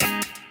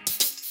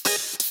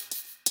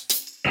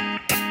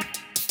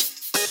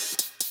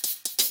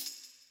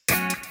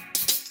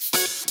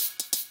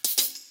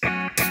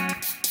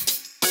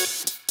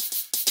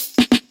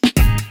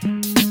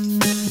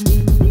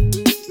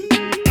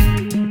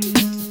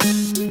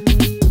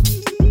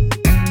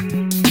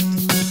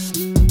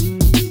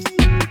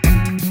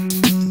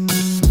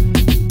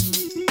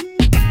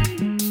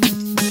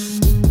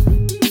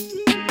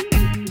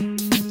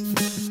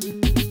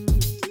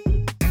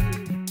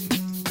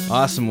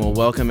Awesome. Well,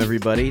 welcome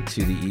everybody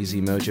to the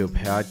Easy Mojo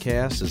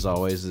podcast. As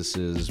always, this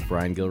is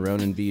Brian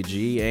Gilronan,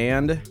 BG,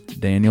 and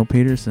Daniel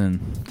Peterson.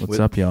 What's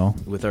up, y'all?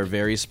 With our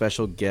very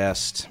special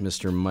guest,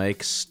 Mr.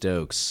 Mike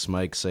Stokes.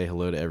 Mike, say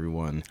hello to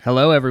everyone.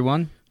 Hello,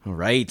 everyone. All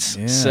right.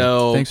 Yeah,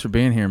 so thanks for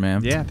being here,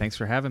 man. Yeah, thanks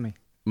for having me.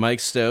 Mike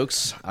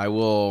Stokes, I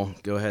will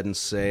go ahead and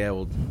say, I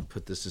will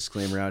put this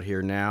disclaimer out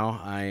here now.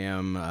 I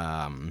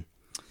am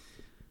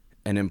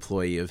an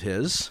employee of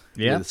his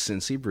with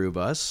Cincy Brew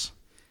Bus.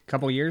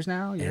 Couple years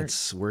now?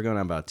 We're going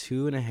on about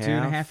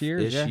 2.5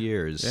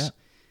 years. Yeah.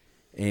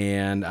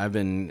 And I've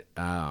been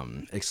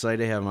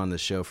excited to have him on the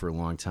show for a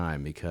long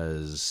time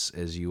because,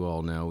 as you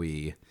all know,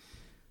 we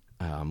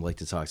like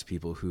to talk to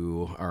people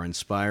who are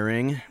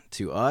inspiring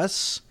to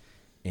us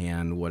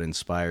and what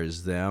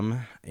inspires them.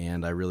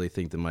 And I really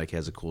think that Mike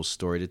has a cool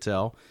story to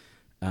tell,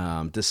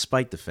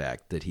 despite the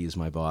fact that he's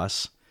my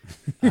boss.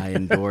 I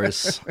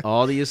endorse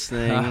all these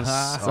things.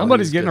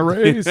 Somebody's getting a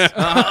raise.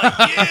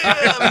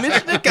 Yeah,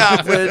 mission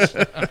accomplished.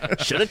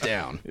 Shut it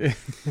down.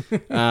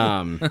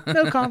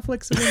 No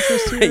conflicts of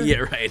interest here. Yeah,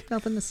 right.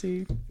 Nothing to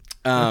see.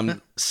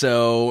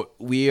 So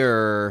we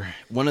are,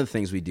 one of the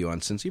things we do on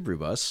Cincy Brew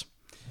Bus,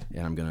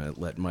 and I'm going to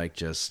let Mike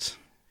just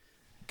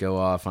go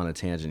off on a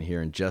tangent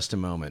here in just a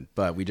moment,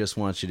 but we just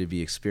want you to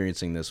be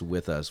experiencing this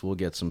with us. We'll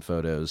get some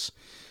photos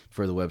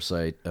for the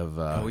website of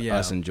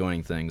us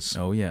enjoying things.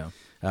 Oh, yeah.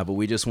 But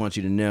we just want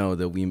you to know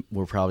that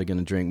we're probably going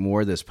to drink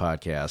more of this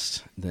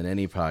podcast than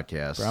any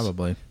podcast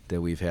probably that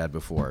we've had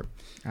before.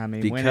 I mean,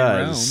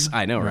 because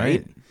when in Rome. I know,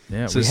 right?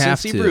 Yeah, so we have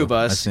Cincy to. Brew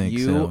Bus, I think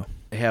you so.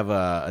 have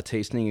a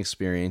tasting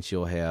experience.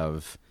 You'll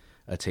have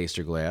a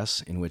taster glass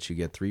in which you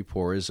get 3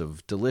 pours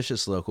of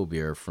delicious local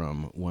beer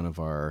from one of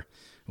our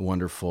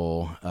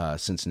wonderful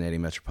Cincinnati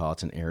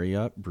metropolitan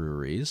area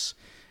breweries.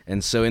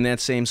 And so in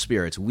that same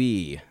spirit,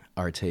 we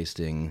are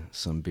tasting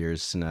some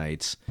beers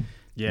tonight.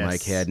 Yes.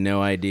 Mike had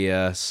no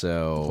idea,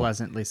 so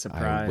pleasantly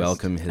surprised. I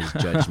welcome his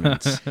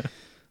judgment.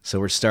 So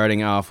we're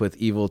starting off with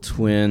Evil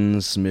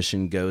Twins,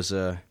 Mission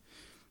Goza.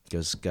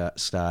 Goza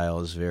style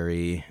is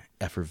very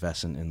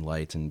effervescent and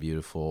light and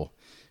beautiful,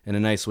 and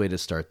a nice way to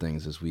start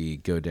things as we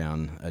go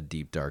down a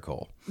deep, dark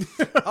hole.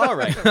 All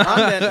right, on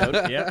that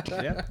note,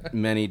 Yeah.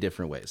 many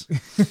different ways.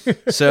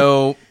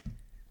 So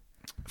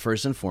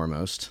first and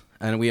foremost,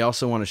 and we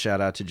also want to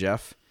shout out to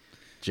Jeff.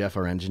 Jeff,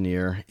 our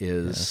engineer,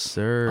 is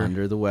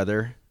under the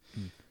weather.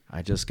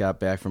 I just got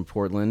back from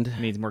Portland.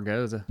 Needs more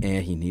Goza.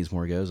 And he needs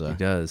more Goza. He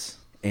does.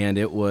 And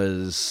it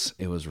was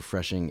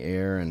refreshing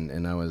air,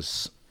 and I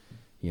was,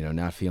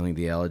 not feeling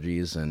the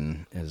allergies.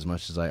 And as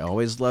much as I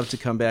always love to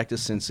come back to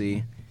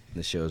Cincy,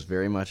 the show is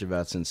very much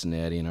about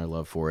Cincinnati and our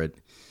love for it.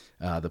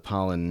 The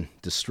pollen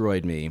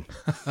destroyed me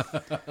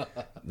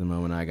the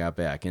moment I got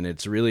back, and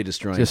it's really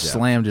destroying Just Jeff.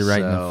 slammed you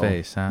right in the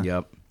face, huh?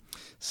 Yep.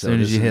 As soon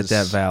as you hit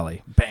that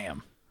valley,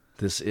 bam.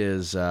 This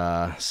is,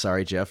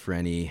 sorry, Jeff, for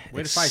any...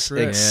 Way to fight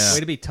through it. Yeah.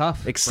 Way to be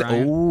tough,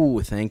 Brian. Oh,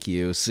 thank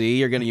you. See,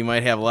 you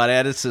might have a lot of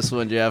edits this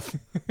one, Jeff.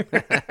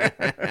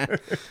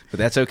 But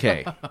that's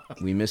okay.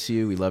 We miss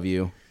you. We love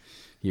you.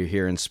 You're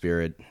here in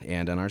spirit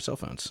and on our cell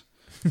phones.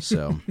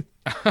 So,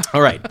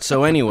 all right.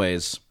 So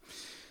anyways,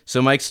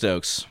 Mike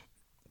Stokes,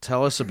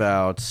 tell us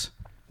about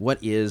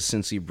what is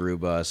Cincy Brew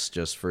Bus,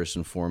 just first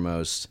and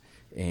foremost,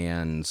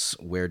 and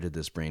where did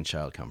this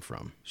brainchild come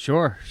from?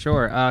 Sure.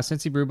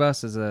 Cincy Brew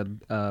Bus is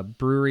a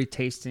brewery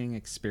tasting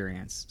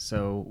experience.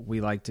 So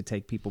we like to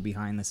take people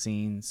behind the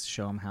scenes,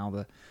 show them how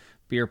the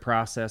beer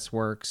process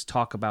works,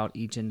 talk about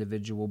each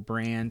individual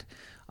brand,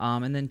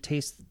 and then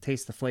taste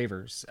the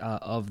flavors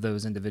of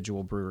those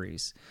individual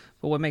breweries.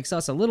 But what makes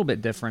us a little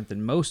bit different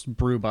than most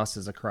brew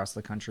buses across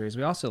the country is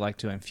we also like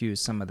to infuse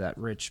some of that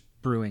rich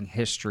brewing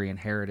history and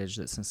heritage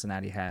that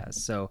Cincinnati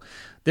has. So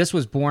this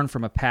was born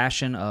from a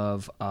passion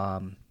of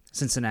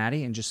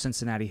Cincinnati and just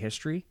Cincinnati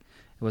history.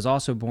 It was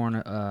also born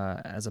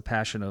as a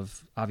passion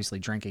of obviously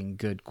drinking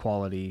good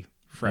quality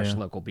fresh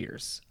local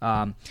beers.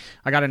 I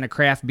got into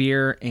craft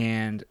beer,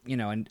 and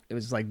it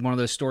was like one of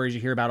those stories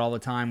you hear about all the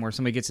time where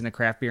somebody gets into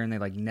craft beer and they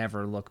like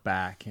never look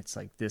back. It's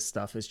like, this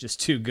stuff is just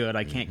too good.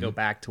 I can't go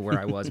back to where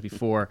I was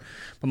before.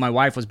 But my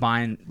wife was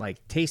buying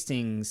like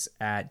tastings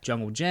at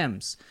Jungle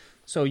Gems.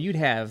 So you'd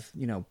have,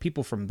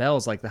 people from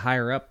Bell's, like the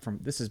higher up from,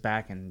 this is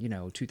back in,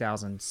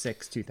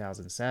 2006,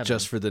 2007.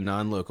 Just for the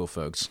non-local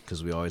folks,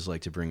 because we always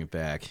like to bring it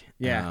back.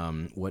 Yeah.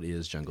 What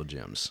is Jungle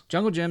Gems?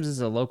 Jungle Gems is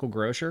a local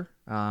grocer,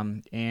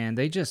 and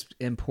they just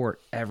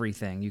import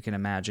everything you can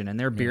imagine. And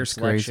their beer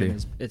selection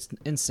it's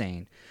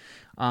insane.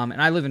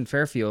 And I live in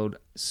Fairfield,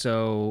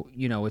 so,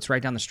 it's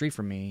right down the street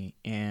from me.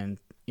 And,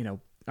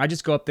 I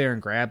just go up there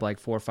and grab like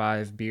 4 or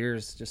 5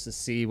 beers just to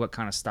see what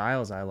kind of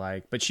styles I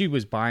like. But she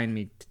was buying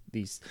me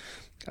these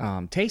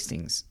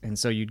tastings, and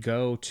so you'd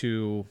go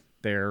to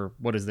their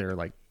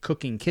like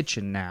cooking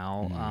kitchen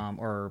now,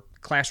 or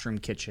classroom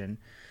kitchen,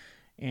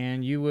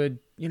 and you would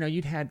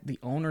you'd had the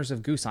owners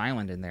of Goose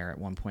Island in there at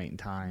one point in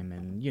time,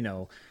 and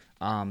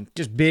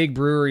just big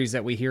breweries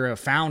that we hear of,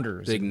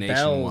 Founders, big and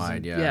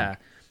nationwide, Bells, and,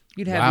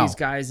 you'd have these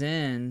guys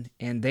in,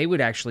 and they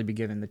would actually be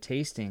given the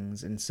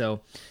tastings. And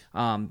so,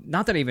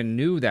 not that I even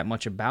knew that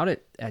much about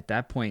it at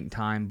that point in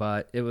time,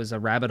 but it was a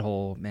rabbit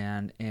hole,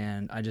 man.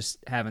 And I just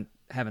haven't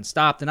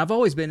stopped. And I've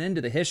always been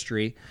into the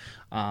history.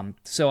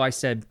 So I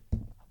said,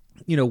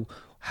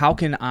 how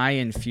can I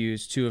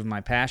infuse two of my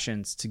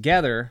passions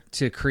together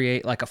to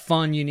create like a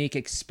fun, unique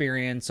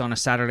experience on a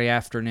Saturday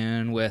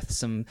afternoon with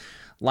some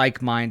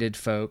like-minded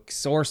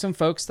folks, or some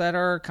folks that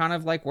are kind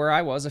of like where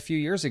I was a few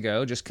years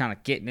ago, just kind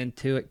of getting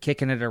into it,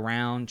 kicking it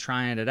around,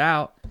 trying it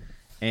out.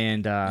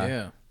 And,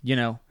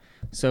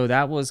 so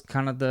that was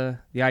kind of the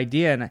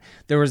idea. And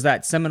there was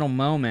that seminal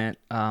moment.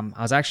 I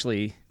was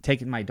actually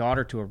taking my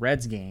daughter to a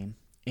Reds game,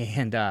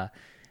 and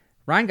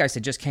Rhinegeist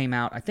had just came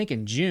out, I think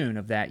in June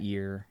of that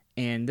year.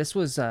 And this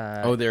was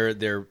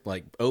their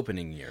like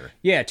opening year.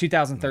 Yeah,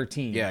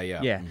 2013. Yeah.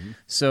 Mm-hmm.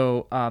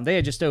 So they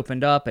had just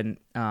opened up, and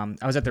I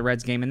was at the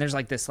Reds game, and there's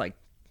like this like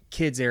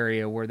kids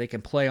area where they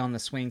can play on the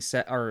swing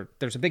set, or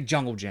there's a big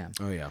jungle gym.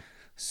 Oh yeah.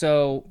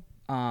 So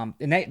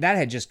and that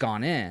had just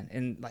gone in,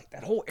 and like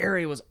that whole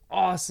area was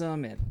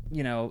awesome, and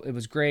it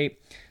was great.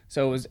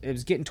 So it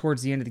was getting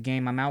towards the end of the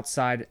game. I'm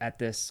outside at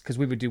this because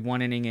we would do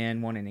 1 inning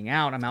in, 1 inning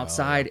out. I'm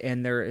outside,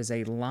 and there is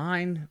a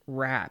line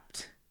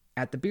wrapped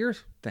at the beer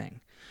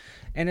thing.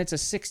 And it's a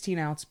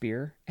 16-ounce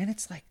beer, and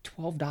it's like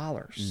 $12.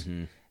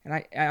 Mm-hmm.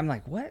 And I'm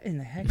like, what in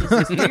the heck is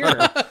this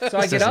beer? So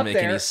I get up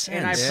there,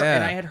 and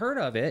I had heard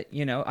of it.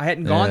 I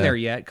hadn't gone there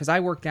yet because I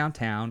work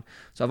downtown,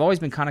 so I've always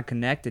been kind of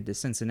connected to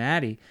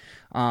Cincinnati.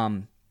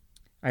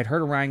 I'd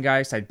heard of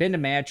Rhinegeist. I'd been to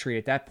Mad Tree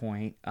at that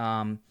point, but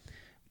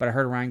I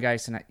heard of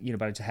Rhinegeist, and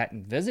but I just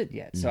hadn't visited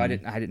yet. So I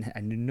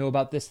didn't know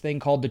about this thing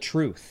called The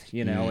Truth,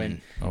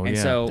 and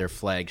so their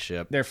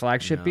flagship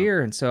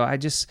beer, and so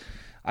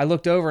I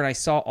looked over and I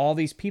saw all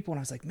these people, and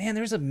I was like, man,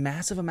 there's a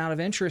massive amount of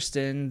interest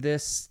in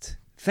this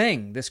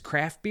thing, this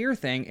craft beer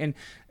thing. And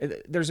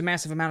there's a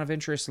massive amount of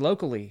interest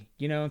locally,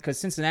 because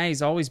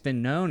Cincinnati's always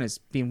been known as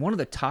being one of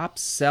the top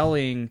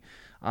selling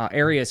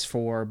areas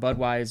for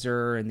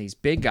Budweiser and these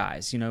big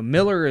guys.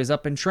 Miller is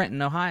up in Trenton,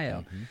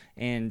 Ohio. Mm-hmm.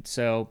 And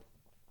so,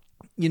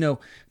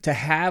 to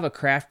have a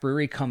craft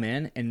brewery come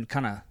in and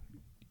kind of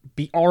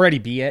already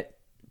be at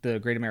the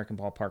Great American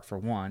Ballpark for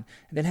one,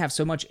 and then have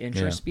so much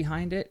interest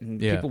behind it, and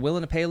people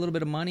willing to pay a little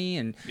bit of money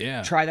and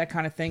try that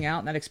kind of thing out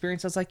and that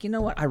experience. I was like, you know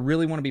what? I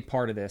really want to be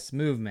part of this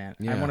movement.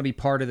 I want to be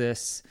part of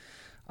this.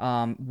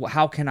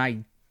 How can I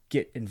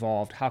get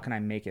involved? How can I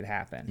make it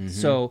happen? Mm-hmm.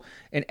 So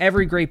in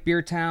every great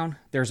beer town,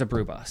 there's a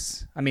brew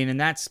bus. I mean,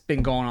 and that's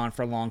been going on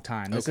for a long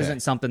time. This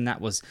isn't something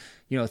that was,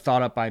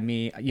 thought up by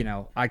me.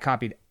 I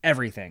copied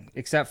everything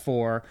except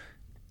for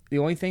the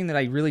only thing that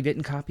I really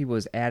didn't copy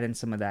was add in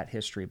some of that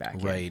history back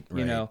in. Right.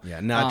 Yeah,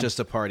 not just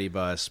a party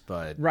bus,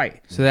 but...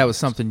 Right. So that was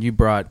something you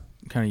brought,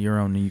 kind of your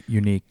own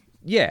unique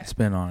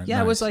spin on it. Yeah,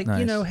 nice, it was like,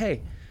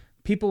 hey,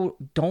 people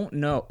don't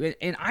know,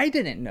 and I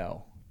didn't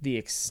know the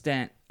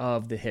extent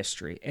of the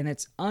history, and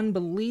it's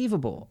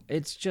unbelievable.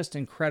 It's just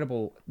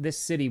incredible. This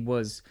city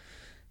was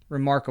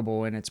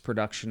remarkable in its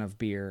production of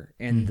beer,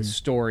 and the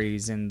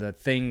stories and the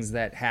things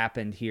that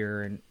happened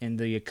here, and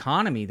the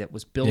economy that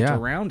was built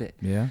around it.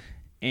 Yeah.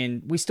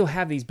 And we still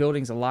have these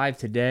buildings alive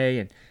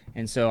today.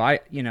 And so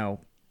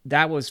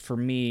that was for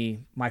me,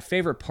 my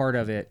favorite part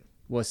of it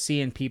was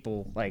seeing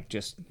people like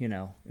just, in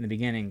the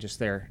beginning, just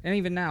there. And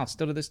even now,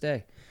 still to this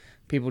day,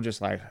 people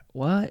just like,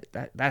 what?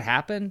 That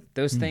happened?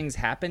 Those things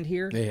happened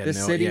here?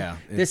 This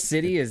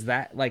city is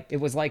that, like, it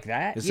was like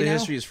that? The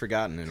history is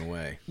forgotten in a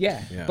way.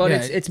 Yeah. But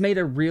it's made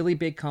a really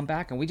big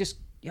comeback, and we just,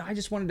 I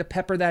just wanted to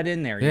pepper that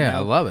in there. I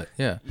love it.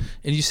 Yeah.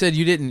 And you said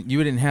you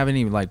didn't have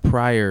any like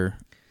prior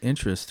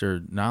interest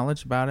or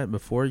knowledge about it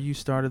before you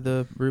started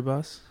the brew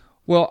bus?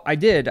 Well, I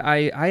did.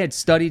 I had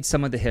studied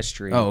some of the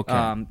history,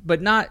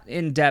 but not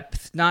in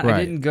depth. I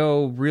didn't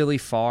go really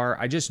far.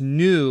 I just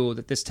knew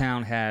that this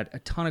town had a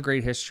ton of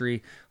great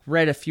history,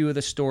 read a few of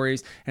the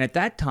stories, and at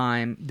that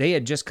time, they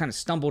had just kind of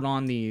stumbled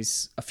on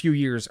these a few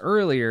years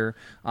earlier.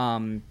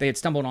 They had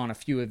stumbled on a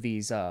few of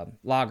these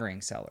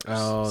lagering cellars.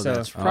 Oh, so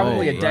that's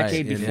probably a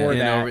decade before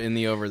that. In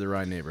the Over the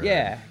Rhine neighborhood.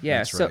 Yeah.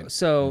 That's right.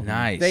 So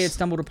nice. They had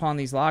stumbled upon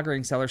these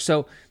lagering cellars.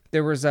 So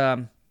there was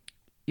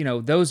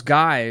those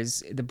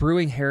guys, the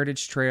Brewing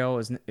Heritage Trail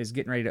is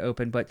getting ready to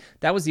open, but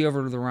that was the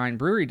Over the Rhine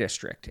Brewery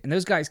District. And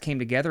those guys came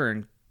together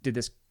and did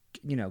this,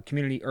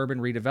 Community Urban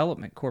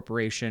Redevelopment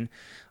Corporation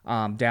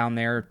down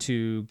there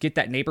to get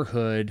that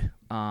neighborhood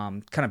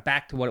kind of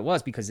back to what it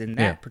was, because in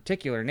that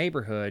particular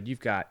neighborhood, you've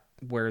got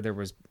where there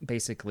was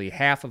basically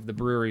half of the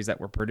breweries that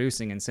were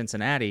producing in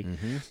Cincinnati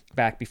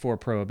back before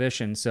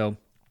Prohibition. So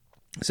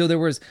there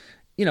was...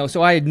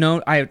 so I had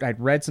known, I'd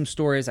read some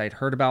stories, I'd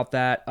heard about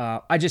that.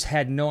 I just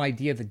had no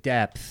idea the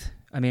depth.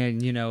 I mean,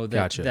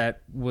 that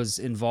was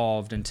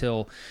involved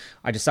until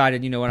I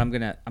decided, I'm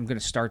gonna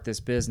start this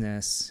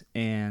business,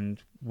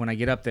 and when I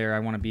get up there, I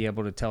want to be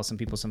able to tell some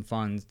people some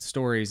fun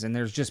stories. And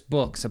there's just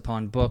books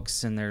upon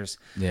books, and there's,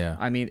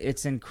 I mean,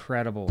 it's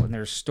incredible. And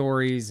there's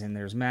stories, and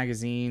there's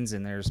magazines,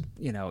 and there's,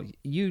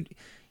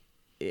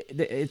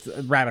 it's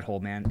a rabbit hole,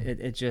 man.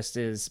 It just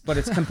is, but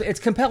it's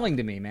compelling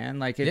to me, man.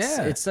 Like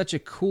it's such a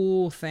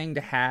cool thing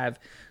to have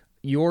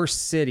your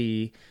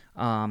city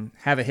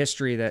have a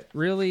history that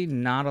really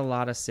not a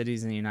lot of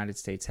cities in the United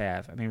States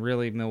have. I mean,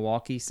 really,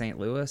 Milwaukee, St.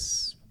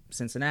 Louis,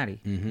 Cincinnati.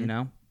 You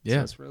know, Yeah.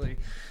 So it's really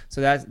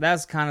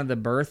that's kind of the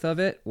birth of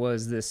it.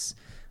 Was this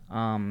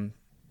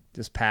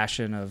this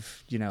passion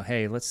of, you know,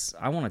 hey,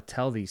 I want to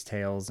tell these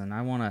tales, and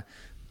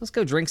let's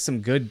go drink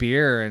some good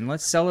beer and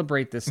let's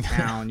celebrate this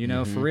town, you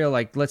know, for real.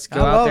 Like, let's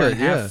go out there and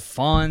have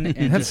fun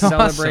and just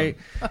celebrate.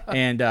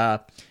 And,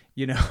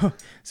 you know,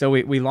 so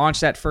we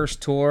launched that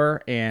first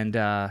tour, and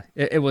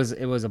it was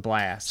a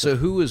blast. So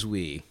who was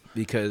we?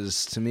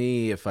 Because to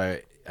me,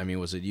 I mean,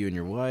 was it you and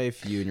your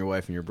wife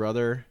and your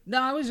brother?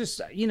 No, I was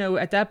just, you know,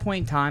 at that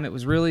point in time, it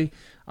was really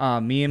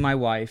me and my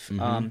wife.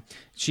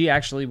 She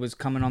actually was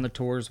coming on the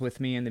tours with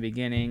me in the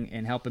beginning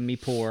and helping me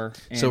pour.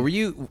 And So were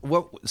you?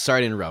 Sorry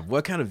to interrupt.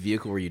 What kind of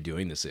vehicle were you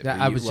doing this in?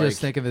 I was just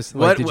thinking this.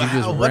 What? Did you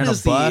just what rent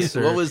is a bus?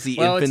 what was the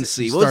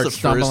infancy? Start What was the first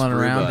stumbling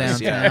brew around bus?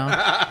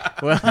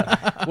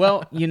 downtown?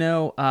 well, you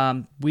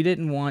know, we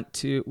didn't want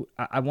to.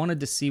 I wanted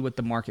to see what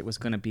the market was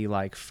going to be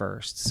like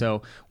first.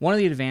 So one of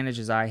the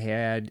advantages I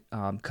had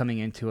coming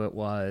into it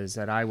was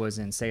that I was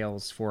in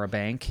sales for a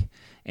bank,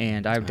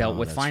 and I've dealt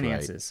with that's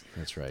finances. right.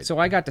 That's right. So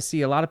I got to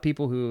see a lot of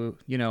people who,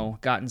 you know,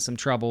 got in some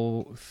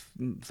trouble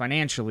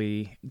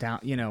financially down,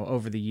 you know,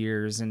 over the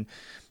years, and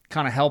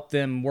kind of help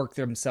them work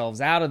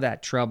themselves out of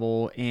that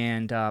trouble.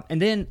 And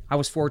then I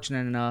was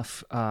fortunate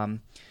enough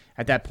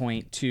at that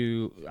point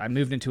I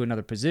moved into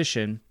another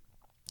position.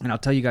 And I'll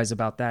tell you guys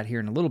about that here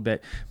in a little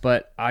bit.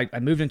 But I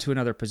moved into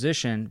another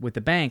position with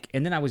the bank,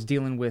 and then I was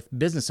dealing with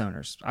business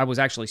owners. I was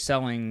actually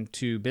selling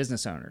to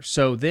business owners.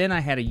 So then I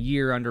had a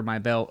year under my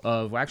belt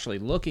of actually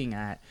looking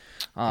at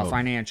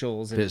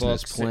financials and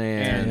business books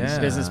plans.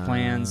 and business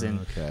plans. And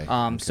Okay.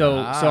 so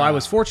I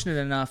was fortunate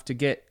enough to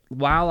get,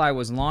 while I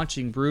was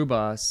launching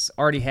BrewBus,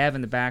 already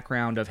having the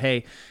background of,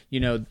 hey,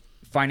 you know,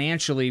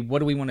 financially, what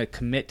do we want to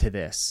commit to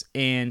this?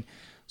 And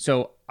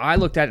so I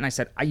looked at it and I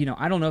said, I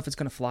don't know if it's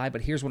going to fly,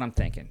 but here's what I'm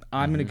thinking.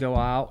 I'm going to go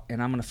out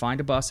and I'm going to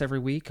find a bus every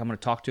week. I'm going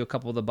to talk to a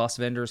couple of the bus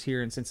vendors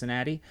here in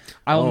Cincinnati.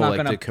 I'm not like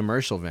going the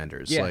commercial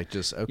vendors. Yeah. Like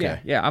just,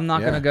 okay. Yeah. I'm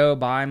not going to go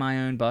buy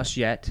my own bus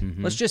yet.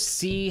 Let's just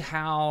see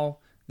how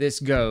this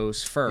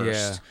goes first.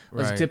 Yeah,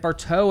 Let's right. dip our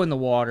toe in the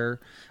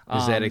water.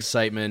 Is that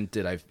excitement?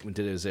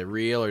 Is it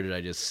real, or did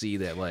I just see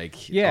that, like,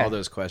 all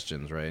those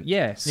questions, right?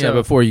 Yeah. So, Yeah,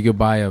 before you could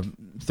buy a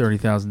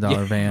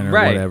 $30,000 van or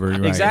right. whatever.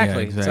 Right?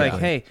 Exactly. Yeah, It's like,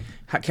 hey,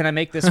 can I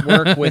make this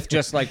work with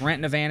just like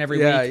renting a van every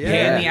Yeah, week, yeah.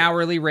 paying the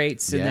hourly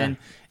rates, and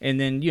Yeah.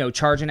 then you know,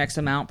 charging X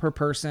amount per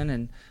person,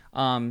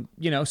 and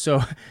you know,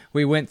 so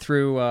we went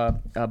through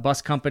a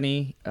bus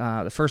company,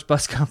 the first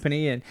bus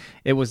company, and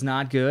it was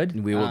not good.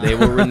 They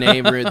will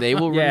rename. They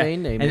will Yeah,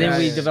 remain named. and then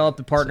we Yes. developed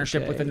a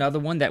partnership okay. with another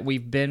one that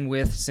we've been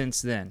with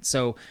since then.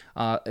 So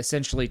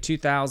essentially,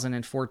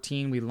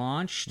 2014 we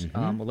launched,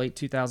 late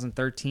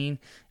 2013,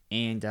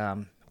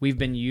 and we've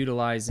been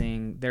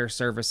utilizing their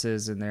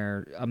services, and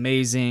they're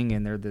amazing,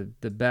 and they're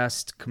the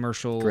best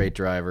commercial. Great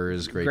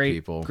drivers, great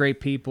people. Great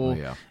people. Oh,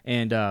 yeah.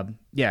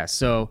 And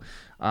so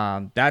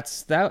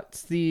that's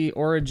the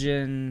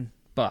origin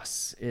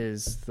bus,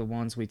 is the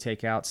ones we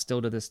take out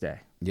still to this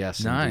day.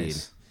 Yes, Nice. indeed.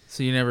 So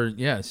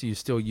so you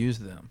still use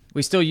them.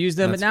 We still use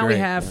them, That's but now we great.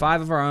 have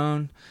 5 of our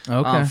own.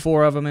 Okay.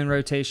 4 of them in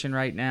rotation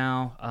right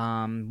now.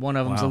 One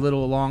of them's a Wow.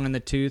 little long in the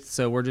tooth,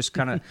 so we're just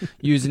kind of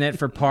using it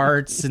for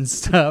parts and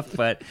stuff.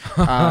 But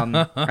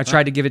I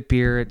tried to give it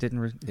beer. It didn't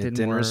work.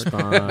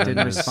 respond.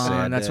 Didn't respond.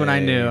 Sad That's when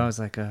I day. knew. I was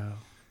like, oh,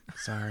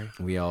 sorry.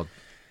 We all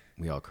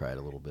cried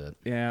a little bit.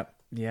 Yep.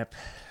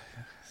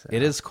 So,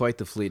 It is quite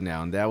the fleet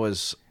now, and that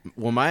was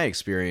my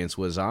experience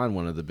was on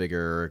one of the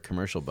bigger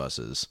commercial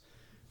buses.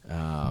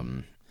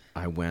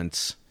 I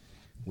went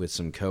with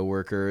some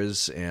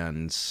coworkers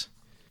and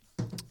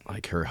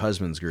like her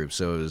husband's group,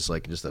 so it was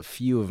like just a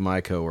few of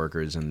my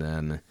coworkers, and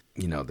then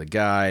the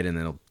guide, and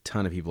then a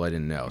ton of people I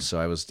didn't know. So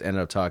I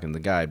ended up talking to the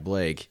guide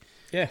Blake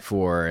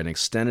for an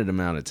extended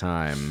amount of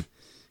time.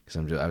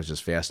 I was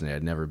just fascinated.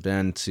 I'd never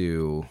been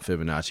to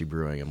Fibonacci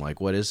Brewing. I'm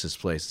like, what is this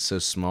place? It's so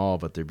small,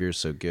 but their beer's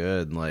so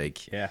good.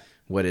 Like,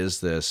 what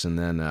is this? And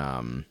then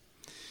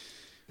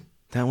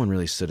that one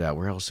really stood out.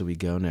 Where else did we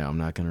go now? I'm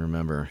not going to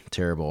remember.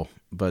 Terrible.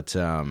 But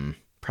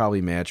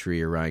probably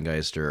Matry or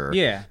Rheingeister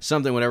or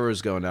something, whatever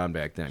was going on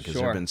back then, because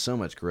there's been so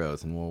much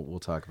growth, and we'll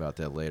talk about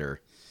that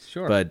later.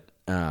 Sure. But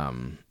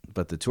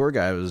the tour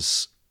guy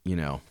was,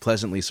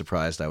 pleasantly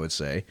surprised, I would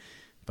say,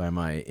 by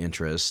my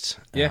interest.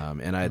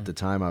 And at the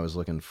time I was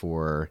looking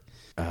for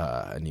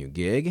a new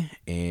gig,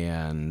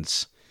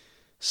 and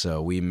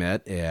so we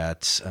met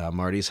at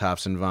Marty's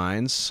Hops and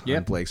Vines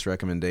on Blake's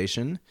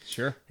recommendation.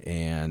 Sure.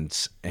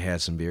 And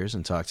had some beers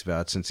and talked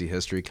about Cincy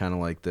history, kind of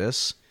like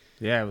this.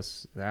 Yeah, it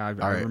was. I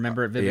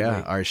remember it vividly.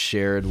 Yeah, our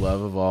shared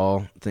love of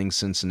all things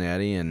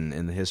Cincinnati and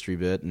the history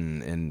bit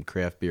and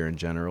craft beer in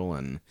general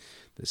and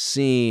the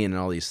scene and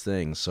all these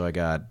things. So I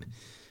got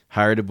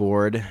hired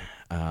aboard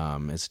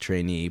as a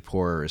trainee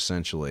pourer,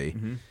 essentially.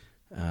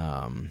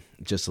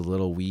 just a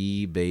little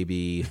wee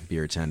baby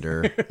beer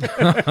tender,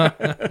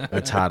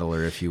 a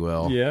toddler, if you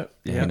will. Yep.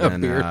 And A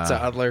beer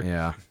toddler.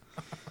 Yeah.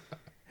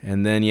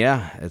 And then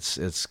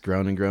it's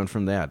grown and grown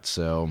from that.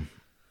 So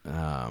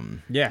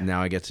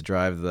now I get to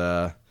drive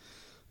the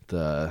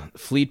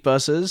fleet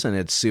buses, and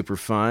it's super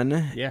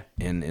fun. Yeah.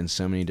 In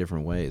so many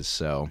different ways.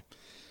 So,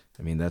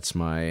 I mean, that's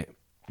my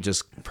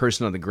just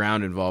person on the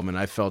ground involvement.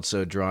 I felt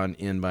so drawn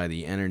in by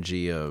the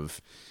energy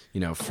of,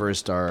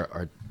 first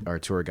our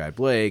tour guide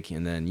Blake,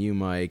 and then you,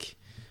 Mike,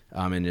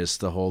 and just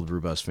the whole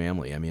Brew Bus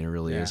family. I mean, it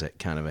really is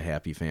kind of a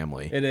happy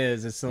family. It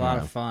is. It's a lot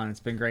of fun. It's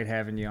been great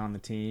having you on the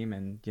team,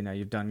 and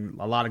you've done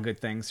a lot of good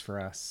things for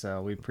us.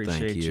 So we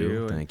appreciate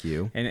you. Thank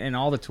you. And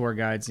all the tour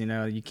guides.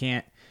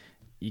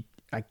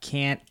 I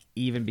can't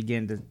even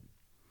begin to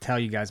tell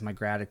you guys my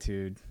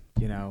gratitude.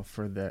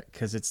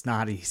 Because it's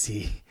not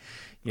easy.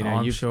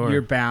 I'm sure.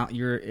 You're bound.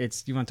 You want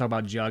to talk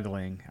about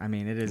juggling? I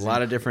mean, it is a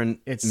lot of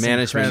different it's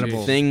management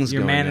incredible. things.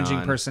 You're going managing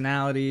on.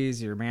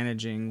 personalities. You're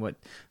managing what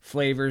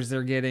flavors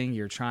they're getting.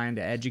 You're trying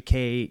to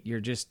educate. You're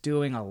just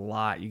doing a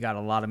lot. You got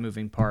a lot of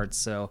moving parts.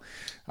 So,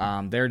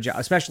 their job,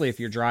 especially if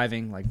you're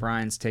driving, like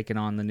Brian's taken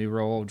on the new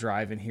role of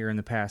driving here in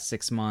the past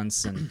 6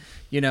 months, and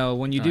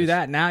when you do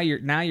that, now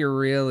you're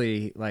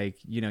really like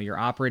you're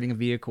operating a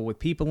vehicle with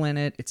people in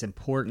it. It's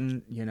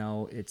important.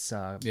 It's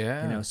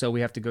so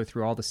we have to go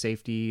through all the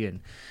safety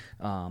and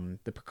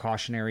the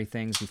precautionary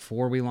things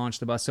before we launch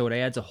the bus. So it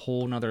adds a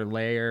whole nother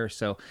layer.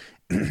 So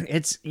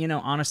it's,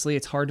 honestly,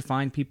 it's hard to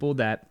find people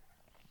that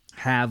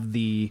have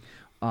the,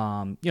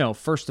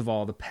 first of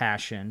all, the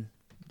passion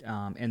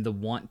and the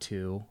want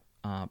to.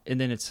 And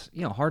then it's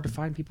hard to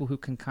find people who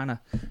can kind of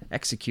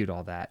execute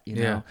all that,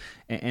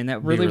 and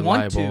that really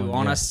want to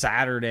on a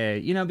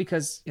Saturday,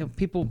 because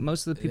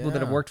most of the people that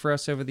have worked for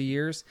us over the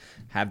years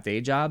have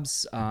day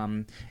jobs,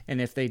 and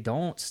if they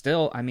don't,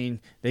 still, I mean,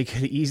 they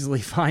could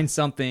easily find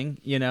something,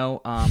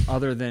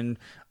 other than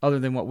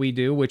what we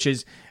do, which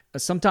is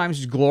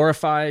sometimes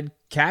glorified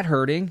cat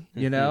herding,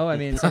 I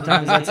mean,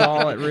 sometimes that's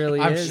all it really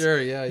I'm is. sure,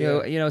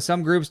 yeah.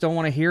 Some groups don't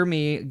want to hear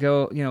me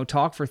go,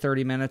 talk for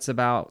 30 minutes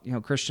about,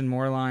 Christian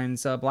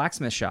Moorline's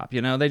blacksmith shop.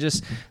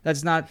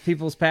 That's not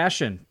people's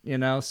passion,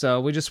 so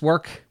we just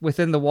work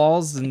within the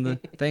walls and the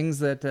things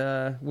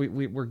that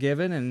we're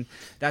given. And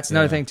that's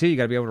another thing too. You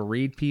got to be able to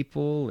read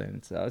people.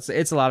 And so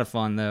it's a lot of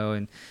fun though.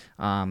 And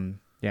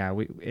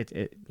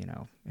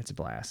it's a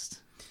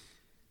blast.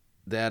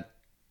 That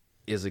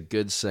is a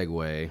good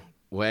segue.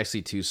 Well,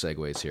 actually, two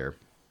segues here.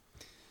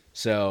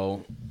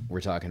 So we're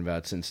talking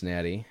about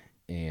Cincinnati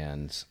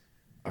and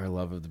our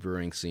love of the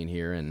brewing scene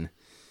here, and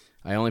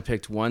I only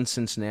picked one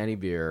Cincinnati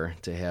beer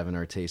to have in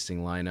our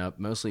tasting lineup,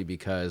 mostly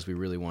because we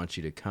really want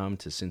you to come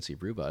to Cincy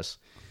Brew Bus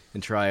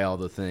and try all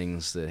the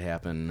things that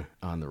happen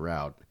on the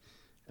route.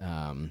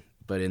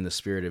 But in the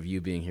spirit of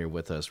you being here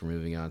with us, we're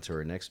moving on to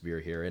our next beer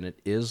here, and it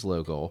is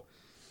local.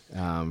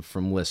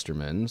 From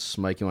Listerman's.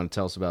 Mike, you want to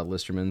tell us about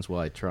Listerman's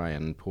while I try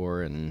and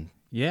pour and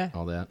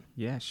all that?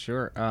 Yeah,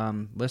 sure.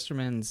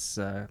 Listerman's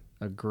a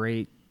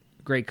great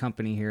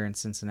company here in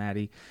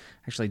Cincinnati.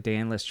 Actually,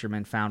 Dan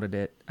Listerman founded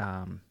it.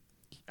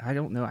 I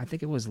don't know. I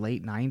think it was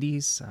late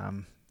 90s.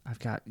 I've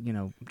got,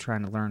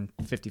 trying to learn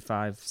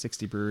 55,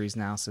 60 breweries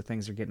now, so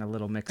things are getting a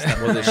little mixed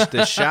up. Well,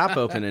 the shop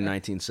opened in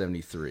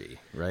 1973,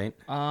 right?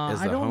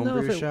 I don't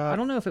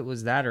know if it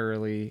was that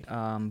early,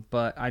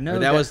 but I know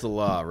that was the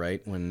law,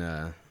 right?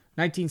 When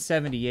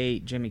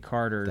 1978, Jimmy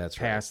Carter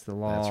passed the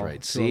law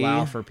to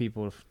allow for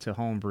people to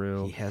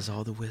homebrew. He has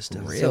all the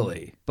wisdom.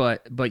 Really?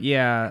 But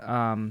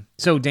yeah,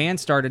 so Dan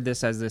started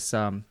this as this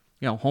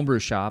homebrew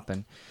shop,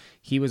 and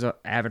he was an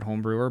avid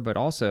homebrewer, but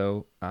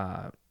also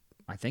I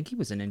think he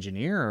was an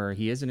engineer, or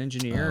he is an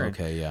engineer. Oh,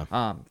 okay,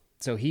 yeah.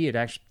 So he had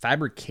actually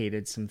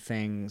fabricated some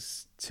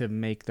things to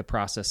make the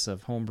process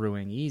of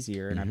homebrewing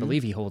easier, and I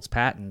believe he holds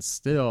patents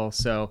still.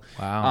 So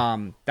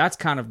that's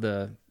kind of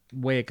the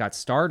way it got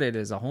started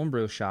as a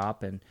homebrew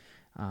shop, and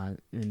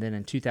then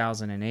in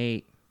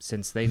 2008,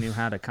 since they knew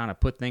how to kind of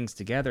put things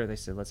together, they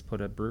said, let's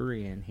put a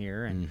brewery in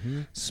here,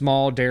 and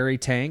small dairy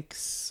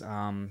tanks,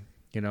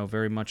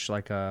 very much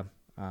like a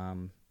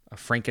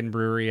Franken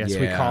brewery, as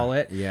we call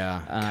it.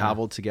 Yeah,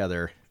 cobbled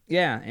together.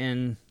 Yeah,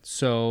 and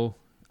so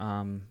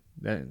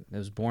that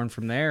was born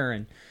from there,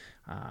 and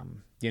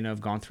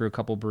I've gone through a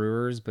couple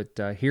brewers, but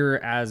here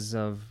as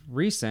of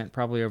recent,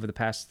 probably over the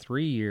past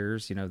 3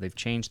 years, they've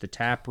changed the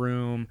tap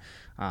room.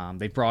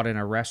 They brought in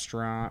a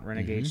restaurant.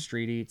 Renegade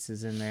Street Eats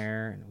is in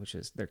there, which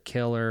is their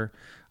killer.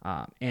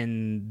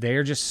 And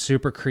they're just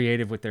super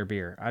creative with their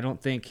beer.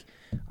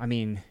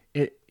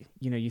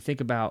 You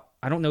think about,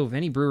 I don't know of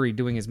any brewery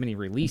doing as many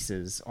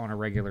releases on a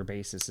regular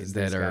basis as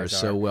that these guys are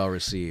so well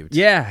received.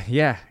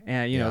 Yeah.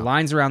 And,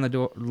 lines around the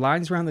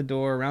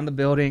door, around the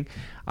building.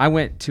 I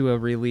went to a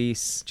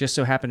release, just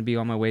so happened to be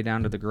on my way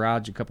down to the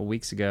garage a couple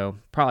weeks ago,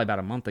 probably about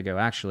a month ago,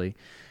 actually.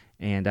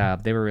 And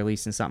they were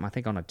releasing something, I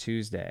think, on a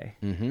Tuesday.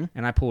 Mm-hmm.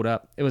 And I pulled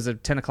up. It was a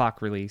 10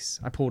 o'clock release.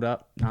 I pulled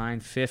up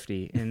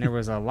 9:50, and there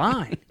was a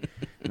line.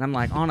 And I'm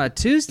like, on a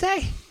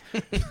Tuesday?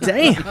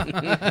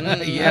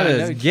 Damn. Yeah,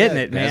 was no getting shit.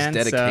 it, man.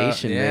 That's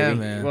dedication, Yeah, baby.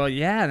 man. Well,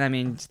 yeah, and I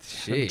mean,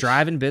 Sheesh.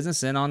 driving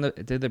business in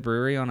to the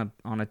brewery on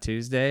a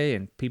Tuesday,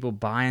 and people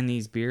buying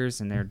these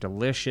beers, and they're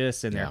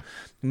delicious. And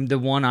the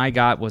one I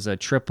got was a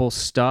triple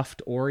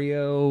stuffed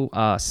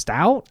Oreo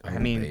stout. I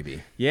mean,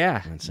 baby. yeah,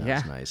 That sounds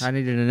yeah. nice. I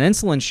needed an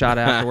insulin shot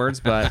afterwards,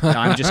 but no,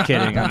 I'm just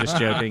kidding. I'm just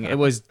joking. It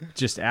was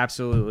just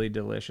absolutely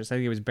delicious. I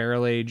think it was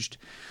barrel aged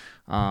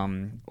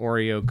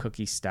Oreo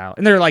cookie stout,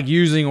 and they're like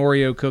using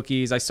Oreo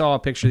cookies. I saw a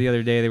picture the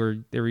other day.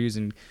 They were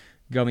using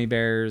gummy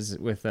bears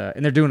with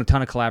and they're doing a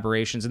ton of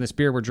collaborations, and this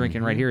beer we're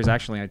drinking right here is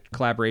actually a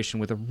collaboration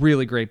with a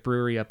really great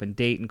brewery up in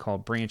Dayton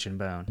called Branch and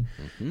Bone.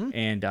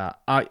 And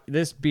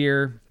this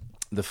beer,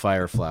 The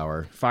Fire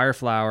Flower.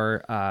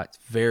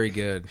 Very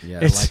good. Yeah.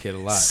 I like it a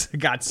lot. it's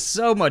got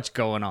so much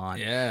going on.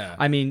 Yeah.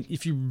 I mean,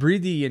 if you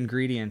read the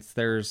ingredients,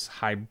 there's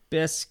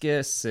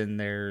hibiscus and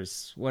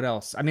there's what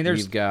else? I mean,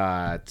 there's We've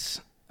got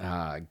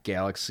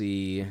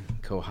Galaxy,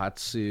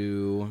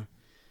 Kohatsu,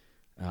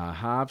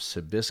 hops,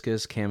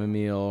 hibiscus,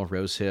 chamomile,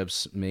 rose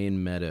hips,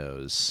 Maine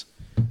meadows.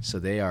 So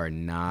they are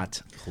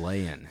not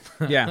playing.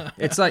 yeah,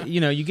 it's like,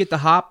 you get the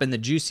hop and the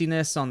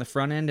juiciness on the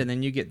front end, and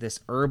then you get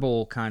this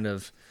herbal kind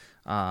of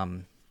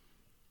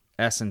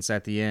essence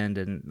at the end,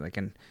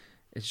 and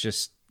it's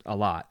just a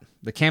lot.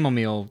 The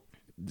chamomile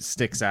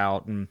sticks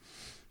out, and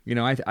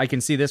I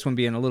can see this one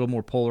being a little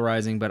more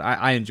polarizing, but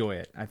I enjoy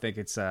it. I think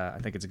it's a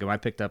good one. I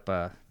picked up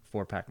a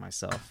 4-pack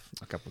myself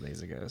a couple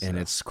days ago, so. And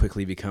it's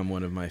quickly become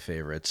one of my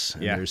favorites.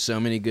 And Yeah. there's so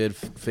many good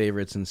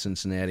favorites in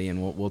Cincinnati, and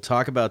we'll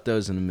talk about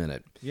those in a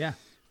minute. Yeah.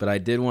 But I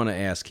did want to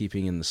ask,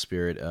 keeping in the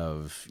spirit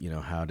of,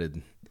 how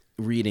did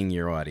reading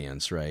your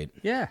audience, right?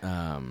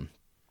 Yeah.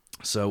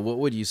 So what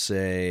would you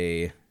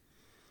say,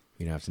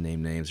 you don't have to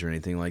name names or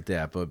anything like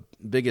that, but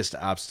biggest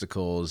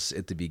obstacles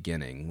at the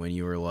beginning when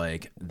you were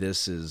like,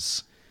 this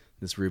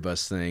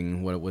Rubus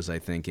thing, what was I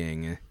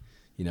thinking?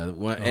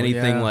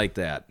 Anything like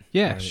that.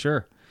 Yeah,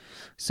 sure.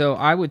 So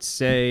I would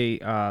say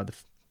the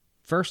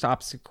first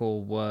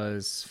obstacle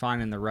was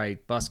finding the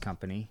right bus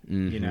company.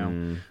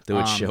 That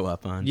would show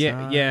up on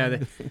time.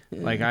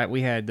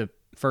 We had the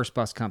first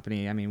bus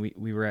company. I mean,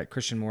 we were at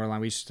Christian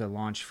Moorline. We used to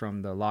launch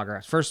from the Lager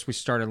House. First, we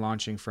started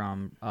launching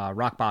from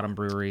Rock Bottom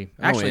Brewery.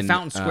 Actually, in,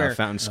 Fountain Square.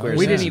 Fountain Square,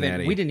 we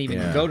Cincinnati. didn't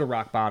even go to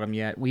Rock Bottom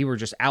yet. We were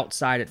just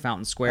outside at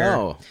Fountain Square.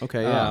 Oh,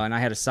 okay, yeah. And I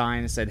had a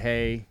sign that said,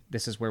 "Hey,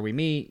 this is where we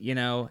meet."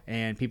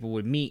 And people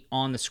would meet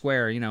on the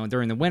square.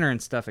 During the winter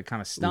and stuff, it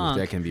kind of stunk.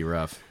 That can be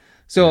rough.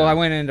 So I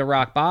went into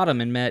Rock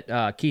Bottom and met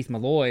Keith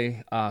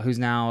Malloy, who's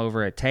now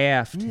over at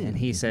Taft, and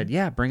he said,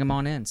 "Yeah, bring him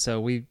on in."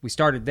 So we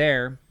started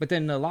there, but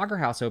then the Lager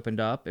House opened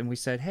up, and we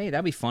said, "Hey,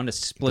 that'd be fun to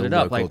split The it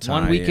up. local Like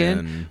one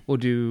weekend tie-in. we'll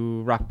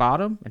do Rock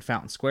Bottom and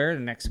Fountain Square,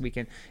 the next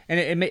weekend."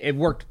 And it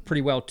worked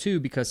pretty well too,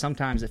 because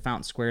sometimes at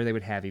Fountain Square they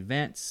would have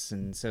events,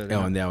 and so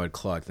And that would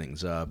clog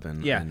things up.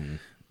 And yeah. and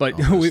But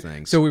all those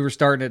things. so we were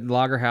starting at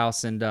Lager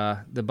House, and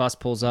the bus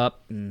pulls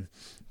up, and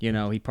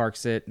he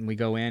parks it, and we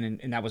go in,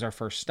 and that was our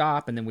first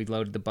stop. And then we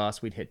loaded the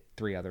bus. We'd hit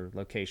 3 other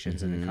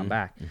locations and then come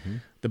back.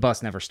 The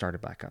bus never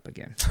started back up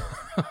again.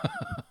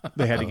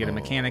 They had to get a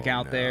mechanic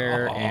out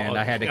there, and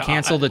I had to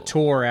cancel the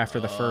tour after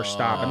the first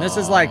stop. And this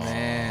is like,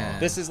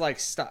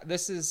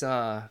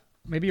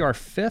 maybe our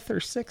 5th or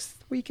 6th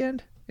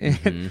weekend.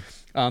 And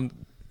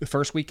the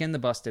first weekend, the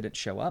bus didn't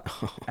show up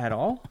at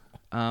all.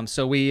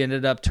 So we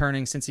ended up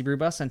turning Cincy Brew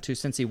Bus into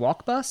Cincy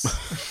Walk Bus.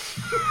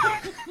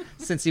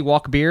 Cincy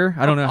Walk Beer.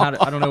 I don't know how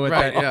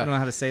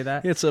to say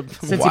that. It's a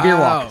Cincy Beer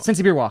Walk.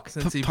 Cincy Beer Walk.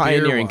 Cincy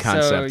pioneering Beer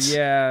Walk. concept.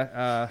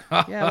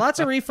 So lots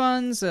of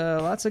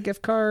refunds, lots of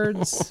gift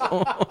cards,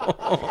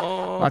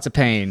 lots of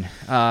pain.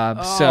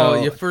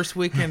 So your first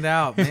weekend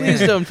out, man.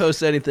 Please don't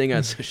post anything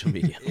on social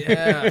media.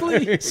 Yeah.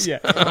 Please.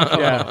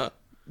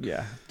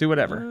 yeah, do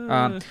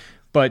whatever.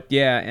 But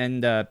yeah,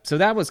 and so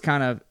that was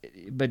kind of.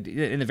 But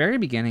in the very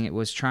beginning, it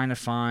was trying to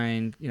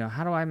find,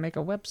 how do I make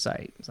a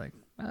website? It's like,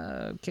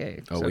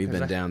 okay. Oh, So, we've 'cause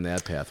been down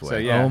that pathway. So,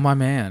 yeah. Oh my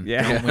man.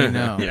 Yeah. Don't we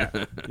know?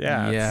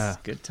 Yeah. It's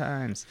good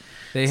times.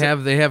 They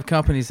have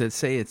companies that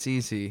say it's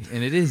easy,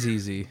 and it is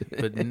easy,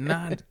 but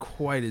not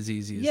quite as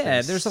easy as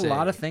Yeah, they there's say. a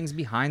lot of things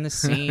behind the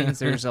scenes.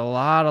 There's a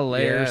lot of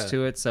layers Yeah.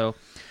 to it. So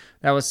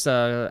that was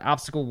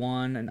obstacle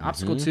 1, and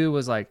obstacle 2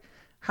 was like,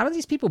 how do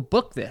these people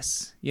book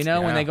this?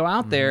 When they go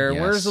out there,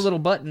 Yes. where's the little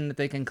button that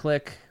they can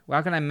click?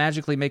 How can I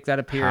magically make that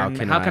appear? How And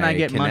can how can I I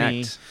get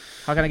money? connect?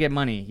 How can I get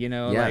money?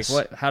 Yes.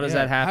 Like what? How does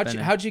that happen?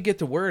 How'd you get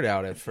the word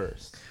out at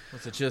first?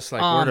 Was it just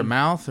like word of Um,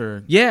 mouth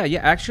or? Yeah.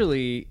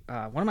 Actually,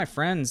 one of my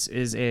friends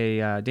is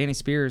a Danny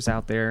Spears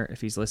out there.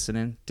 If he's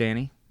listening,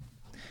 Danny,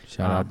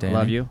 Shout out, Danny.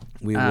 love you.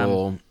 We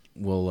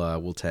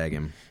we'll tag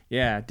him.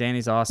 Yeah,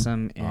 Danny's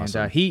awesome, and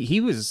Awesome. he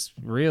was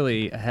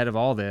really ahead of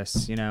all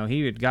this. He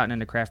had gotten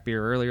into craft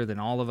beer earlier than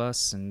all of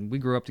us, and we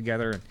grew up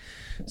together.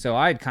 And so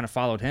I had kind of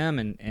followed him,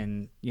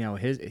 and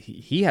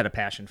he had a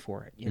passion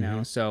for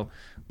it. So,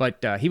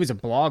 but he was a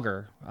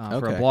blogger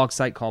for a Okay. blog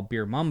site called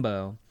Beer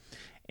Mumbo,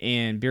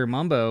 and Beer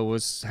Mumbo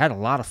had a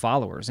lot of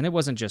followers, and it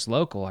wasn't just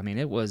local. I mean,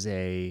 it was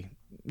a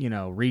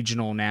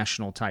regional,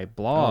 national type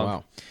blog. Oh,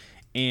 wow.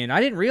 And I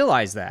didn't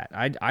realize that.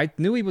 I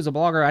knew he was a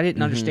blogger. I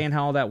didn't understand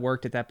how all that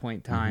worked at that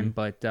point in time,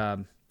 but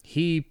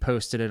he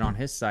posted it on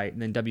his site,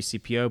 and then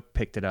WCPO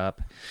picked it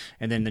up,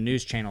 and then the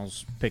news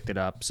channels picked it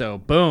up. So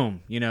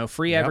boom,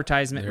 free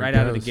advertisement there right it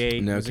out of the goes.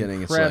 gate. No It was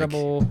kidding.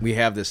 incredible. It's like, we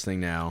have this thing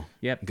now.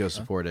 Yep. Go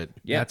support it.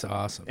 Yep. That's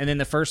awesome. And then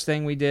the first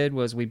thing we did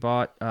was we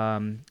bought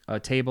a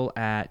table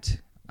at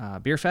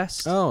Beer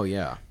Fest. Oh,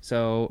 yeah.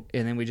 So,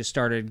 and then we just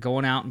started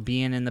going out and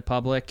being in the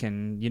public,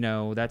 and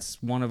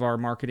that's one of our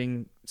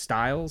marketing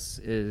styles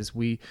is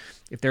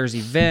if there's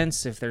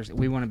events,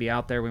 we want to be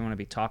out there, we want to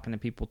be talking to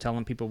people,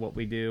 telling people what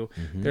we do.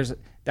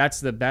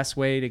 That's the best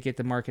way to get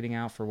the marketing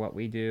out for what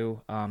we do.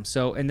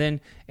 And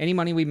then any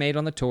money we made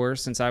on the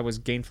tours, since I was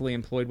gainfully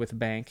employed with a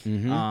bank,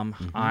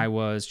 I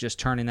was just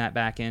turning that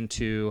back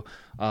into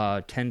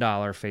 $10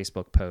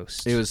 Facebook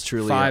posts. It was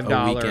truly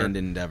 $5 a weekend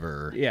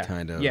endeavor,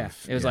 kind of. Yeah,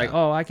 it was like,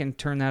 I can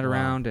turn that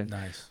around, and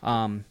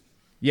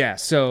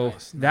Nice. So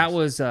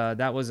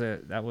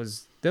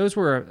those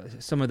were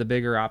some of the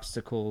bigger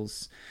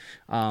obstacles.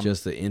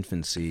 Just the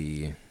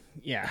infancy.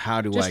 Yeah,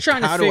 How do just I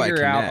trying how to do I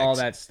figure out connect? all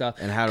that stuff,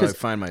 And how do I 'Cause-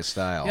 find my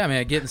style? Yeah,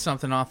 man, getting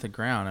something off the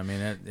ground. I mean,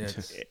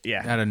 it's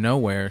Yeah. out of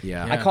nowhere.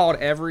 Yeah. I called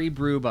every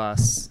brew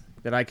bus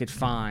that I could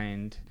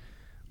find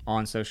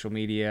on social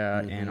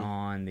media and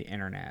on the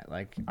internet.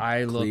 Like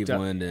I looked up.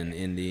 Cleveland and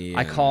Indy.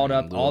 I called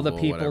up and all the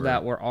Louisville, people whatever.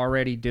 that were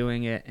already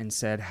doing it and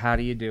said, "How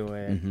do you do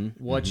it?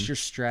 What's your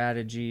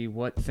strategy?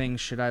 What things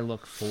should I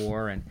look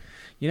for?" And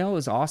it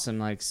was awesome.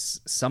 Like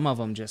some of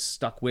them just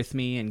stuck with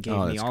me and gave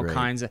me that's all great.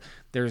 kinds of.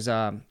 There's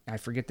I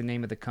forget the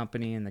name of the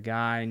company and the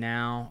guy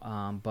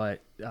now,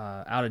 but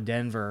out of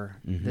Denver,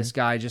 this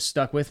guy just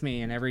stuck with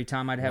me, and every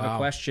time I'd have a Wow.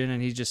 question,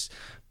 and he just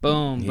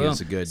boom.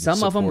 is a good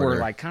Some of them were supporter.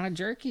 like kind of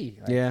jerky.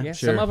 Like, Yeah, Some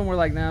sure. of them were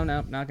like, no,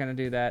 not going to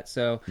do that.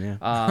 So, Yeah.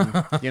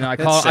 I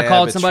sad,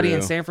 called but somebody in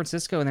true. San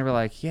Francisco, and they were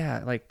like,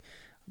 yeah, like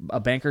a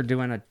banker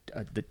doing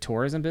the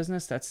tourism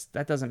business.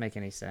 That doesn't make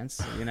any sense,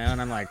 And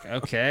I'm like,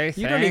 okay,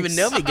 You don't even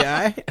know me,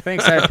 guy.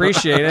 Thanks, I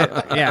appreciate it.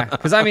 Yeah,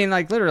 because I mean,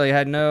 like literally, I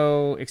had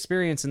no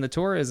experience in the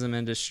tourism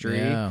industry.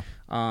 Yeah.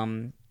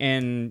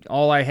 And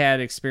all I had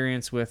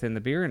experience with in the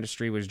beer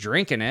industry was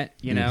drinking it,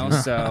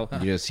 So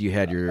You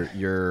had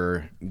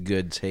your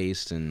good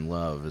taste and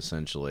love,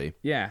 essentially.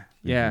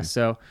 yeah.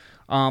 So,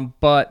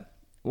 but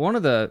one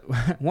of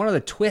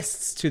the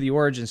twists to the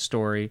origin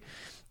story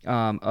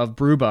of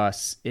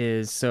Brewbus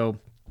is so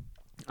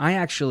I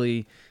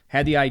actually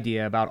had the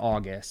idea about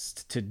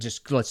August to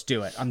just let's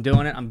do it. I'm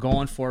doing it. I'm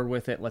going forward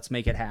with it. Let's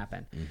make it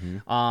happen.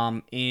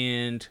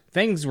 And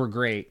things were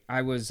great.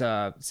 I was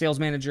a sales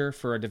manager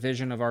for a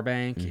division of our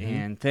bank,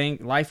 and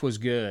life was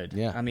good.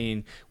 Yeah. I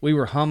mean, we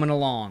were humming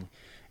along.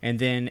 And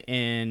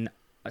then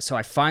so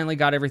I finally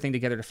got everything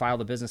together to file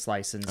the business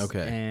license.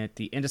 Okay. And at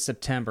the end of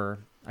September,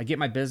 I get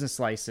my business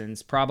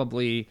license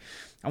probably,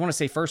 I want to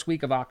say first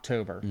week of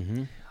October.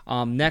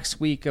 Next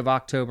week of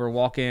October,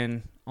 walk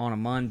in on a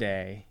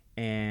Monday,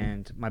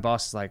 and my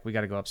boss is like, we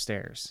got to go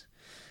upstairs.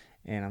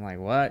 And I'm like,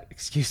 what?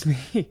 Excuse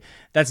me?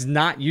 That's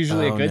not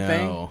usually a Oh, good no.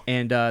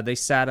 thing. And they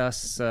sat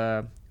us,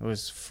 it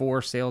was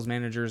 4 sales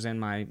managers and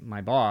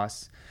my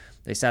boss.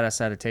 They sat us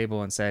at a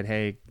table and said,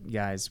 hey,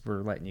 guys,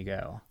 we're letting you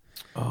go.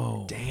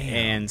 Oh, Damn.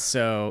 And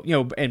so,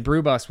 and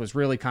Brewbus was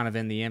really kind of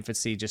in the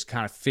infancy, just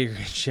kind of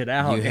figuring shit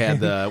out. You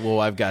had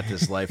I've got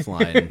this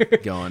lifeline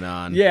going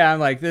on. Yeah, I'm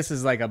like, this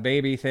is like a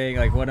baby thing.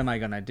 Like, what am I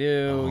gonna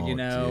do?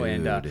 Oh,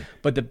 And dude.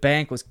 but the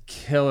bank was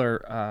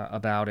killer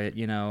about it.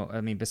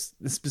 I mean,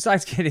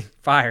 besides getting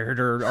fired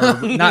or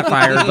not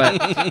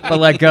fired, but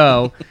let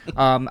go.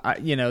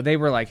 They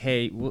were like,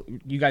 hey,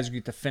 you guys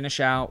get to finish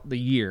out the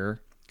year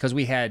because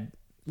we had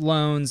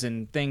loans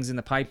and things in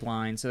the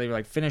pipeline. So they were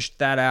like, finish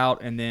that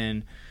out, and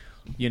then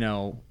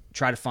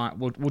try to find.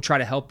 We'll try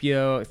to help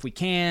you if we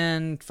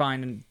can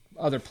find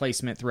other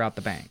placement throughout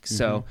the bank.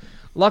 So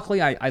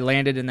luckily I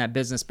landed in that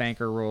business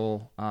banker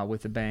role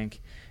with the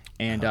bank,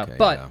 and Okay,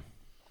 but yeah.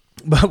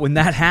 But when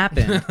that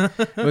happened,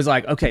 it was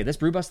like, okay, this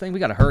Brewbus thing, we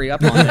got to hurry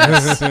up on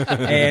this.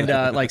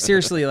 And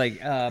seriously,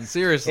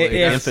 seriously,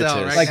 if- gotta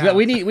sell right like now.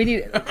 we need,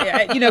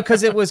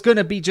 because it was going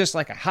to be just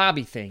like a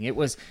hobby thing. It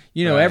was,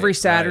 every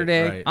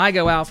Saturday right. I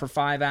go out for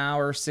 5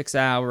 hours, 6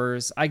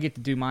 hours. I get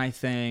to do my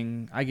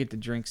thing. I get to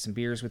drink some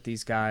beers with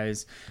these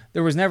guys.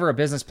 There was never a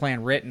business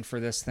plan written for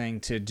this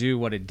thing to do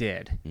what it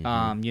did.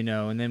 And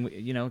then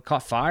it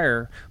caught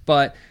fire,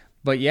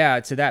 But yeah,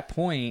 to that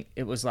point,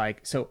 it was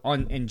like, so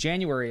in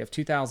January of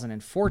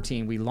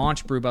 2014, we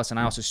launched Brewbus, and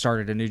I also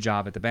started a new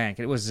job at the bank.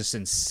 It was just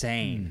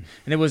insane.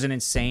 And it was an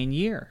insane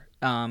year.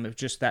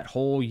 Just that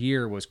whole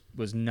year was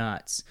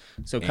nuts.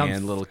 So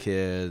And little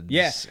kids.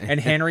 yeah, and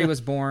Henry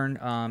was born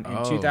in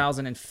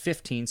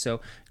 2015.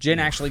 So Jen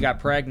actually got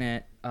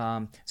pregnant.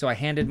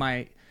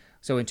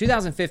 So in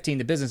 2015,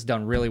 the business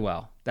done really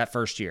well. that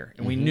first year,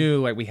 and we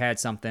knew like we had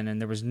something,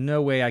 and there was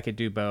no way I could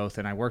do both.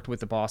 And I worked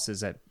with the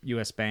bosses at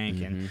U.S. Bank,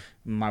 and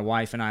my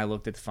wife and I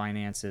looked at the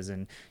finances,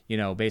 and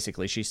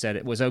basically she said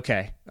it was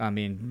okay. I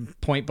mean,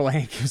 point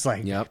blank, it was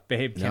like,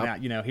 babe,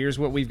 here's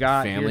what we've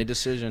got. Family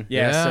decision.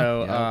 Yeah.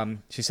 So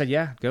she said,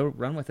 yeah, go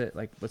run with it.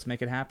 Like, let's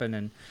make it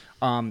happen.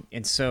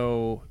 And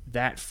so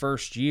that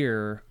first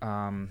year,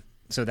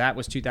 so that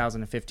was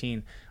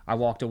 2015. I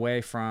walked away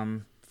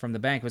from the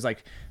bank. It was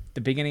like the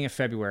beginning of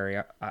February,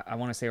 I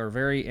want to say, or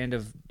very end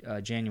of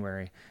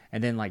January.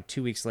 And then like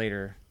 2 weeks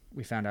later,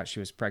 we found out she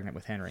was pregnant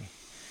with Henry.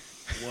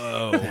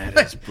 Whoa.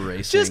 That is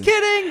bracing. Just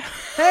kidding.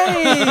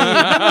 Hey, remember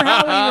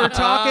how we were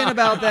talking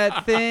about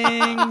that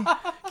thing?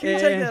 Can you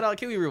take that out?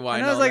 Can we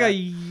rewind? And that was like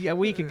a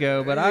week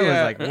ago, but I was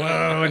like,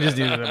 whoa, just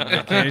did a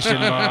vacation,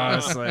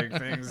 boss. Like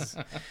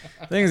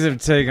things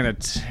have taken a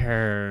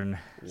turn.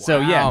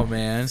 Wow,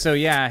 man. So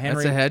yeah,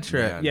 Henry. That's a head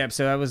trip. Yeah.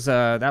 So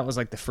that was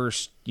like the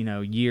first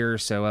year or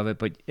so of it.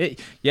 But I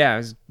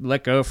was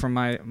let go from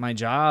my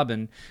job,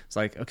 and it's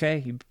like,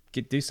 okay,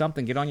 you do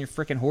something, get on your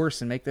freaking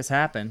horse and make this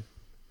happen.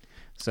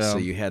 So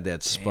you had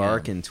that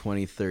spark in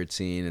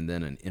 2013, and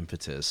then an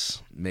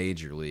impetus,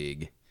 major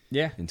league.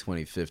 Yeah. In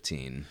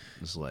 2015,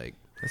 it was like.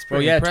 That's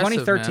pretty impressive,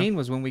 2013 man.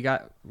 was when we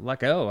got let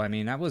go. I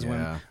mean, that was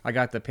when I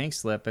got the pink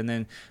slip, and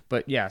then,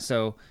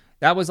 so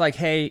that was like,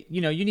 hey,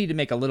 you need to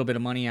make a little bit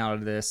of money out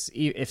of this.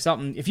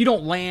 If you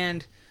don't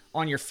land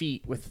on your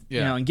feet with,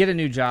 and get a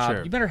new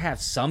job, you better have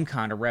some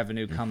kind of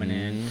revenue coming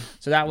in.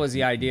 So that was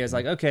the idea. It's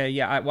like, okay,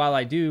 while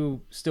I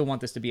do still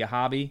want this to be a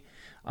hobby,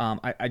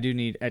 I do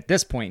need at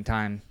this point in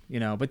time,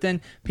 but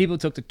then people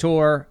took the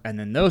tour, and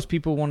then those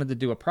people wanted to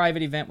do a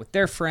private event with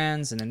their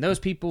friends, and then those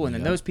people, and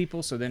then those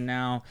people. So then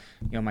now,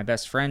 my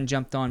best friend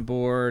jumped on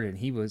board, and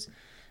he was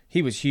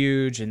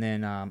huge. And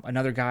then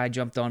another guy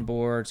jumped on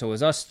board. So it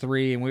was us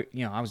three, and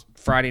I was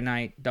Friday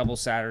night, double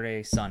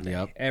Saturday,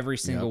 Sunday, every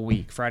single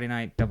week, Friday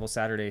night, double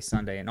Saturday,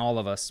 Sunday. And all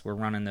of us were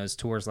running those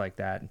tours like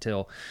that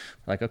until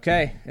like,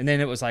 okay. And then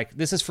it was like,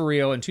 this is for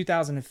real. In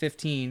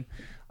 2015,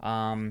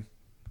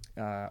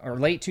 or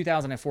late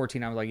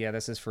 2014, I was like, yeah,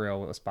 this is for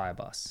real. Let's buy a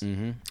bus.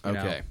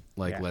 Okay.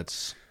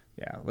 Let's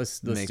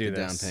make do the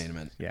down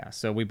payment. Yeah.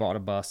 So we bought a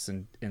bus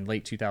in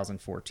late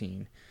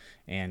 2014,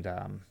 and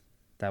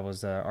that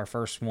was our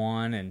first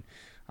one,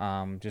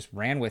 and just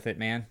ran with it,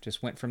 man.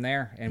 Just went from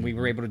there, and we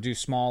were able to do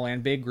small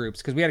and big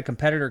groups because we had a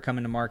competitor come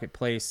into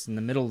Marketplace in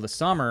the middle of the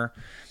summer.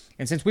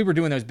 And since we were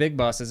doing those big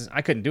buses,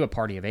 I couldn't do a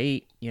party of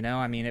 8,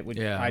 I mean, it would,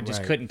 I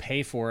just couldn't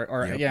pay for it,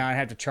 or, I'd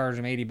have to charge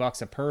them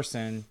 $80 a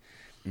person,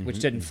 which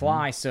didn't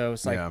fly. So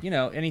it's like,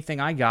 anything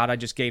I got, I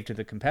just gave to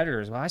the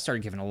competitors. Well, I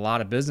started giving a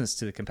lot of business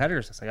to the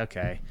competitors. I was like,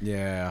 okay,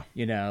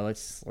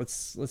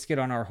 let's get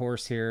on our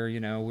horse here.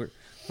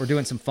 We're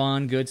doing some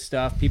fun, good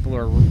stuff. People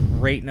are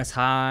rating us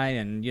high,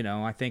 and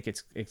I think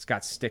it's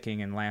got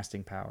sticking and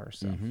lasting power.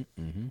 So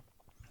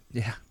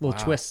yeah, little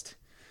twist.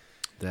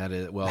 That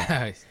is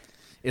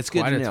It's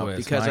good to know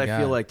because I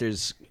feel like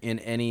there's in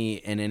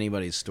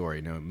anybody's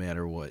story, no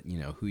matter what,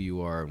 who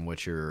you are and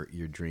what your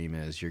dream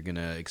is, you're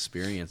gonna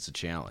experience a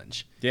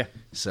challenge. Yeah.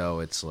 So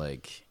it's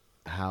like,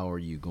 how are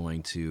you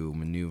going to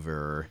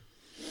maneuver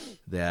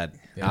that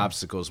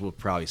obstacles? Well,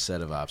 probably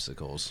set of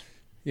obstacles.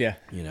 Yeah.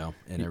 And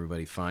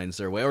everybody finds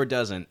their way or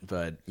doesn't,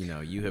 but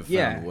you have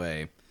found a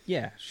way.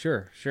 Yeah.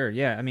 Sure.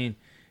 Yeah. I mean,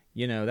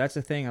 that's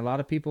the thing. A lot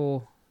of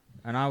people,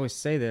 and I always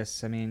say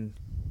this. I mean,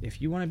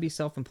 if you want to be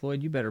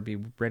self-employed, you better be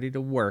ready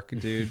to work,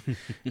 dude.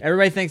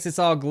 Everybody thinks it's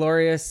all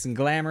glorious and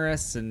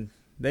glamorous, and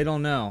they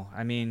don't know.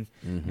 I mean,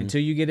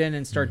 until you get in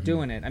and start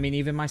doing it. I mean,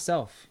 even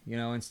myself, and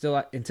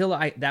until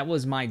that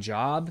was my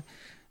job.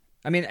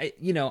 I mean,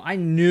 I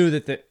knew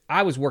that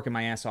I was working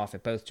my ass off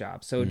at both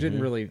jobs, so it didn't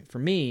really, for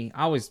me,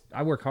 I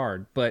work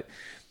hard, but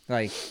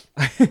like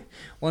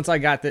once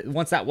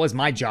that was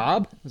my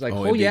job, I was like,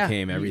 it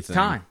became everything. It's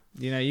time.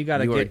 You got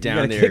to get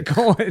down there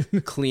going.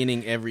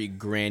 Cleaning every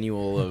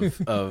granule of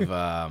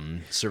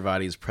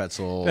Cervati's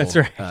pretzel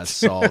right.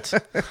 Salt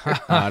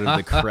out of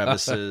the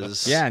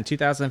crevices. Yeah, in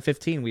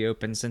 2015, we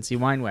opened Cincy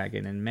Wine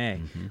Wagon in May.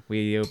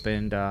 We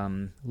opened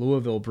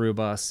Louisville Brew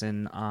Bus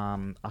in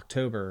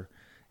October.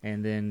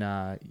 And then,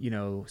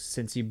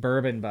 Cincy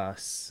Bourbon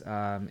Bus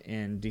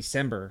in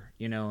December,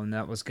 and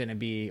that was going to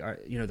be,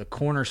 the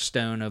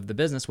cornerstone of the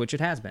business, which it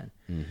has been.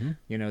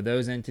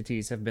 Those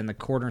entities have been the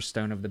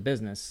cornerstone of the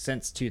business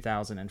since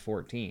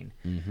 2014.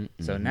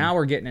 So now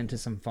we're getting into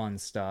some fun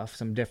stuff,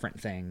 some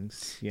different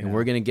things. And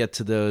we're going to get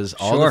to those.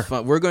 The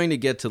fun. We're going to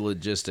get to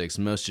logistics,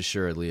 most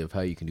assuredly, of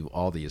how you can do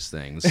all these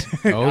things.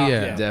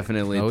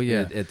 Definitely.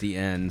 At the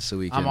end, so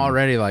we can. I'm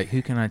already like,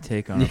 who can I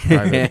take on a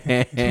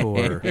private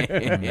tour?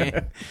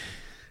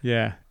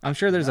 Yeah, I'm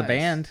sure there's some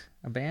band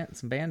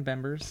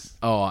members.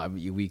 Oh,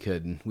 we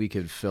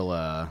could fill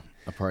a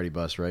party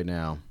bus right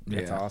now.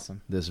 That's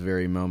awesome. This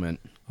very moment.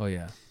 Oh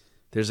yeah.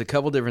 There's a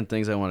couple different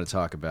things I want to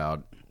talk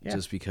about,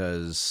 just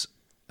because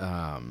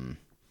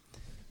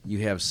you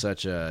have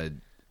such a,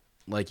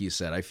 like you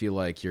said, I feel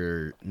like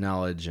your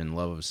knowledge and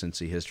love of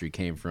Cincy history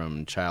came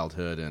from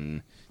childhood,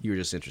 and you were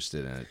just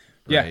interested in it.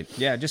 Right?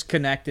 Yeah, just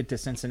connected to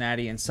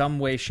Cincinnati in some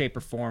way, shape,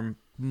 or form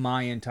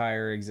my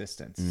entire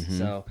existence. Mm-hmm.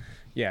 So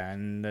yeah,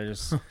 and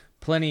there's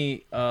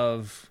plenty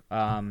of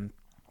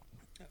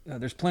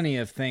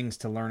things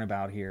to learn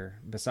about here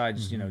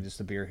besides just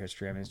the beer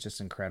history. I mean, it's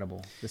just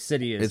incredible. The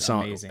city is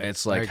amazing.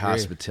 It's like agree.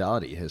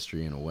 hospitality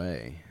history in a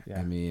way. Yeah.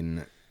 I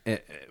mean,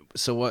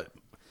 so what?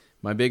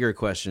 My bigger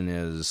question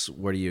is,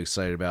 what are you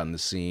excited about in the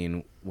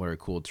scene? What are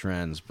cool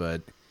trends?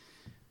 But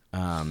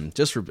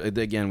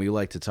again, we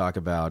like to talk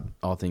about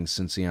all things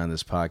Cincy on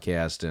this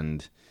podcast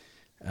and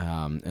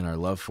our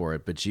love for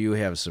it. But you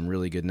have some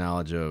really good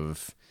knowledge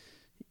of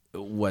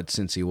what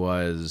Cincy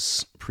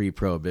was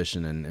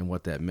pre-Prohibition and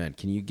what that meant.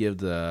 Can you give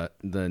the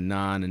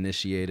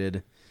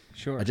non-initiated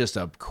Sure. just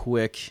a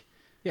quick?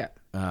 Yeah.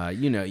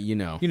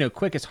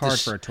 Quick is hard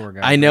for a tour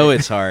guide. I know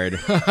it's hard.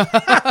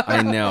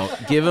 I know.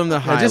 Give them the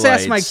highlights. Just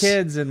ask my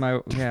kids and my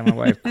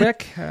wife.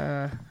 Quick.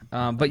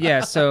 But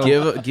yeah, so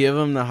give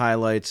them the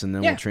highlights, and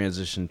then we'll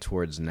transition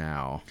towards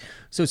now.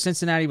 So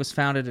Cincinnati was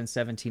founded in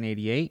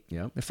 1788.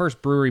 Yep. The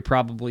first brewery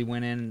probably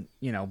went in,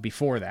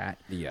 before that.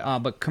 Yeah.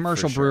 But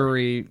commercial for sure.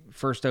 brewery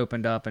first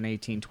opened up in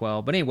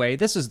 1812. But anyway,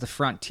 this is the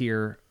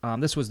frontier.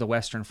 This was the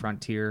western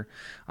frontier.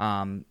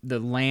 The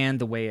land,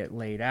 the way it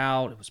laid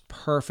out, it was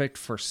perfect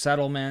for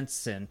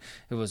settlements, and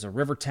it was a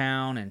river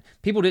town. And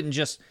people didn't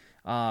just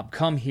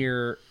come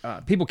here.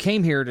 People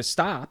came here to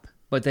stop,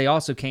 but they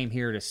also came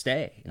here to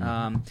stay.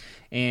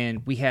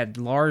 And we had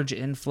large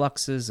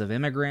influxes of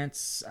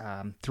immigrants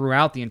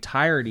throughout the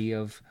entirety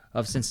of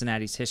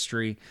Cincinnati's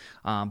history.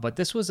 But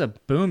this was a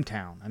boom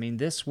town. I mean,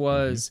 this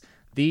was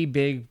the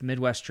big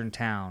Midwestern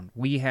town.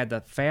 We had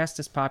the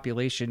fastest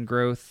population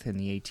growth in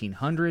the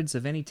 1800s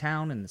of any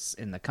town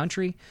in the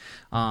country.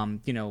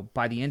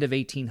 By the end of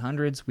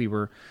 1800s, we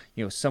were,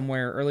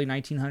 somewhere early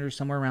 1900s,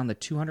 somewhere around the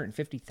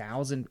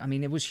 250,000. I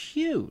mean, it was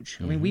huge.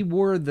 I mean, we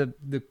were the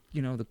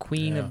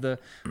queen of the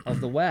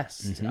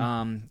West,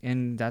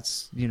 and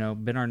that's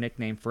been our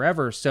nickname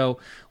forever. So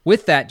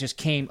with that just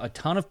came a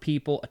ton of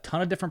people, a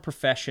ton of different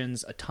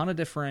professions, a ton of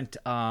different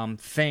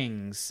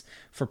things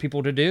for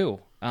people to do.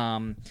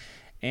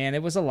 And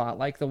it was a lot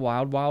like the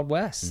Wild Wild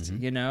West,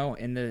 and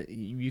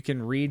you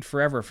can read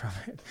forever from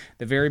it.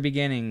 The very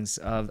beginnings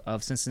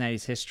of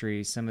Cincinnati's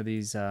history, some of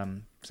these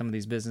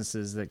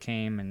businesses that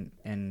came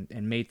and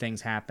made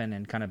things happen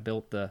and kind of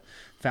built the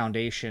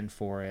foundation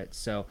for it.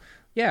 So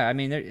yeah, I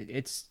mean,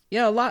 it's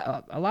a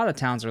lot of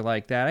towns are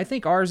like that. I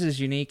think ours is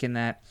unique in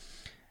that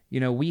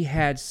we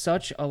had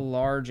such a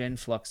large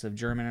influx of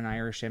German and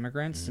Irish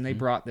immigrants, and they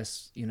brought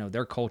this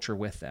their culture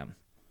with them.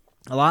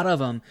 A lot of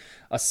them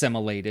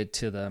assimilated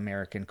to the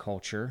American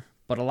culture,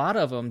 but a lot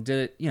of them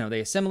did, they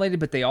assimilated,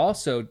 but they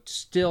also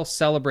still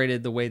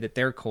celebrated the way that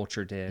their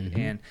culture did.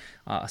 And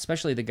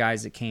especially the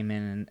guys that came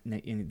in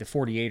the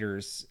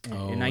 48ers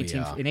in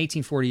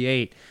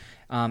 1848.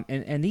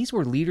 And these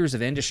were leaders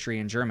of industry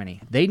in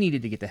Germany. They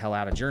needed to get the hell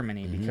out of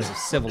Germany because of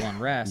civil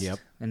unrest.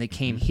 And they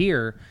came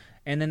here,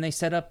 and then they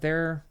set up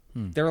their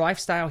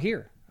lifestyle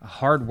here.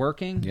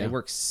 Hardworking. They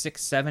worked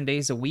 6-7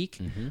 days a week,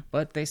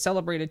 but they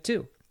celebrated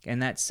too.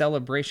 And that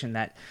celebration,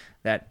 that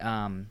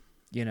and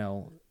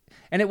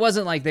it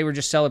wasn't like they were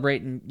just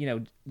celebrating,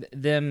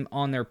 them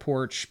on their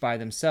porch by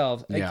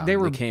themselves. Like, they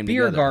were beer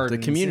together. gardens.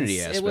 The community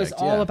aspect. It was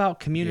all about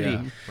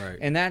community. Yeah, right.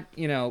 And that,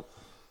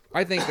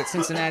 I think that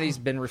Cincinnati's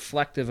been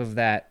reflective of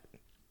that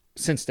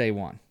since day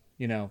one.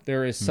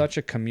 There is such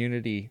a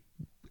community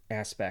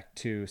aspect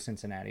to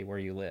Cincinnati where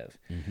you live.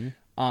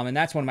 And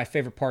that's one of my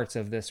favorite parts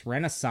of this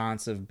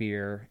renaissance of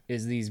beer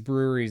is these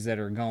breweries that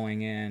are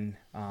going in,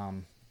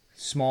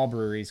 small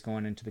breweries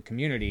going into the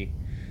community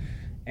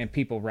and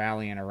people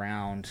rallying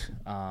around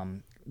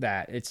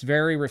that. It's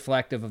very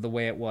reflective of the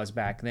way it was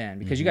back then,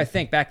 because you got to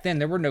think back then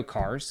there were no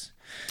cars.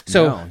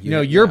 So,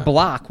 your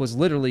block was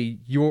literally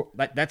you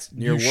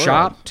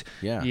shopped,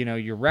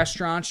 your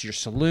restaurants, your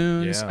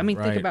saloons. Yeah, I mean,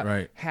 think about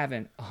right.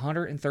 having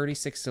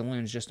 136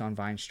 saloons just on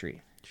Vine Street.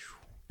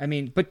 I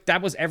mean, but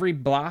that was every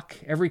block,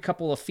 every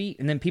couple of feet,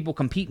 and then people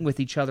competing with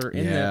each other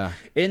in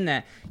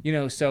that,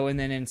 so, and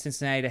then in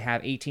Cincinnati to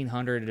have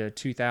 1,800 to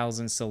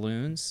 2,000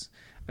 saloons.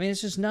 I mean,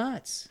 it's just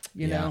nuts,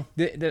 know.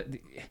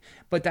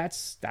 But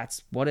that's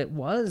what it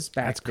was back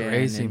then. That's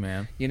crazy, and,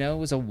 man. It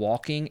was a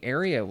walking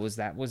area.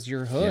 That was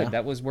your hood. Yeah.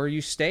 That was where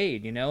you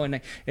stayed.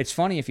 And it's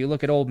funny, if you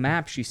look at old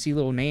maps, you see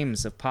little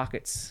names of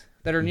pockets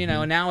that are,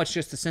 and now it's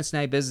just the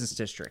Cincinnati Business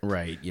District,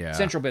 Right? Yeah.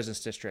 Central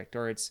Business District,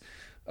 or it's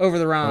over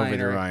the Rhine,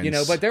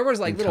 but there was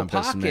like little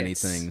pockets many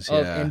things,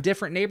 in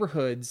different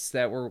neighborhoods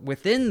that were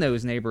within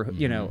those neighborhoods,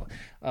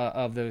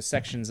 of those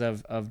sections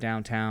of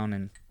downtown,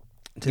 and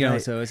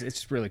so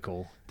it's really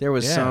cool. There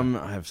was some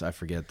I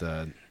forget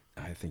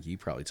I think you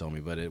probably told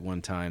me, but at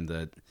one time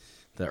that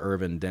the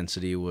urban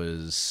density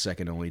was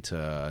second only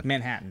to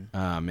Manhattan.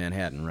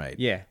 Manhattan, right?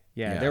 Yeah.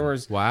 There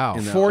was in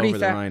the over the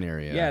Rhine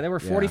area. Yeah, there were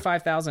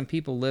 45,000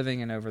 people living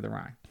in over the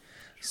Rhine.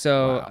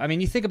 So, I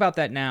mean, you think about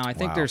that now. I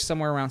think there's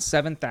somewhere around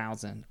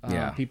 7,000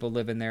 people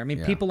living there. I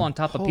mean, people on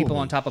top of people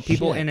on top of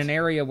people in an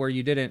area where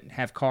you didn't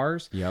have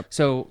cars. Yep.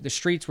 So the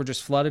streets were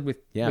just flooded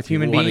with people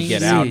human beings. wanted to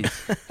get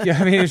out.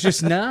 I mean, it was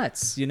just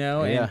nuts,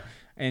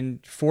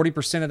 And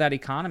 40% of that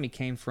economy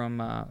came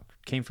from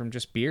came from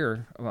just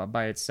beer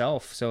by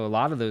itself. So a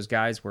lot of those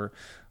guys were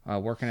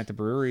working at the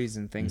breweries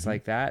and things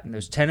like that. And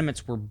those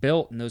tenements were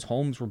built, and those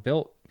homes were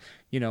built,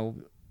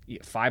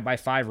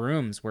 5x5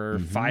 rooms where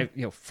 4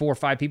 or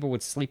 5 people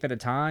would sleep at a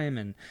time,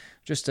 and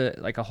just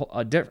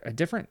a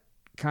different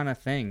kind of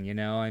thing.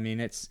 I mean,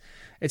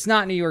 it's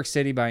not New York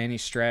City by any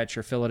stretch,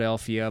 or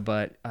Philadelphia,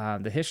 but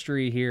the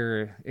history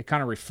here, it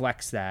kind of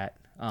reflects that.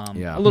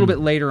 A little bit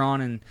later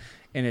on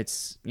and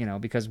it's,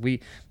 because we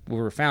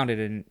were founded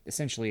in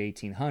essentially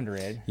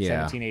 1800,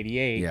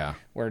 1788,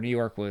 where New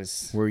York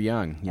was we're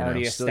young,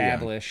 already still young.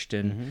 established.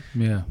 And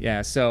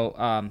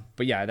so,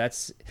 but yeah,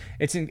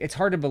 it's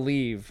hard to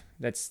believe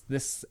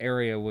this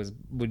area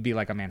would be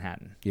like a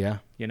Manhattan. Yeah.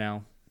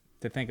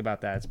 To think about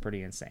that, it's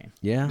pretty insane.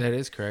 Yeah. That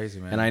is crazy,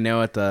 man. And I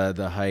know at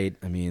the height,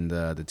 I mean,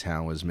 the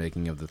town was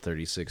making, of the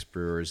 36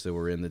 brewers that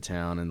were in the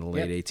town in the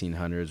late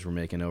 1800s, were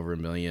making over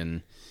 1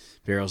 million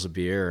barrels of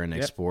beer and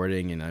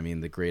exporting. And I mean,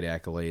 the great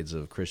accolades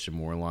of Christian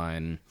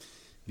Moerlein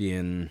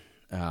being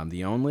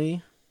the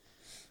only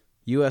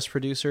U.S.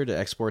 producer to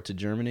export to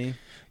Germany.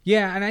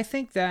 Yeah, and I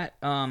think that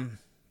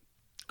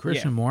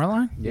Christian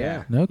Moerlein?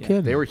 Yeah. No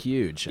kidding. They were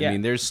huge. Yeah. I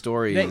mean, there's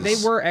stories. They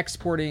were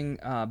exporting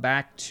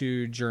back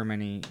to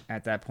Germany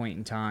at that point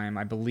in time,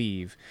 I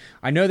believe.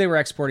 I know they were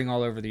exporting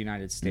all over the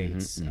United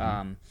States.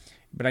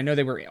 But I know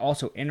they were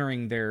also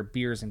entering their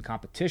beers in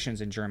competitions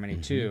in Germany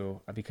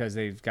too, because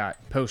they've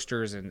got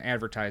posters and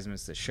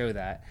advertisements that show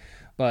that.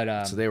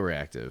 But so they were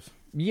active.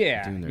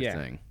 Yeah, doing their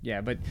thing.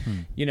 Yeah, but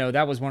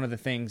that was one of the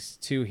things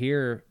too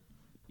here.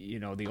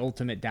 The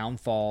ultimate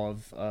downfall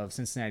of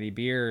Cincinnati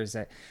beer is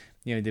that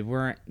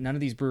none of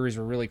these breweries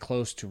were really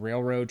close to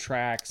railroad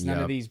tracks. None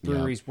of these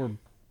breweries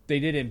they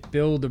didn't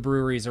build the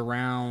breweries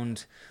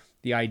around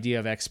the idea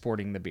of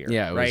exporting the beer.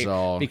 Yeah, it was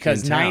all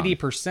because in town.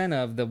 90%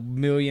 of the 1.5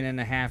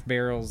 million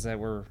barrels that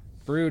were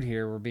brewed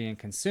here were being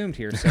consumed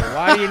here. So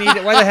why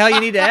the hell you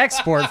need to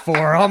export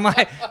for? All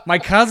my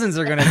cousins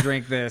are going to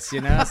drink this, So,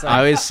 I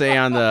always say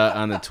on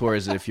the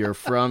tours that if you're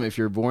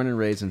born and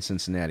raised in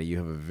Cincinnati, you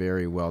have a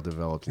very well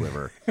developed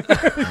liver.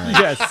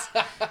 yes.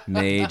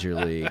 Major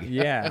league.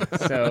 Yeah.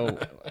 So,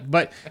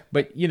 but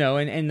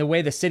and the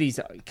way the city's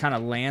kind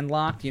of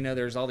landlocked,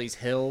 there's all these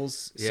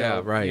hills. Yeah,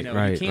 so, right, you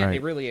right, can't right.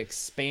 really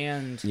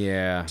expand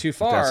too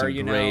far. That's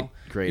a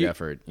great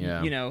effort.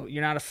 Yeah.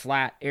 You're not a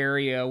flat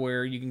area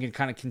where you can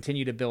kind of continue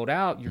to build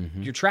out.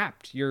 You're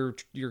trapped. You're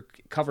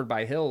covered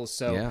by hills.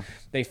 So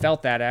they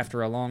felt that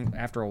after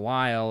a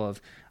while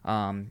of.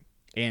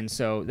 And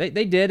so they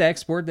did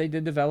export, they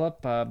did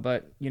develop,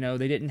 but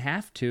they didn't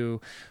have to.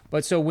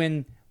 But so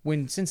when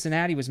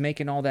Cincinnati was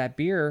making all that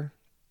beer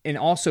and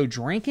also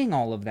drinking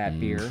all of that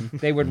beer,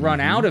 they would run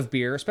out of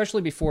beer,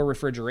 especially before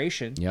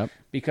refrigeration. Yep.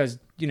 Because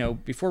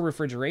before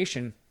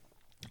refrigeration,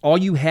 all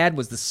you had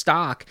was the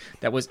stock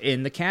that was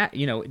in the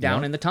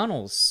down in the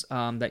tunnels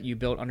that you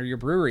built under your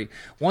brewery.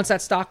 Once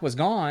that stock was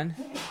gone,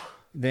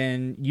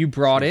 then you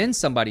brought in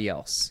somebody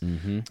else.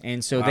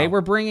 And so they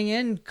were bringing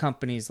in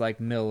companies like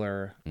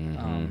Miller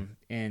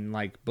and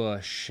like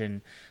Busch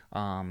and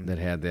that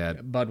had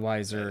that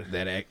Budweiser,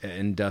 that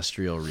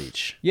industrial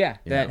reach. Yeah,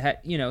 that had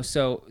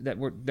so that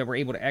were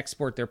able to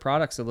export their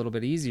products a little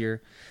bit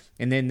easier,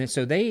 and then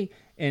so they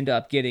end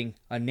up getting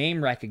a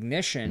name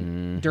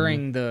recognition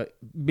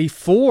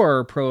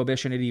before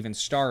Prohibition had even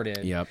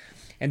started. Yep.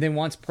 And then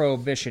once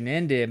Prohibition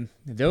ended,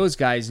 those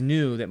guys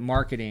knew that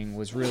marketing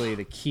was really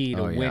the key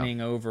to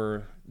winning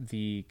over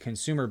the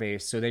consumer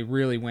base. So they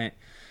really went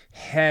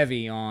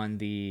heavy on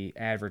the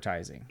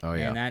advertising. Oh,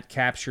 yeah. And that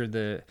captured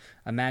the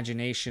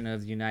imagination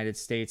of the United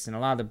States. And a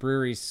lot of the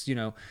breweries,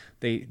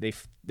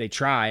 they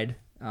tried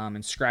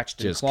and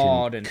scratched and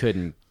clawed and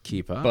couldn't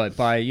keep up. But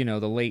by,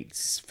 the late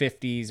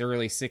 50s,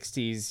 early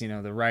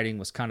 60s, the writing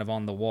was kind of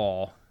on the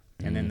wall.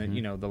 And then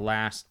the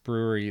last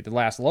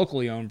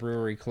locally owned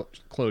brewery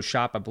closed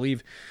shop. I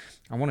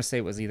want to say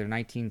it was either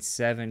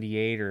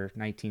 1978 or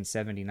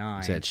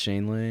 1979. Is that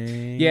Shane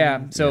Lane?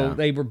 Yeah. So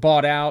they were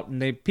bought out,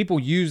 and people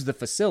used the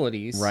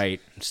facilities.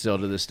 Right. Still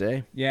to this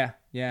day. Yeah.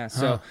 Yeah.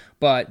 So,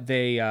 but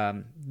they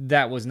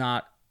that was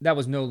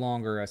no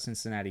longer a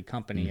Cincinnati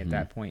company at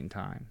that point in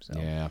time. So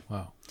yeah.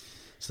 Wow.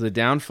 So the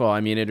downfall,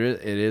 I mean, it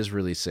is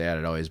really sad.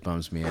 It always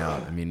bums me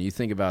out. I mean, you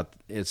think about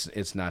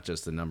it's not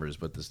just the numbers,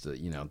 but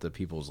the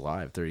people's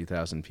lives.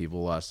 30,000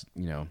 people lost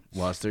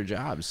their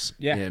jobs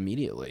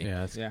immediately.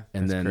 Yeah,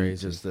 and then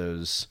crazy. Just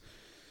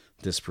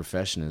this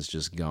profession is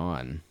just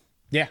gone.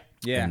 Yeah,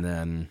 yeah. And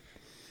then,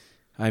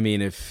 I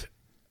mean,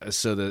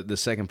 the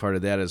second part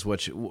of that is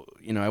what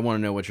I want to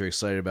know what you're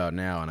excited about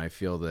now, and I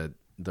feel that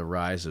the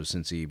rise of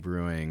Cincy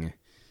Brewing,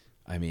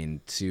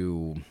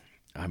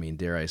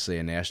 dare I say,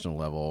 a national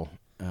level.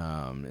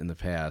 In the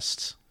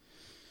past,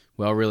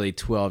 really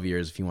 12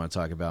 years if you want to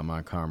talk about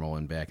Mount Carmel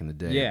and back in the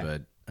day. Yeah.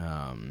 But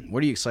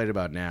what are you excited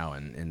about now,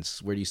 and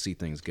where do you see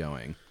things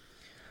going?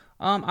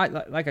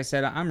 Like I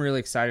said, I'm really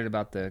excited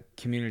about the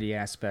community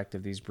aspect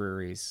of these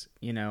breweries.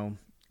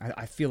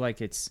 I feel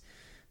like it's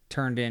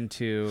turned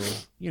into,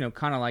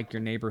 kind of like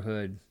your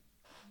neighborhood.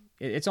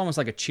 It's almost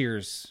like a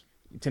Cheers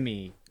to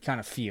me kind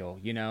of feel.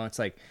 It's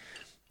like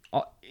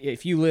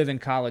if you live in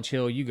College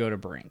Hill, you go to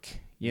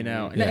Brink, you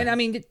know. Yeah. And I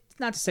mean, it's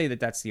not to say that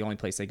that's the only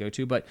place they go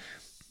to, but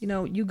you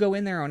know, you go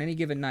in there on any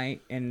given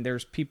night, and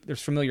there's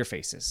familiar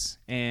faces,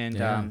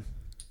 and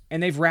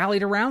and they've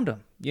rallied around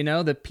them. You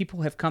know, the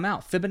people have come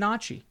out.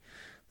 Fibonacci,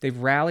 they've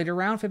rallied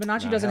around.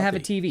 Fibonacci Not doesn't have a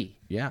healthy. TV.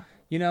 Yeah.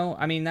 You know,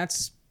 I mean,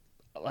 that's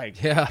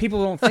like, Yeah.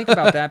 people don't think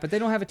about that, but they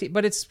don't have a TV.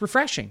 But it's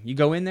refreshing. You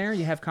go in there,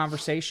 you have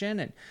conversation,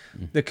 and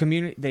the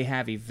community, they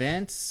have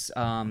events.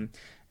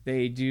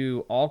 They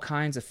do all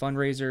kinds of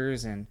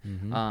fundraisers,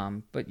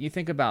 and but you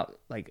think about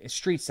like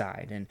street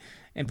side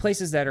and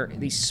places that are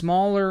these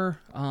smaller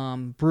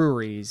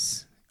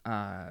breweries,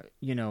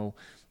 you know,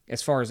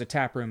 as far as a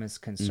tap room is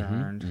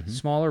concerned,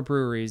 smaller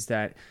breweries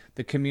that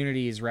the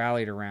community is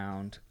rallied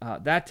around.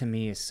 That to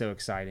me is so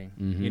exciting,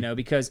 you know,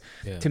 because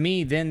to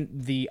me, then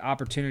the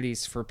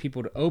opportunities for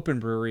people to open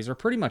breweries are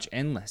pretty much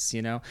endless.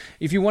 You know,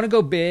 if you want to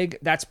go big,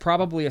 that's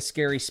probably a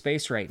scary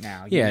space right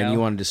now. Yeah, know? and you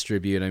want to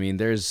distribute. I mean,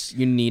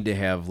 you need to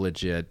have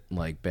legit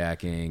like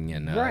backing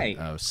and Right.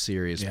 a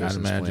serious I'd business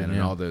imagine, plan and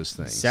yeah. all those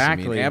things.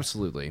 Exactly. I mean,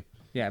 absolutely.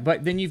 Yeah,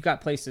 but then you've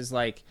got places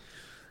like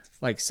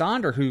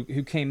Sonder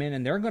who came in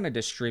and they're going to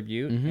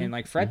distribute, and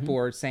like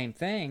Fretboard, same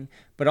thing.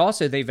 But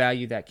also they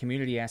value that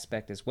community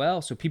aspect as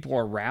well. So people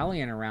are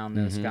rallying around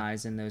those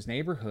guys in those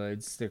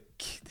neighborhoods. They're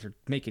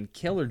making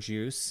killer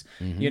juice,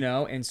 you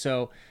know, and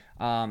so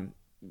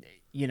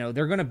you know,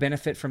 they're going to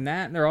benefit from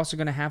that, and they're also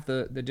going to have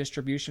the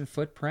distribution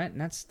footprint,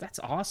 and that's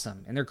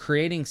awesome. And they're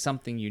creating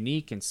something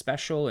unique and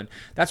special, and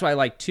that's what I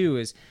like too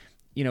is,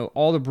 you know,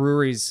 all the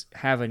breweries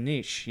have a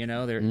niche. You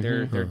know,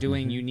 they're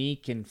doing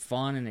unique and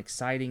fun and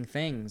exciting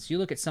things. You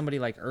look at somebody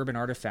like Urban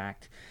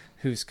Artifact,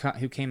 who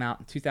came out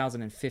in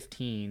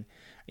 2015,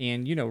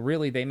 and you know,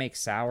 really they make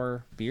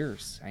sour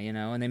beers, you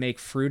know, and they make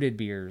fruited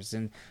beers,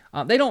 and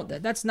they don't.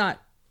 That's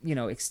not, you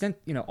know,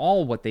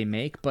 all what they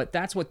make, but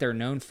that's what they're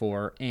known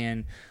for,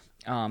 and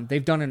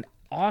they've done an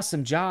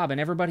awesome job, and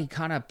everybody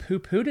kind of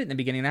poo-pooed it in the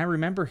beginning. And I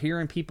remember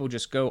hearing people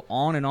just go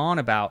on and on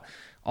about,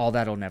 oh,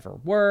 that'll never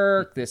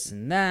work, this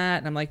and that.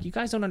 And I'm like, you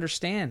guys don't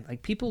understand.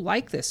 Like, people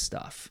like this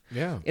stuff.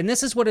 Yeah. And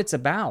this is what it's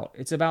about.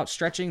 It's about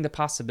stretching the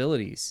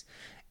possibilities.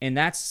 And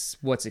that's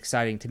what's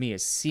exciting to me,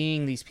 is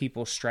seeing these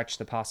people stretch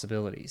the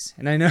possibilities.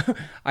 And I know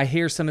I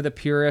hear some of the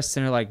purists,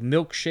 and they're like,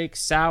 milkshake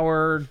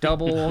sour,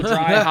 double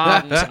dry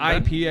hopped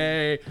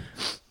IPA.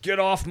 Get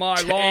off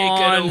my lawn.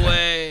 Take it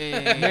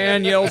away.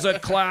 Man yells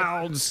at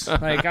clouds.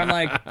 Like, I'm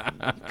like,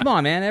 come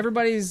on, man.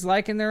 Everybody's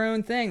liking their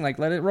own thing. Like,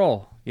 let it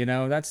roll. You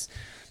know, that's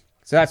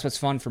what's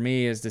fun for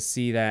me, is to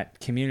see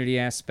that community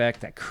aspect,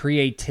 that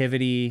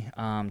creativity,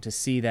 to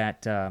see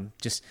that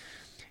just,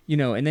 you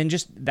know, and then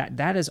just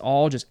that is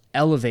all just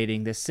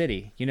elevating this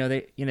city. You know,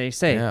 they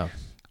say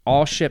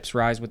all ships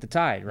rise with the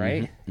tide,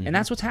 right? And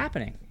that's what's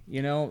happening.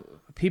 You know,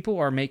 people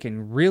are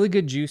making really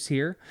good juice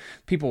here.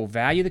 People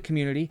value the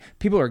community.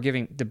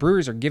 The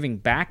breweries are giving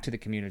back to the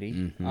community.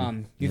 You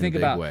In think a big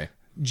about way.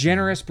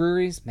 generous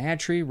breweries, Mad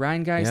Tree,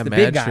 Rheingeist, the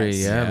Mad big Tree,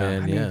 guys. yeah,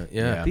 man, I mean,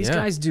 yeah. These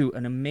guys do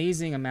an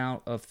amazing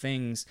amount of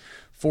things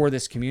for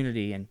this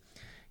community, and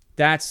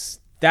that's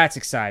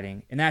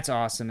exciting, and that's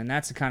awesome, and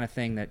that's the kind of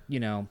thing that,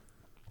 you know,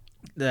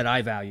 that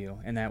I value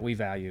and that we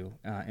value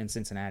in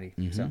Cincinnati.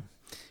 So.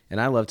 And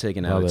I love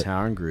taking out Love of it.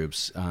 town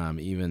groups,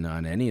 even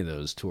on any of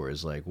those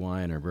tours, like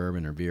wine or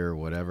bourbon or beer or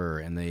whatever,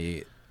 and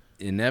they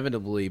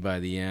inevitably by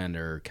the end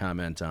or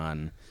comment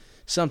on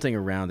something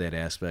around that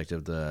aspect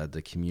of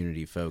the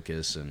community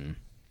focus. And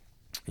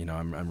you know,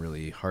 I'm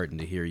really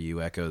heartened to hear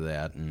you echo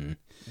that and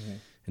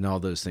all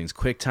those things.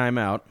 Quick time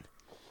out.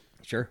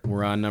 Sure.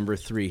 We're on number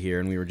 3 here,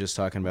 and we were just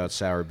talking about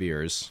sour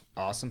beers.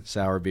 Awesome.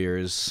 Sour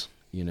beers,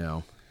 you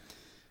know,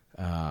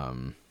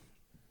 are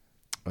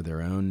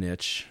their own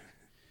niche.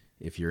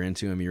 If you're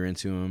into them, you're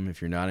into them.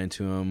 If you're not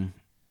into them,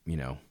 you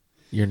know,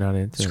 You're not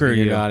into Screw it.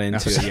 you. you're not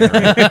into it.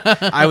 Yeah,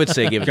 right. I would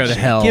say give it Go a to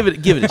chance. hell. Give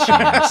it a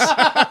chance.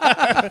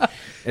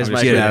 As just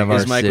Mike, get out of our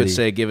would city.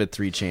 say, give it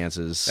 3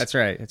 chances. That's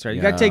right. You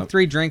Yeah. got to take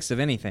 3 drinks of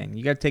anything.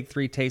 You got to take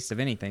 3 tastes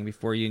of anything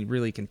before you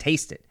really can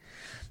taste it.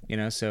 You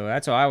know, so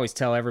that's what I always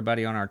tell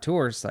everybody on our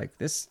tours. Like,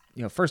 this,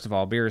 you know, first of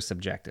all, beer is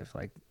subjective.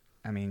 Like,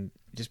 I mean,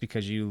 just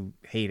because you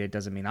hate it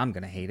doesn't mean I'm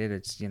going to hate it.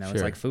 It's, you know, it's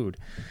Sure. like food.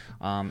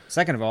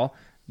 Second of all,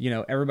 you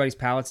know, everybody's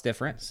palate's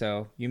different,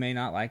 so you may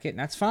not like it, and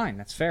that's fine.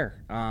 That's fair.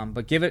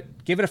 But give it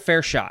a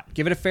fair shot.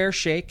 Give it a fair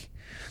shake.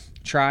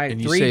 Try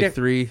And you 3 say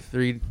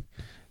three.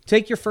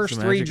 Take your first It's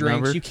a 3 magic drinks.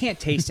 number. You can't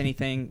taste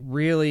anything.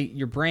 Really,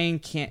 your brain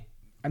can't.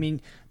 I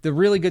mean, the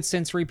really good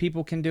sensory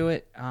people can do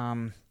it.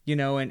 You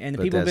know, and the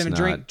But people have that's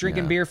been not-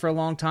 drinking yeah. beer for a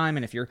long time,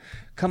 and if you're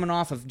coming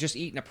off of just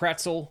eating a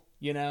pretzel,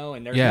 you know,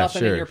 and there's Yeah,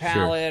 nothing in sure, your sure.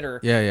 palate, or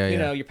Yeah, you yeah.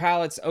 know, your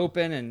palate's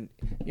open, and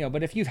you know,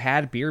 but if you've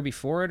had beer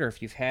before it, or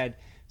if you've had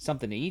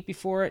something to eat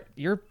before it,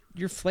 your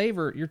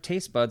flavor, your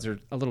taste buds are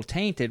a little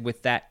tainted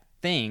with that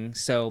thing.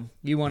 So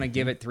you want to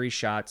give it 3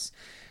 shots,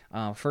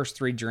 first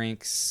 3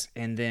 drinks,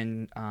 and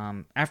then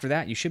after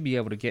that, you should be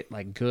able to get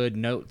like good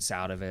notes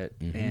out of it,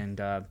 and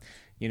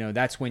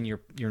that's when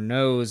your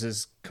nose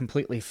is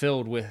completely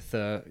filled with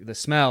the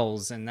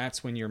smells, and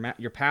that's when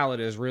your palate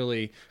is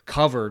really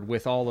covered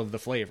with all of the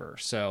flavor.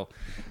 So,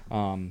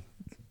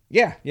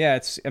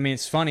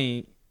 it's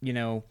funny,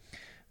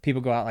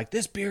 people go out like,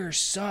 this beer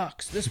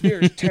sucks, this beer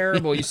is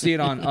terrible. You see it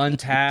on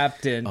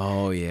Untapped, and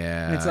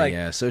it's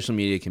like, social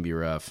media can be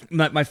rough.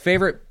 My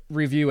favorite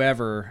review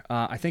ever,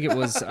 I think it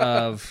was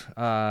of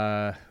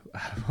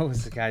what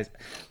was the guy's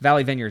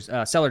Valley Vineyards,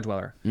 Cellar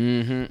Dweller.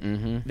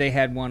 They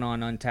had one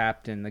on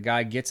Untapped, and the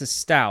guy gets a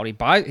stout. He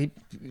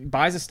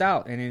buys a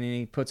stout, and then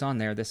he puts on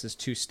there, this is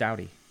too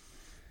stouty.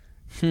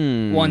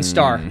 1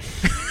 star.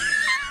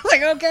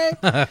 Like, okay,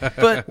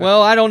 but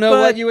I don't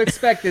know what you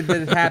expected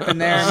to happen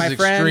there, my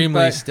friend.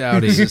 Extremely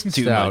stouty. This is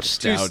too much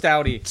Too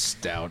stouty.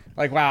 Stout.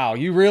 Like, wow,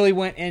 you really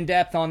went in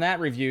depth on that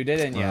review,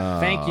 didn't you?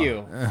 Thank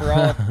you for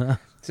all.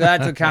 So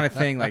that's the kind of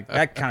thing, like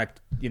that kind of,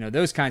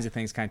 those kinds of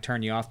things kind of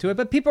turn you off to it.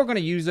 But people are going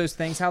to use those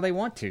things how they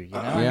want to,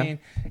 I mean,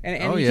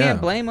 and you can't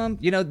blame them.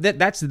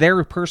 That's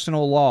their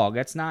personal log.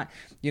 That's not,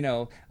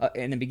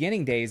 in the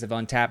beginning days of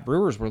Untapped,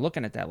 brewers were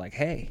looking at that like,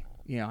 hey,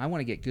 I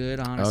want to get good,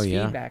 honest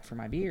feedback for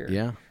my beer.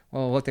 Yeah.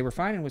 Well, what they were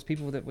finding was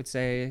people that would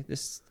say,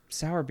 this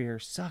sour beer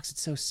sucks.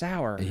 It's so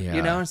sour. Yeah.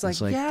 And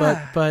it's like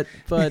but,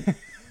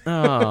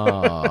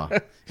 oh.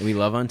 And we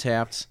love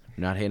Untapped.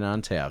 We're not hating on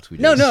Untapped.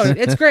 No,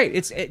 it's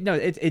great.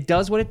 It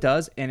does what it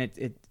does, and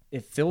it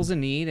fills a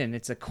need, and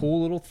it's a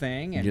cool little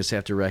thing. And you just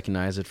have to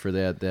recognize it for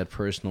that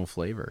personal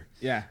flavor.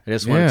 Yeah. I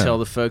just want to tell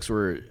the folks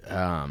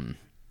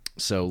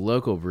so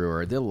local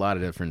brewer, a lot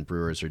of different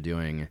brewers are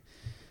doing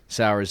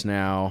sours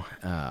now.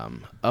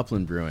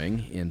 Upland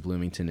Brewing in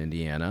Bloomington,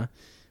 Indiana,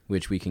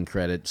 which we can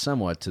credit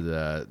somewhat to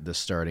the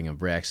starting of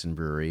Braxton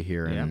Brewery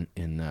here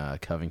in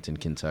Covington,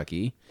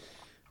 Kentucky,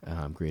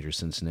 greater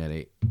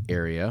Cincinnati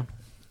area.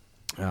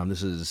 And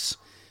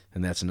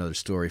that's another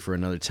story for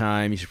another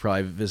time. You should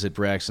probably visit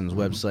Braxton's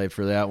website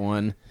for that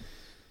one.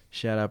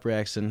 Shout out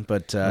Braxton.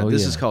 But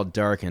this is called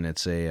Darken.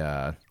 It's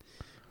a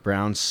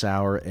brown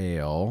sour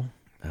ale.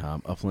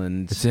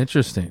 Upland. It's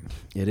interesting.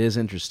 It is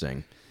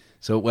interesting.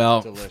 So,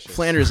 Delicious.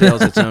 Flanders Ale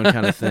is its own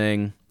kind of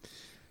thing.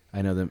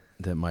 I know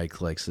that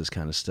Mike likes this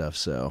kind of stuff.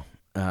 So,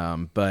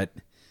 but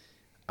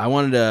I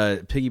wanted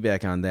to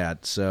piggyback on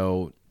that.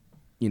 So,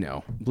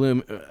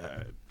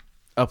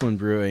 Upland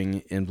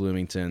Brewing in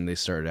Bloomington, they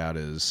started out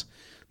as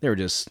they were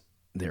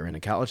in a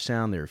college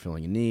town, they were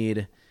filling a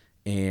need,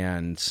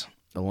 and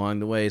along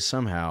the way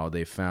somehow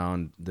they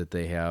found that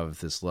they have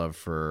this love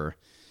for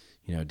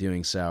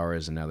doing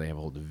sours, and now they have a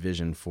whole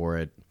division for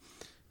it.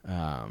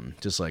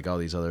 Just like all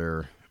these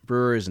other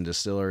brewers and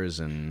distillers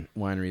and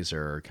wineries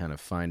are kind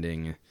of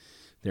finding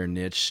their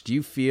niche. Do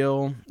you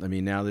feel,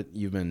 now that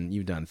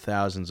you've done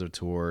thousands of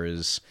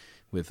tours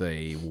with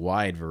a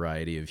wide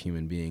variety of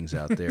human beings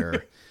out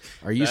there,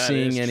 are you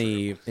seeing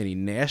any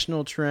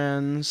national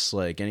trends,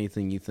 like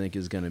anything you think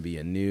is going to be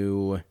a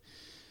new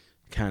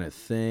kind of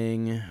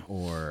thing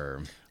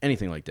or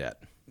anything like that?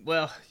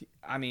 Well,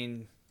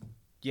 like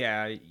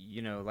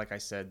I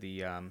said,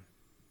 the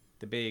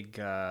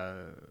big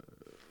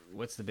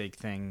what's the big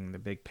thing? The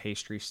big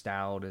pastry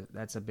stout.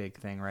 That's a big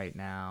thing right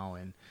now,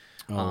 and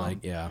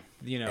added,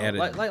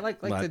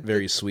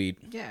 very sweet.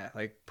 Yeah,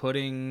 like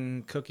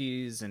pudding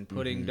cookies and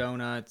pudding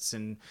donuts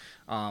and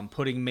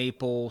pudding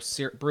maple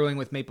syrup, brewing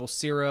with maple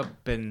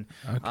syrup, and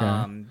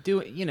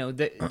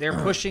they're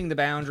pushing the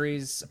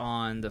boundaries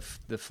on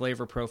the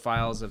flavor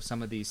profiles of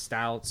some of these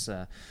stouts,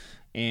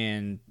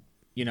 and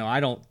I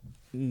don't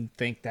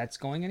think that's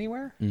going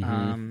anywhere.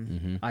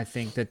 I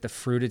think that the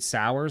fruited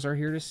sours are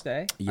here to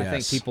stay. Yes, I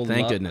think people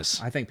thank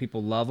goodness. I think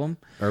people love them.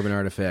 Urban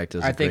Artifact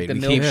is I think great.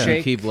 the We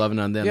milkshake. keep loving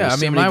on them. Yeah, There's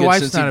so many my good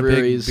wife's Cincy not a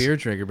breweries. big beer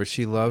drinker, but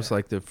she loves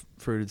like the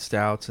fruited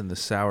stouts and the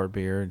sour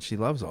beer, and she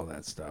loves all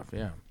that stuff.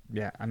 Yeah.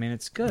 Yeah,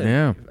 it's good.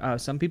 Yeah.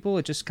 Some people,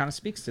 it just kind of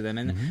speaks to them.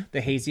 And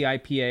the hazy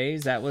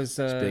IPAs, that was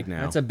big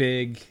now. That's a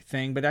big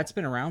thing, but that's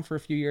been around for a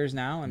few years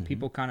now, and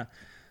people kind of,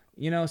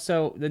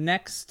 so the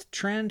next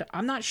trend,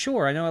 I'm not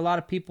sure. I know a lot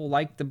of people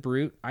like the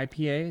Brute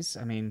IPAs.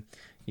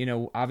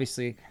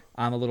 Obviously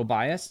I'm a little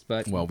biased,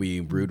 but we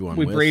brewed one.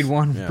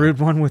 Brewed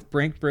one with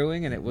Brink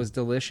Brewing, and it was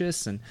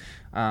delicious. And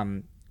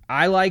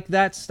I like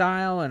that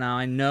style, and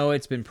I know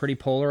it's been pretty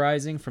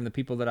polarizing from the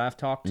people that I've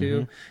talked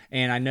to,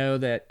 and I know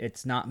that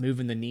it's not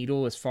moving the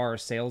needle as far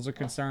as sales are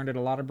concerned at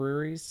a lot of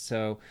breweries.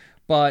 So,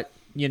 but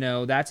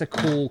that's a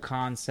cool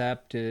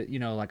concept,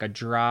 like a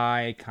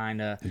dry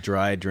kind of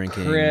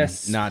drinking,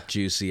 crisp, not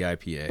juicy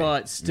IPA,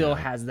 but still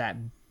has that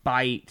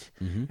bite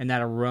and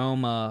that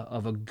aroma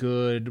of a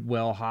good,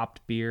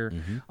 well-hopped beer,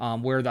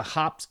 where the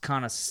hops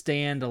kind of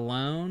stand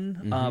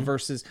alone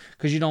versus,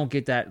 because you don't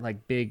get that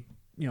like big,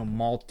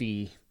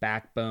 malty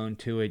backbone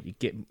to it. You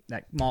get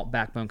that malt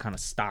backbone kind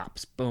of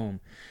stops, boom,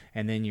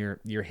 and then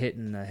you're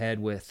hitting the head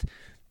with,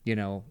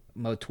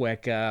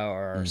 Motueka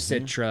or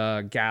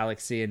Citra,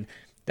 Galaxy, and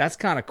that's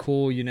kind of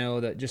cool,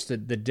 that just the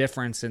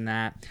difference in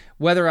that.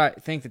 Whether I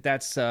think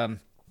that's, but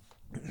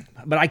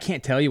I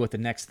can't tell you what the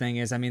next thing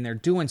is. They're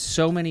doing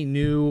so many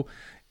new,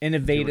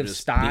 innovative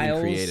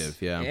styles, being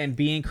creative, and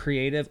being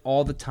creative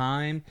all the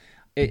time.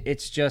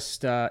 it's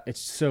just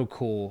it's so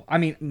cool. I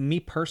mean, me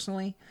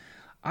personally,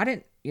 I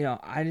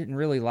didn't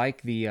really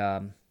like the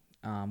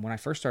when I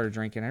first started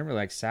drinking, I didn't really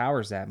like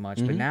sours that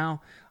much, but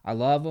now I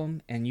love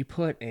them. And you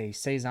put a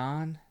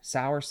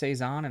sour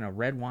saison in a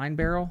red wine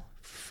barrel,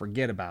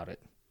 forget about it.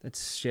 That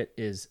shit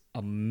is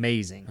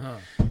amazing.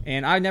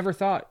 And I never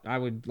thought I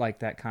would like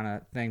that kind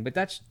of thing, but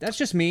that's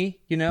just me.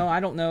 I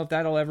don't know if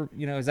that'll ever,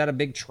 is that a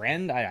big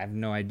trend? I have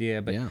no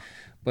idea,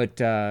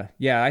 but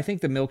yeah, I think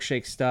the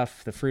milkshake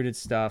stuff, the fruited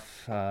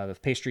stuff, the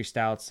pastry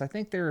stouts, I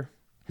think they're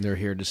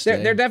here to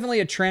stay. They're definitely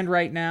a trend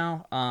right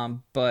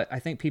now. But I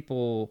think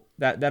people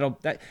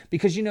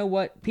because you know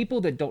what,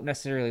 people that don't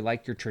necessarily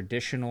like your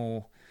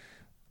traditional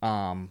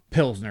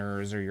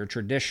pilsners or your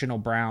traditional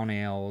brown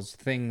ales,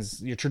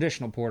 your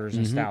traditional porters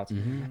and stouts.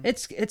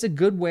 It's a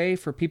good way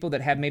for people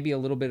that have maybe a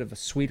little bit of a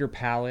sweeter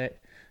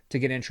palate to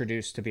get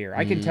introduced to beer.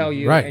 I can tell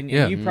you, and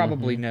you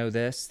probably know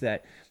this,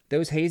 that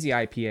those hazy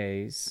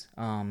IPAs,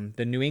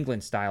 the New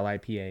England style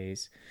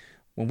IPAs,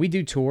 when we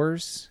do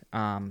tours,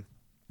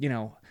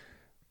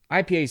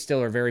 IPAs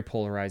still are very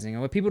polarizing.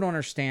 And what people don't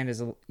understand is,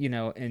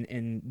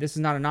 and this is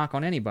not a knock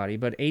on anybody,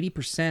 but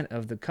 80%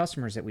 of the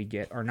customers that we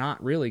get are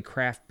not really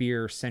craft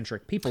beer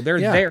centric people. They're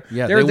there.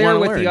 Yeah, they're they there wanna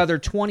with learn. the other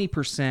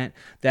 20%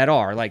 that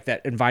are like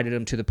that invited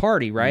them to the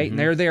party, right? And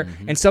they're there.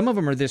 And some of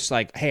them are just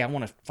like, hey, I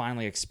want to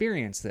finally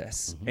experience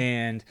this.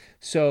 And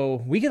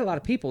so we get a lot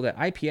of people that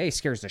IPA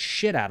scares the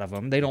shit out of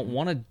them. They don't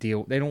want to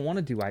do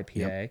IPA.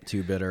 Yep,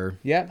 too bitter.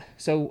 Yep.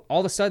 So all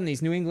of a sudden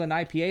these New England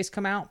IPAs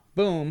come out,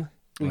 boom,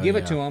 we give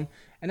it to them.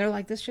 And they're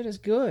like, this shit is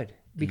good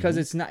because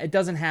it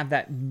doesn't have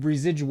that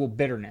residual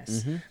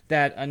bitterness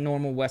that a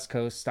normal West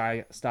Coast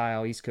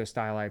style, East Coast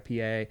style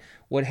IPA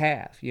would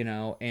have,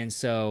 And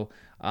so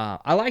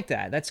I like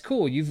that. That's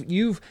cool.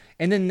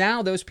 And then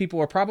now those people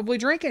are probably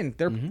drinking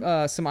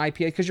some IPA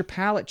because your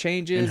palate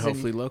changes. And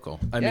hopefully local.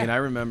 I mean, I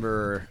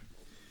remember,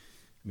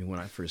 when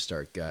I first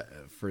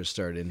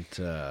started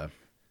into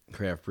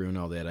craft brew and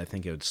all that, I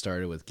think it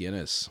started with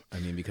Guinness.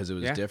 Because it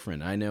was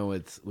different. I know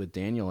with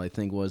Daniel, I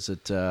think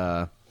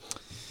I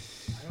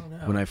don't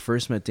know. When I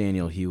first met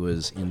Daniel, he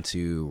was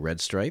into Red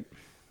Stripe.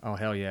 Oh,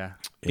 hell yeah.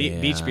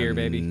 Beach beer,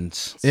 baby.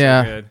 So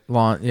yeah.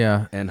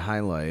 good. And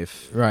High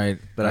Life. Right.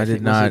 But I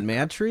think, was it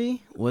Mad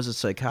Tree? Was it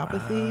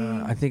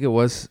Psychopathy? I think it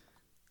was.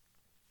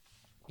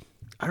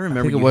 I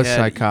remember it was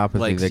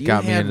Psychopathy that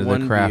got me into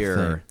the craft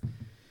thing.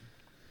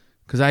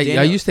 Because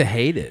I used to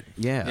hate it.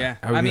 Yeah.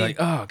 I would be like,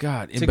 oh,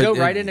 God. To go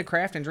right into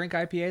craft and drink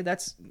IPA,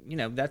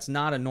 that's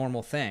not a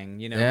normal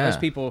thing.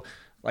 Most people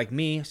like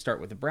me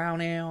start with the brown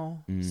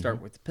ale,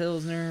 start with the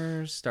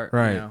pilsners,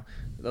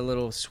 the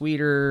little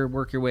sweeter,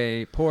 work your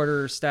way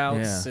porter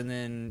stouts, and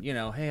then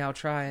hey, I'll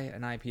try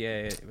an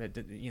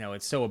IPA.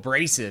 It's so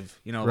abrasive.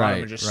 A lot of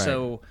them are just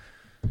so.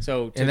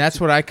 And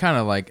that's what I kind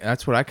of like.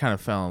 That's what I kind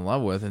of fell in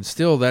love with, and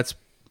still that's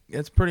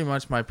pretty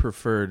much my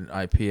preferred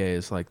IPA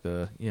is like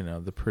the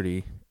the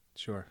pretty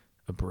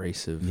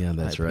abrasive. Yeah,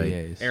 that's IPAs.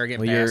 right.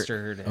 Arrogant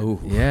bastard. Oh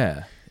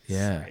yeah.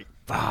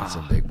 That's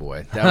a big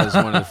boy. That was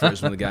one of the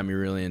first ones that got me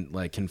really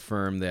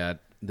confirmed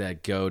that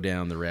go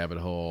down the rabbit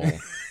hole.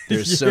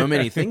 There's so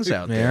many things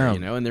out there,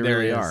 and there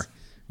really are.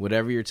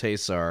 Whatever your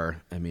tastes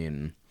are,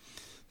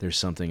 there's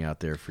something out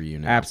there for you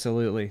now.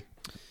 Absolutely.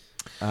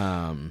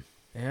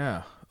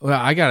 Yeah. Well,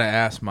 I gotta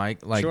ask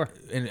Mike. Sure.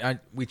 And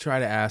we try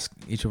to ask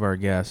each of our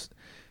guests.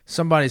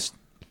 Somebody's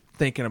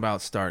thinking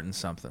about starting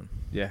something.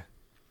 Yeah.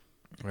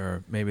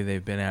 Or maybe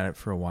they've been at it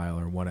for a while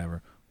or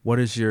whatever.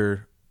 What's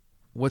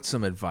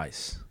some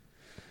advice?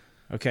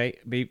 Okay,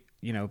 be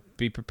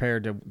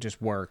prepared to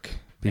just work.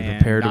 Be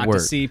prepared to not work.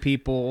 to see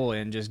people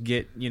and just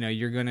get,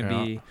 you're going to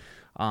be,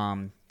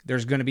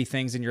 there's going to be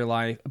things in your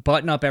life.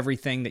 Button up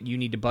everything that you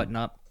need to button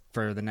up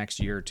for the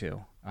next year or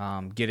two.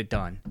 Get it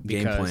done.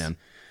 Game plan.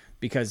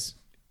 Because,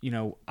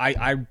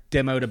 I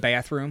demoed a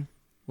bathroom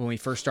when we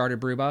first started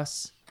Brew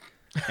Bus.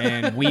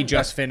 And we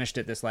just finished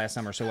it this last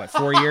summer. So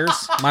 4 years?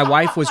 My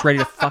wife was ready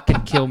to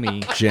fucking kill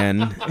me.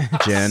 Jen,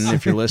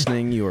 if you're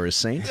listening, you are a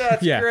saint.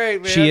 That's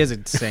great, man. She is a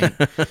saint.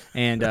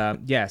 And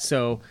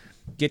so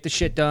get the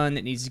shit done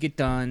that needs to get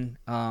done.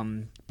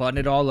 Button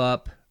it all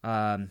up.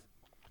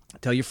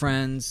 Tell your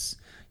friends,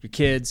 your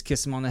kids,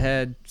 kiss them on the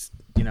head.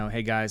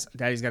 Hey guys,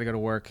 Daddy's got to go to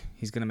work.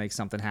 He's going to make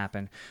something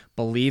happen.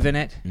 Believe in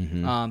it.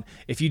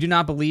 If you do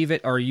not believe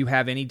it or you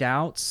have any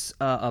doubts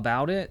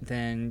about it,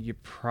 then you're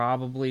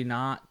probably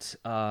not.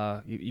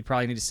 You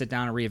probably need to sit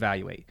down and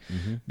reevaluate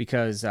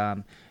because.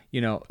 That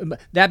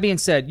being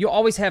said, you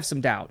always have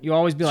some doubt. You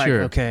always be like,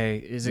 okay,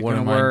 is it going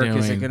to work?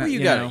 Is it going to?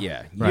 You got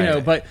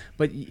it.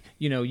 But you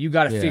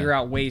got to figure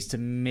out ways to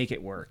make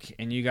it work,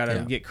 and you got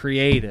to get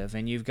creative,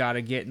 and you've got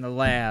to get in the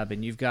lab,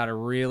 and you've got to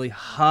really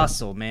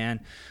hustle, man.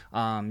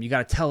 You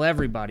got to tell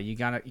everybody. You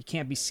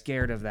can't be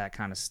scared of that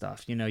kind of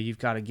stuff. You've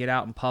got to get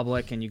out in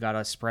public, and you got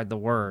to spread the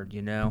word.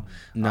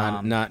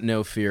 Not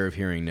no fear of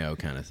hearing no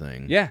kind of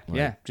thing. Yeah.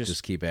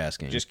 Just keep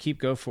asking. Just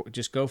go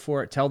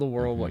for it. Tell the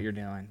world what you're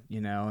doing.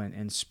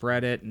 And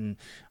spread it, and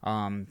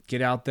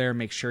get out there.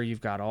 Make sure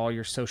you've got all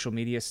your social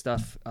media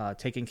stuff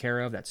taken care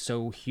of. That's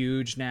so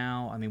huge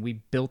now. I mean,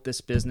 we built this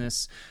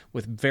business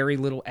with very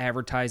little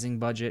advertising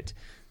budget.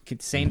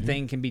 Same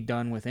thing can be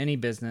done with any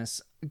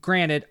business.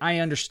 Granted, I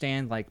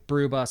understand like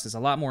Brew Bus is a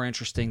lot more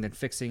interesting than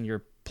fixing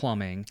your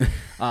plumbing,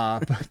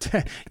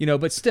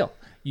 but still,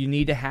 you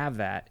need to have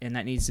that, and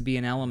that needs to be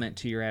an element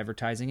to your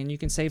advertising. And you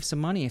can save some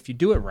money if you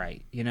do it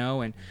right,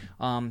 and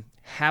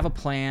have a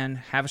plan,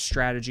 have a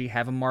strategy,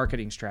 have a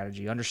marketing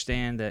strategy.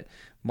 Understand that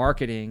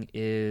marketing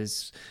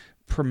is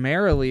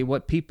primarily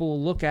what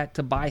people look at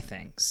to buy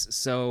things.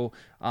 So,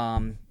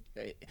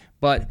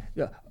 but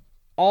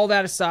all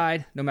that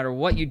aside, no matter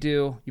what you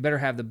do, you better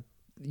have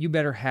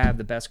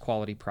the best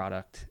quality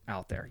product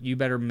out there. You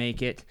better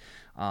make it,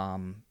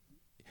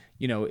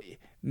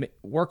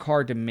 work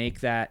hard to make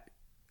that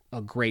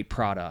a great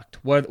product.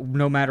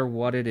 No matter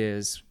what it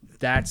is,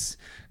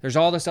 there's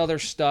all this other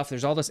stuff.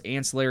 There's all this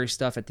ancillary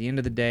stuff. At the end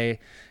of the day,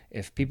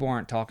 if people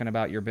aren't talking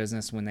about your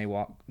business when they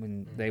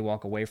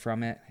walk away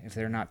from it, if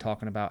they're not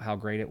talking about how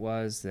great it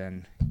was,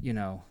 then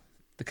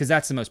because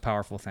that's the most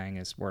powerful thing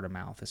is word of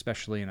mouth,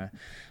 especially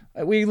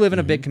we live in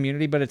a big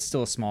community, but it's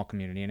still a small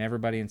community, and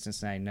everybody in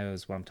Cincinnati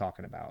knows what I'm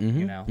talking about.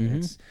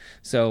 It's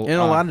so in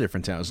a lot of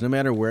different towns, no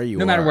matter where you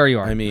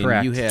are. I mean,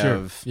 correct. you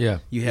have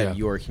Sure.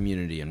 your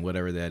community and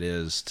whatever that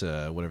is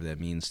to whatever that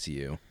means to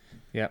you.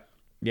 Yep.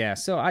 Yeah.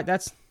 So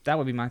that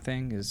would be my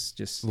thing, is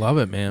just love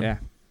it, man. Yeah.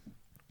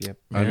 Yep.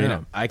 I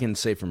mean, I can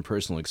say from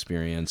personal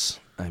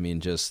experience, I mean,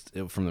 just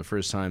from the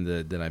first time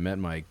that I met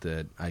Mike,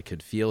 that I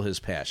could feel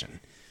his passion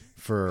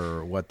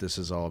for what this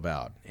is all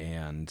about.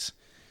 And,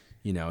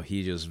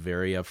 he just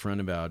very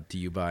upfront about, do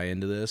you buy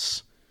into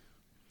this?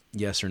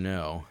 Yes or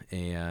no?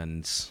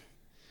 And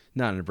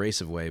not in an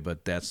abrasive way,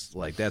 but that's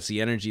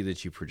the energy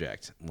that you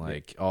project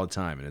all the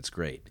time. And it's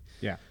great.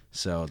 Yeah.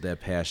 So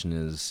that passion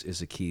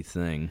is a key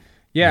thing.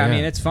 Yeah. Yeah. I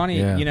mean, it's funny,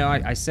 Yeah.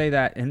 I say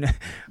that,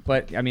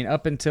 but I mean,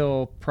 up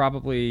until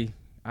probably,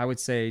 I would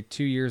say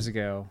 2 years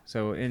ago.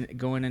 So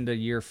going into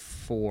year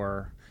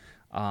 4,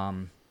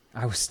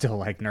 I was still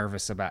like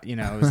nervous about,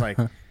 it was like,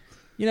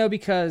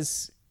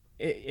 because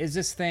is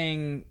this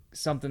thing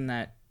something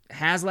that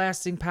has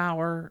lasting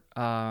power,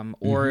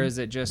 or is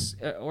it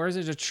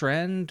a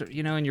trend,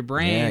 in your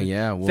brain?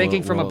 Yeah.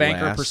 Thinking from a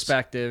banker last?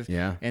 perspective,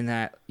 Yeah. and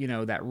that,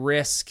 that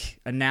risk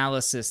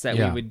analysis that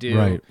we would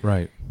do.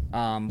 Right.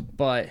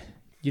 But,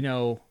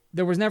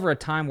 there was never a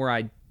time where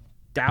I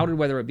doubted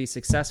whether it would be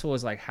successful. It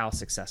was like, how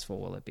successful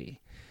will it be?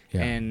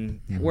 Yeah.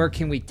 And where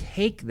can we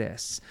take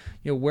this?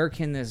 Where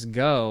can this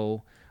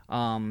go?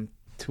 How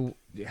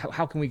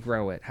can we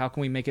grow it? How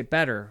can we make it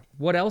better?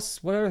 What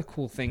else? What other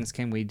cool things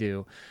can we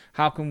do?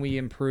 How can we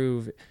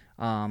improve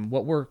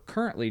what we're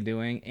currently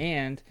doing?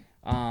 And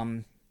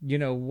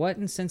what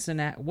in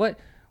Cincinnati? What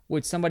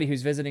would somebody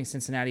who's visiting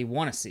Cincinnati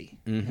want to see?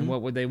 And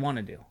what would they want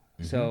to do?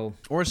 So,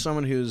 Or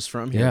someone who's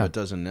from here but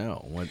doesn't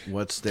know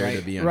what's there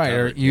to be uncovered. Right,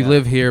 or you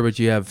live here, but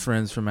you have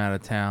friends from out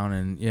of town,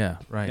 and yeah.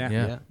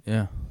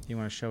 you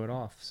want to show it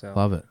off. So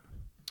Love it.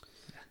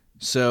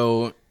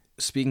 So,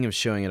 speaking of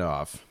showing it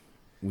off,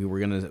 we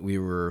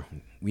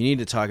need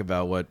to talk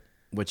about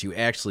what you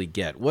actually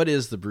get. What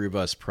is the Brew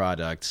Bus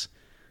product?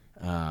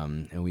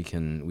 And we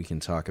can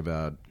talk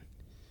about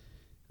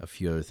a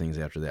few other things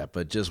after that.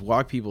 But just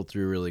walk people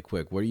through really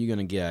quick. What are you going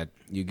to get?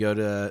 You go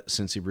to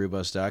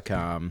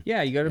CincyBrewBus.com.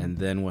 Yeah, you go to, and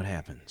then what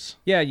happens?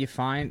 Yeah,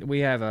 we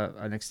have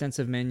an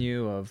extensive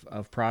menu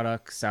of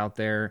products out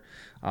there.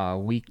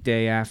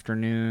 Weekday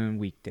afternoon,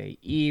 weekday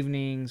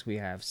evenings. We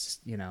have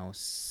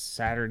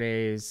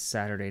Saturdays,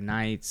 Saturday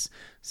nights,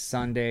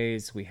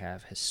 Sundays. We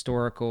have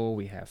historical.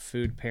 We have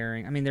food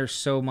pairing. I mean, there's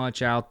so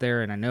much out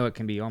there, and I know it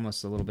can be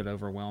almost a little bit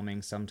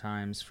overwhelming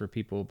sometimes for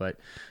people. But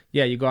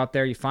yeah, you go out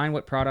there, you find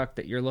what product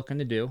that you're looking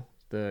to do,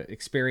 the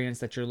experience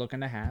that you're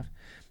looking to have,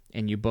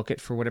 and you book it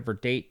for whatever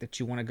date that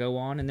you want to go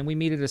on. And then we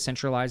meet at a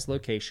centralized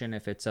location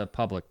if it's a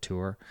public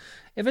tour.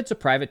 If it's a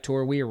private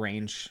tour, we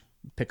arrange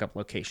pickup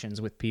locations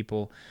with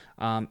people.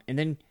 And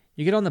then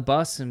you get on the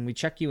bus and we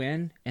check you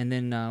in, and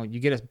then you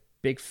get a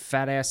big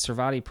fat ass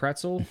Cervati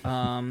pretzel.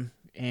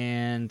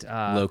 And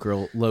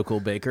local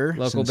baker.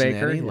 Local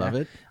Cincinnati, baker. love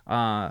it.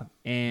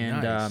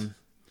 Nice.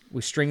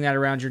 We string that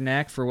around your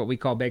neck for what we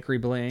call bakery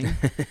bling.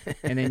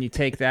 And then you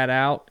take that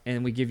out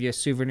and we give you a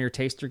souvenir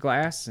taster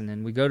glass. And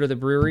then we go to the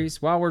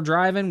breweries. While we're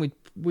driving,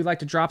 we like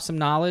to drop some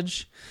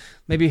knowledge.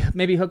 Maybe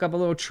hook up a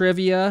little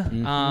trivia.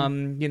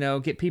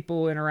 Get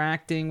people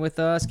interacting with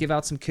us. Give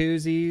out some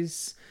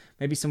koozies.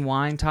 Maybe some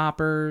wine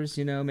toppers,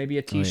 maybe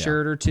a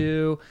T-shirt or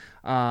two,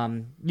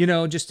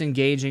 just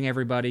engaging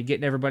everybody,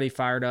 getting everybody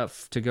fired up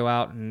to go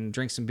out and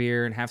drink some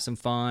beer and have some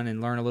fun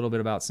and learn a little bit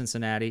about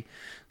Cincinnati.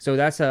 So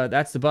that's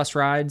the bus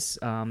rides.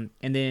 And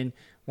then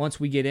once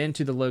we get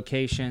into the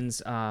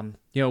locations,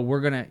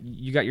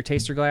 you got your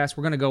taster glass.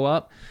 We're going to go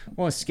up. We're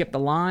going to skip the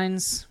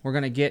lines. We're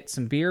going to get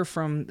some beer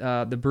from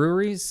the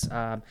breweries,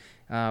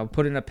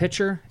 put in a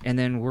pitcher, and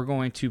then we're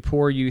going to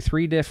pour you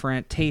 3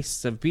 different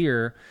tastes of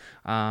beer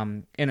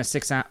in a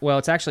 6 ounce. Well,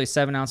 it's actually a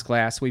 7 ounce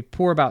glass. We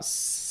pour about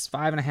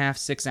 5.5,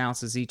 6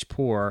 ounces each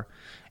pour,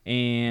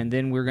 and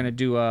then we're gonna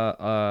do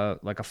a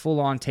full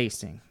on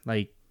tasting,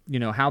 like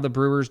how the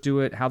brewers do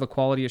it, how the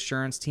quality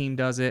assurance team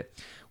does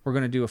it. We're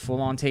gonna do a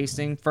full on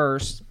tasting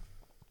first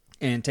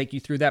and take you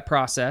through that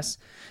process.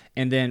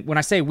 And then when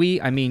I say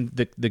we, I mean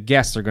the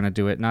guests are going to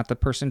do it, not the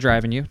person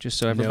driving you, just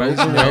so everybody's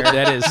aware. Nope,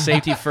 that is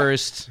safety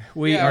first.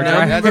 We are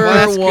Number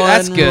driving. one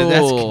that's good.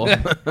 rule.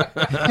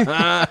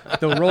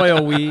 The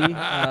royal we.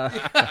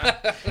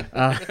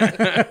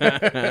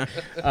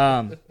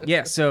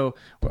 Yeah, so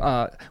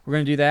we're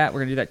going to do that. We're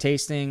going to do that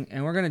tasting,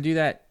 and we're going to do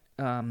that.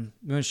 I'm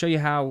going to show you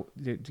how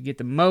to get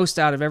the most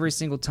out of every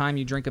single time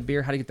you drink a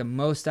beer, how to get the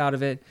most out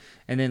of it,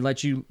 and then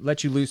let you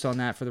loose on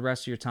that for the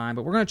rest of your time.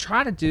 But we're going to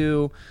try to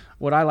do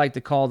what I like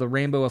to call the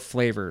rainbow of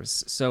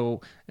flavors.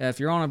 So if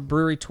you're on a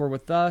brewery tour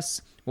with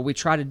us, what we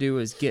try to do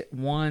is get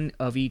one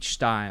of each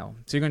style.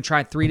 So you're going to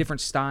try 3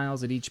 different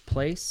styles at each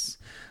place.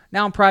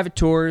 Now on private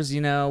tours,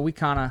 we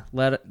kind of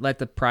let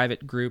the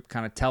private group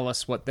kind of tell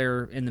us what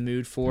they're in the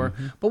mood for.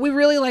 Mm-hmm. But we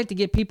really like to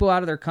get people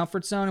out of their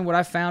comfort zone. And what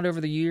I found over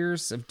the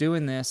years of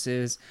doing this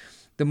is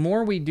the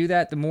more we do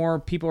that, the more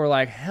people are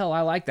like, hell,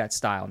 I like that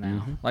style now.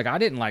 Mm-hmm. Like I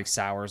didn't like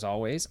sours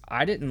always.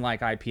 I didn't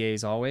like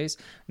IPAs always.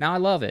 Now I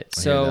love it.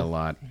 I hear that a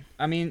lot.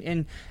 I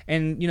mean,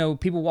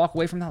 and people walk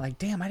away from that like,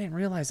 damn, I didn't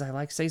realize I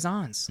like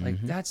Saisons.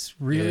 Like that's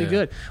really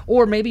good.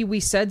 Or maybe we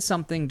said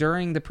something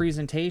during the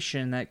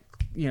presentation that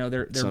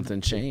they're something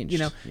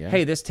changed.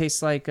 Hey, this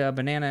tastes like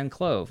banana and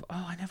clove.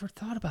 Oh, I never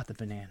thought about the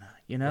banana.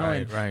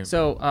 Right.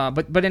 So,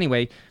 but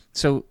anyway,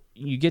 so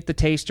you get the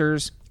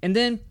tasters, and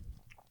then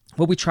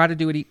what we try to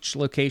do at each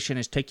location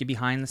is take you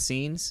behind the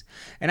scenes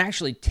and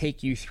actually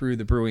take you through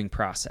the brewing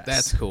process.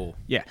 That's cool.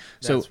 Yeah.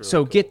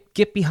 So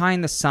get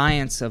behind the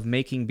science of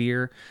making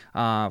beer,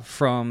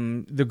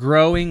 from the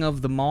growing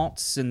of the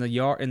malts in the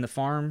yard, in the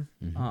farm,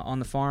 on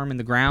the farm in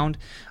the ground,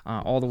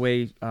 all the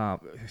way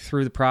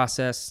through the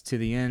process to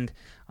the end,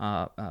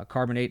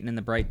 carbonating in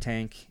the bright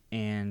tank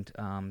and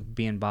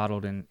being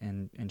bottled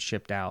and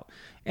shipped out.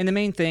 And the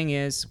main thing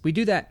is we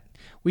do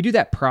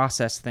that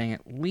process thing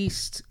at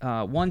least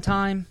one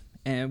time,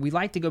 and we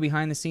like to go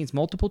behind the scenes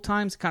multiple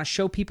times to kind of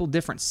show people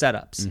different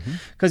setups.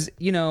 Because,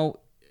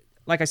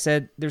 like I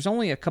said, there's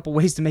only a couple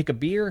ways to make a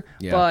beer,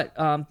 but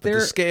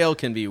the scale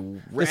can be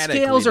radically the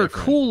scales are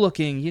different. cool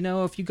looking.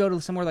 If you go to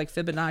somewhere like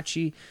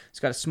Fibonacci, it's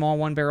got a small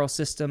 1-barrel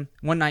system.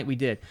 One night we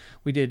did.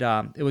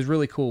 It was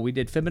really cool. We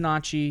did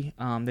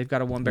Fibonacci. They've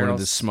got a 1-barrel. One of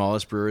the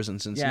smallest brewers in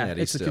Cincinnati.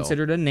 Yeah, it's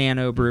considered a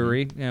nano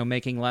brewery.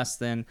 Making less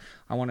than,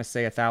 I want to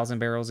say, 1,000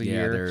 barrels a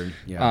year.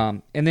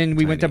 And then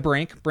we went to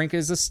Brink. Brink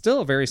is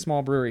still a very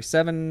small brewery,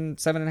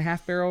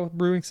 7.5 barrel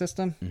brewing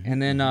system. And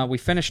then we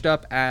finished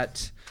up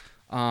at.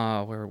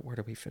 Where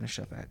did we finish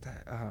up at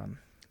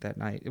that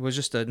night? It was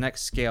just a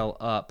next scale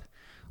up.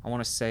 I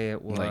want to say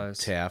it was like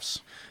Taft's.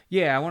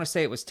 Yeah, I want to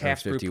say it was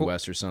Taft's 50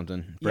 West or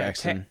something.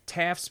 Braxton. Yeah,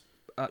 Taft's.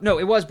 No,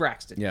 it was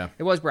Braxton. Yeah,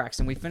 it was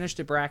Braxton. We finished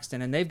at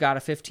Braxton, and they've got a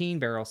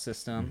 15-barrel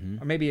system,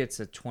 or maybe it's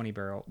a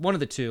 20-barrel. One of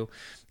the two.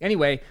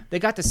 Anyway, they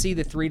got to see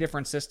the 3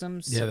 different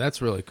systems. Yeah,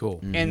 that's really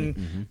cool.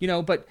 And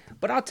but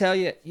I'll tell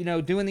you,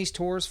 doing these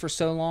tours for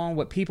so long,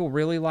 what people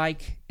really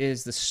like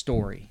is the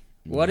story.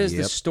 What is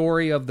the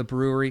story of the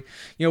brewery?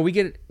 We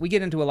get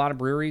into a lot of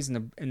breweries,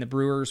 and the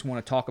brewers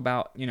want to talk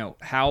about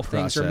how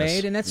things are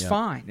made, and that's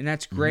fine, and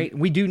that's great.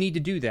 We do need to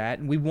do that,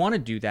 and we want to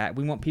do that.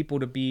 We want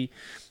people to be.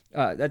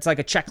 That's like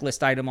a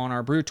checklist item on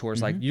our brew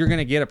tours. Like you're going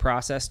to get a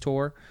process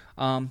tour,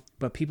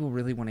 but people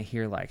really want to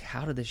hear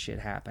how did this shit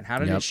happen? How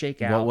did it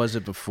shake out? What was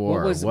it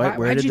before?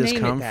 Where did this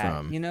come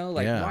from?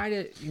 Why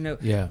did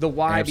the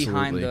why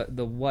behind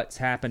the what's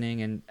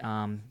happening?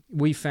 And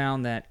we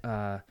found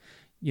that.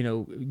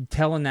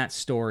 Telling that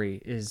story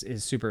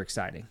is super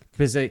exciting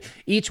because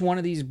each one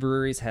of these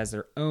breweries has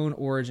their own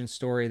origin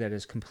story that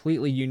is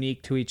completely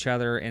unique to each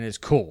other and is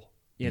cool,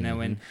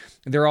 and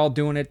they're all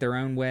doing it their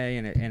own way,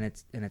 and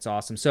it's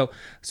awesome. So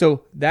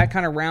that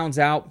kind of rounds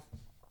out.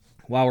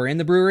 While we're in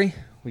the brewery,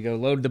 we go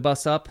load the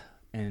bus up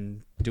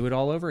and do it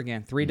all over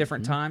again. 3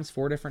 different times,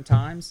 4 different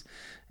times,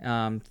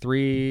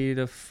 3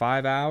 to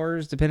 5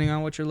 hours depending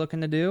on what you're looking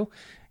to do,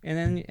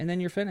 and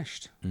then you're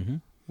finished.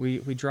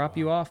 We drop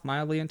you off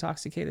mildly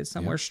intoxicated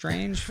somewhere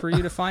strange for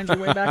you to find your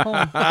way back home.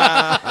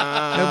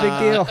 No big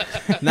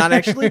deal. Not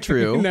actually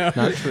true. No.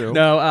 Not true.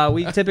 No,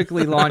 we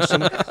typically launch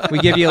them. We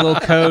give you a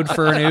little code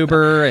for an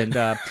Uber, and we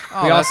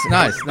that's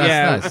nice.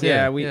 That's nice.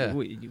 Yeah.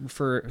 We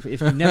for if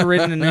you've never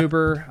ridden an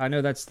Uber, I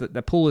know that's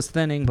the pool is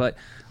thinning, but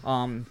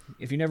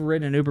if you've never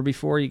ridden an Uber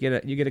before, you get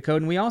a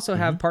code. And we also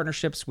have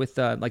partnerships with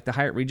like the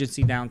Hyatt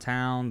Regency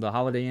downtown, the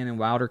Holiday Inn in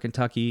Wilder,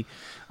 Kentucky,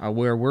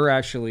 where we're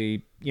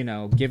actually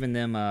giving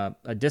them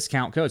a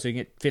discount code, so you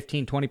get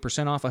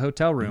 15-20% off a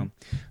hotel room.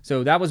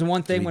 So that was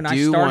one thing when I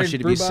started want you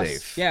to be Brewbus.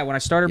 safe. Yeah, when I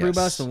started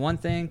Brewbus, the one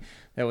thing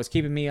that was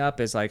keeping me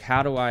up is like,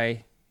 how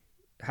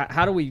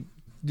do we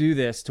do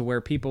this to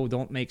where people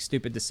don't make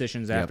stupid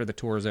decisions after the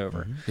tour is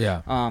over?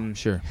 Yeah,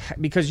 sure.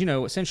 Because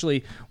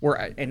essentially we're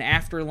an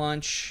after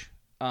lunch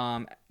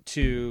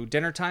to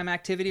dinner time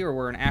activity, or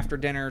we're an after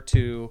dinner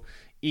to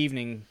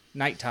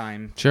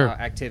nighttime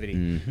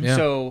activity. Yeah.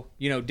 So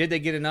did they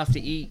get enough to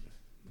eat?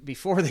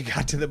 before they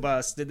got to the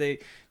bus? Did they,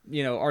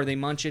 are they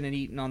munching and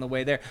eating on the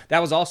way there? That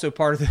was also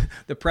part of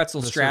the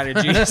pretzel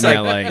strategy. It's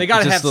like, they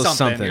got to have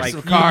something. Like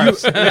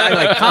carbs.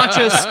 Like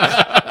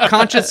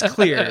conscious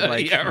clear.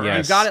 Like you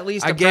got at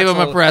least. I gave him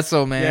a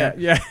pretzel, man.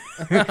 Yeah.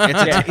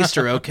 It's a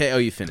taster, okay? Oh,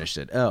 you finished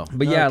it. Oh,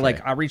 but yeah, okay.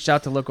 like I reached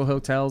out to local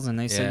hotels and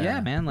they said, Yeah.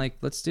 yeah, man, like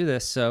let's do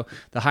this. So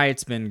the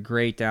Hyatt's been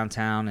great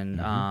downtown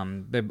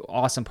and they're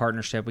awesome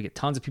partnership. We get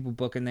tons of people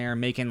booking there,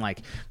 making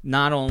like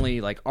not only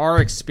like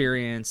our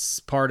experience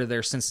part of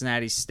their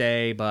Cincinnati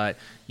stay, but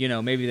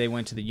maybe they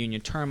went to the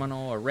Union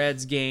Terminal, a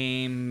Reds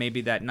game.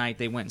 Maybe that night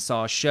they went and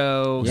saw a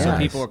show. So Yes.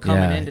 people are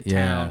coming into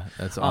town. Yeah,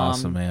 that's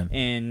awesome, man.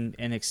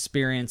 And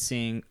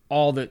experiencing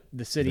all that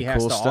the city The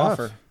has cool to stuff.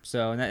 offer.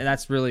 So and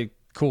that's really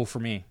cool for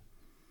me.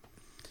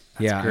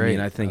 Yeah, great. I mean,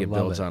 I think I it love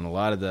builds it. on a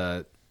lot of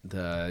the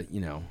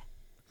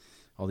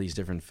all these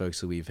different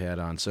folks that we've had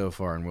on so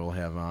far and will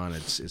have on.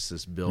 It's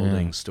this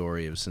building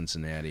story of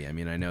Cincinnati. I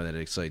mean, I know that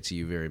it excites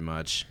you very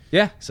much.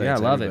 Yeah, Excites yeah, I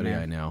love it, everybody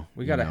man. I know.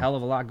 We got a hell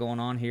of a lot going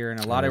on here, and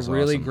a lot That of is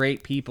really awesome.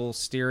 great people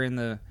steering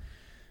the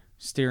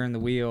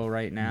wheel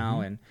right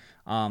now, and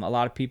a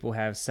lot of people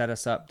have set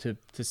us up to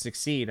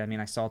succeed. I mean,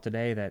 I saw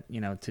today that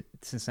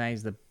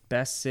Cincinnati's the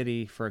best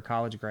city for a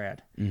college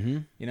grad.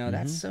 Mm-hmm.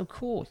 That's so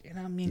cool.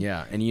 I mean,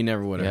 Yeah, and you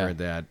never would have Yeah. heard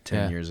that 10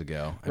 Yeah. years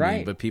ago. I Right.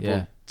 mean, but people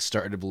Yeah.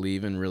 started to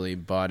believe and really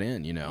bought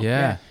in,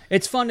 Yeah.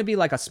 it's fun to be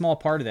like a small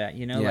part of that,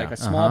 Yeah. like a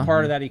small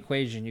part of that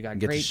equation. You got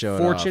Get to great show it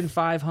Fortune off.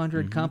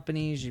 500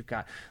 companies. You've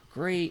got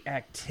great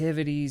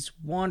activities,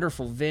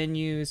 wonderful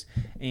venues,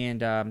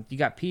 and you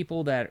got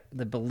people that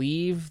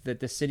believe that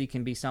the city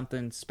can be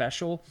something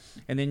special.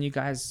 And then you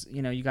guys,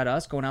 you got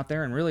us going out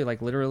there and really like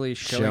literally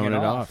showing it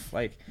off.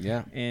 Like,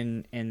 Yeah.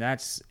 and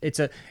it's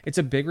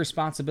a big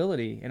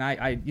responsibility, and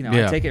I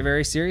Yeah. take it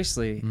very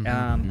seriously. I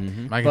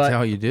can But-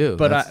 tell you do.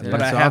 But That's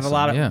I have awesome. a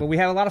lot of, yeah. but we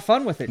have a lot of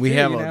fun with it. We too,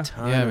 have you a know?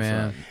 ton Yeah, of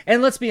man. fun.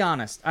 And let's be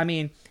honest. I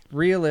mean,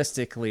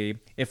 realistically,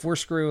 if we're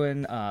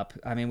screwing up,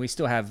 I mean, we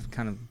still have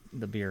kind of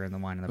the beer and the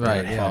wine and the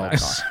Right, bread. yeah.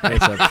 Folks,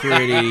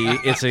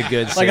 it's a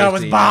good Like I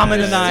was safety bombing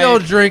net. tonight. Still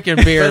drinking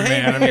beer,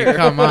 man. I mean,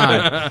 come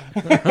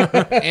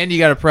on. And you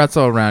got a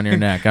pretzel around your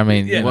neck. I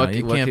mean, you What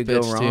can't could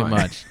go bitch too wrong?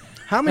 much.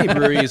 How many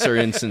breweries are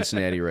in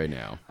Cincinnati right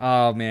now?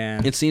 Oh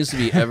man, It seems to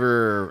be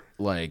ever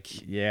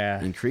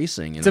yeah,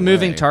 increasing. it's a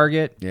moving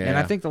target. Yeah. And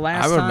I think the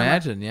last I would time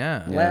imagine,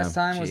 yeah. last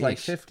time was like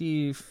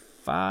Jeez.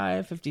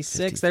 55,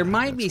 56. There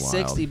might be that's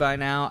 60 wild. by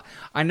now.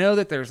 I know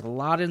that there's a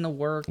lot in the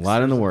works. A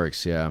lot in the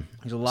works, yeah.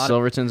 There's a lot.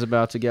 Silverton's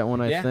about to get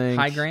one, I Yeah, think.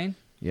 high grain.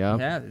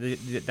 Yeah. Yeah,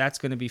 that's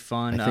going to be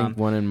fun. I think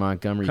one in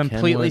Montgomery,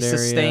 Completely Kenwood area.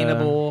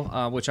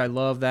 sustainable, which I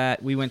love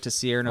that. We went to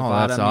Sierra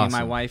Nevada. that's Me and my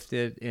awesome. wife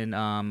did in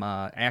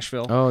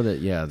Asheville. Oh,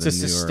 yeah. It's a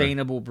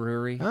sustainable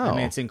brewery. I Oh.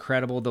 mean, it's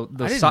incredible. The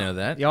I didn't know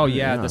that. Oh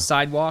yeah, Yeah. the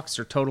sidewalks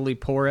are totally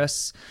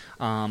porous,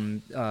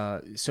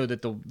 so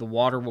that the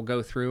water will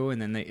go through,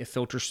 and then it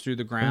filters through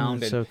the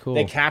ground. that's and so cool.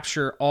 They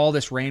capture all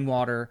this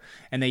rainwater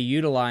and they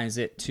utilize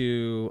it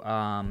to.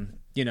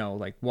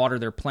 Like water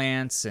their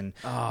plants and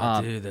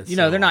dude, that's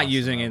they're so not awesome.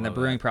 using it I in the love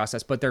brewing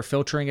process, but they're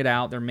filtering it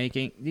out. They're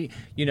making,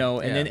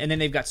 and then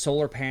they've got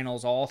solar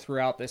panels all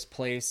throughout this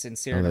place in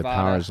Sierra Oh, that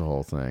Nevada. powers the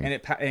whole thing. And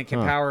it can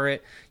power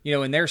it.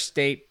 In their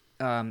state,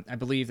 I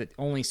believe that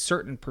only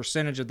certain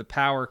percentage of the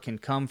power can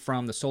come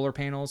from the solar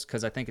panels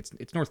because I think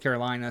it's North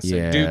Carolina, so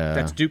Yeah.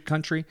 that's Duke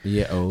country.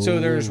 Yeah, So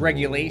there's oh.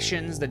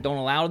 regulations that don't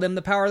allow them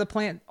to power the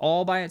plant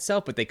all by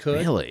itself, but they could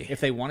Really? if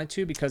they wanted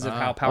to because of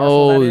how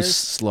powerful that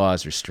is.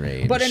 laws are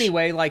strange. But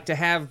anyway, like to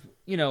have,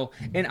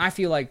 and I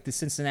feel like the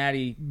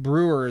Cincinnati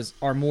brewers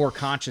are more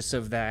conscious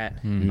of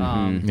that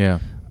Yeah.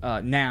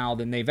 now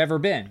than they've ever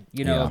been.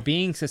 Yeah. Of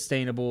being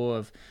sustainable,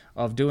 of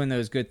doing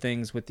those good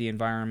things with the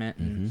environment.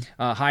 And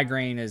High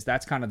Grain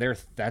that's kind of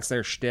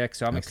their shtick.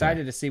 So I'm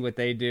excited to see what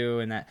they do,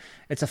 and that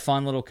it's a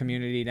fun little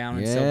community down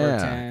in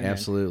Silverton. and-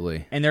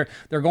 absolutely. And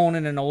they're going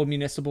in an old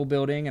municipal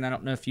building, and I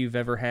don't know if you've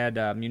ever had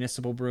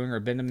municipal brewing or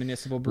been to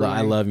municipal brewing.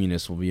 I love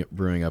municipal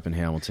brewing up in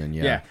Hamilton.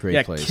 Yeah,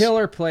 great place.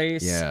 Killer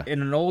place. Yeah.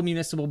 In an old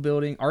municipal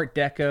building, Art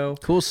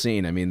Deco. Cool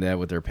scene. I mean, that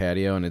with their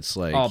patio, and it's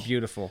like Oh,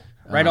 beautiful!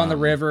 Right on the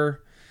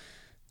river.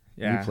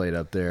 Yeah. we played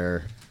up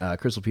there.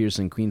 Crystal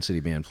Peterson Queen City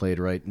Band played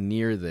right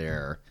near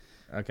there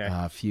Okay.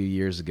 a few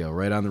years ago,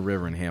 right on the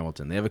river in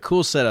Hamilton. They have a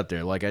cool setup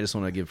there. Like, I just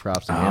want to give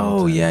props to Hamilton.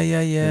 Oh, yeah.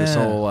 This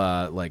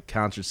whole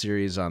concert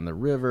series on the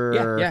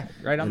river. Yeah,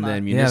 right on and the-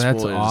 then Yeah, municipal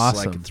that's is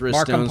awesome. like thrift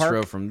Markham stones Park.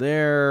 throw from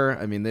there.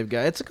 I mean,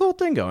 it's a cool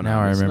thing going Now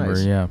on. I It's remember,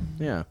 nice.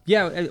 yeah.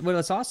 Yeah. Well,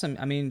 it's awesome.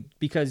 I mean,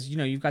 because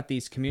you've got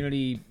these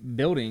community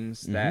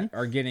buildings that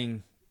are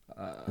getting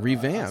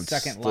Revamped.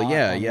 second Well, lot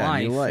yeah, on yeah,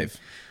 life. new life.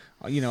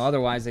 And,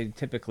 otherwise they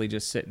typically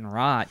just sit and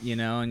rot.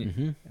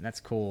 And that's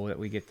cool that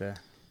we get to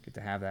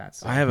have that.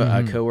 So. I have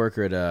a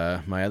coworker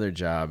at my other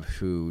job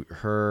who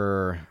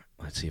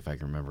let's see if I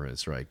can remember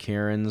this right.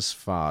 Karen's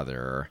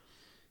father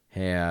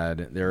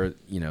they're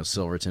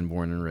Silverton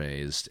born and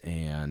raised,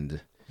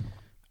 and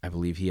I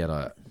believe he had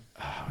I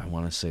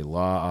want to say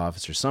law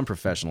office or some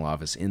professional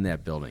office in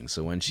that building.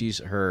 So when she's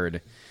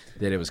heard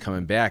that it was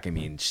coming back. I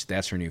mean,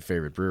 that's her new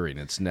favorite brewery, and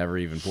it's never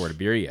even poured a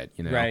beer yet,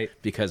 Right.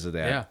 because of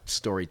that Yeah.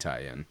 story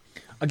tie-in.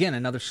 Again,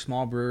 another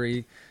small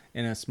brewery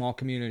in a small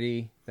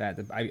community that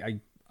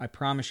I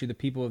promise you, the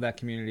people of that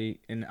community,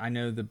 and I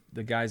know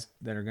the guys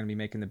that are going to be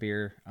making the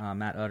beer,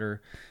 Matt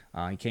Utter,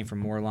 he came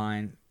from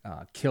Moorline,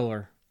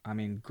 killer. I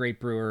mean,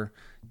 great brewer,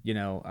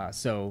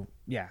 so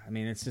yeah, I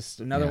mean, it's just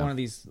another one of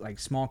these like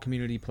small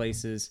community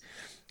places.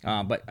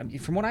 But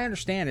from what I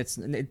understand,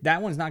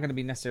 that one's not going to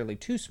be necessarily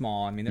too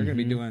small. I mean, they're going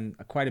to be doing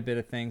quite a bit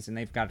of things, and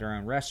they've got their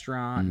own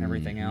restaurant and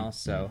everything else.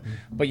 So,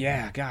 but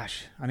yeah,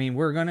 gosh, I mean,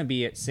 we're going to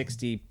be at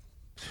 60,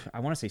 I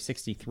want to say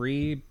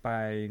 63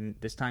 by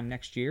this time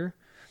next year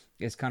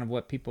is kind of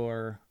what people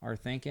are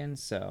thinking.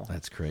 So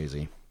That's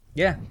crazy.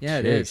 yeah,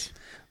 it Jeez. is.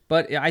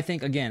 But I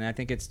think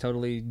it's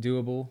totally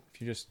doable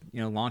if you're just,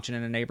 launching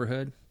in a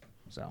neighborhood.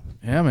 So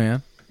Yeah,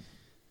 man.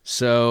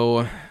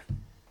 So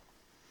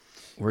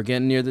we're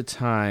getting near the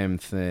time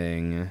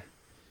thing,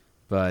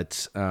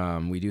 but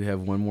we do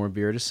have one more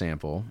beer to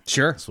sample.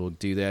 sure. So we'll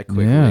do that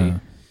quickly. Yeah.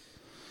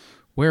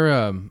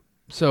 Where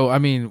so I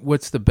mean,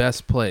 what's the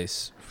best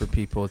place for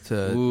people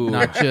to Ooh.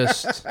 not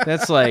just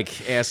That's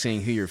like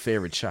asking who your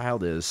favorite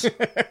child is.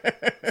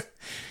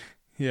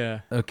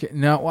 Yeah. okay?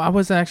 No, I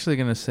was actually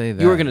gonna say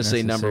that. You were going to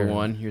say number necessarily.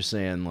 one. You're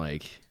saying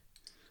like,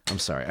 I'm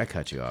sorry, I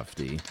cut you off,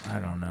 D. I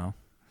don't know.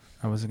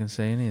 I wasn't gonna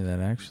say any of that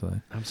actually.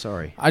 I'm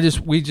sorry.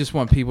 We just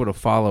want people to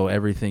follow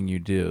everything you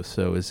do.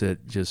 So is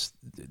it just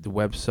the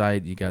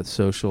website? You got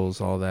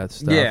socials, all that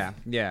stuff.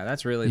 Yeah,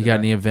 that's really. You got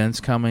any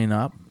events coming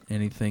up?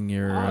 Anything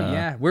you're?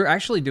 yeah, we're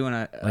actually doing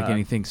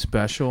anything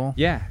special?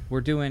 Yeah, we're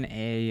doing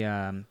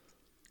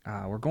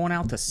we're going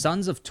out to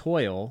Sons of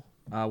Toil,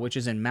 which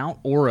is in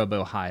Mount Orab,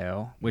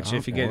 Ohio. Which,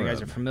 if you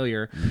guys are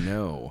familiar,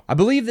 No. I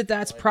believe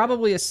that's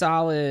probably a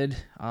solid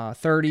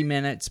 30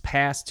 minutes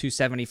past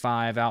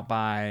 275 out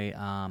by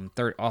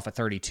off of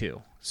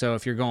 32. So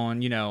if you're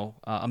going,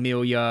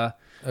 Amelia,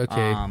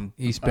 Okay,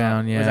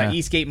 eastbound. was Yeah, that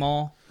Eastgate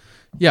Mall?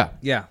 yeah,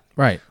 Yeah.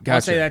 right. Gotcha.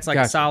 I'd say that's like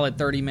gotcha. a solid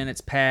 30 minutes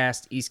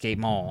past Eastgate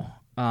Mall.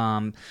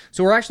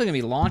 So we're actually going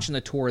to be launching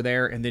the tour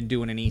there and then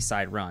doing an East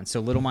Side run. So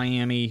Little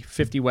Miami,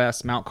 50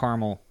 West, Mount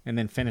Carmel, and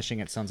then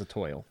finishing at Sons of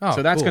Toil. Oh,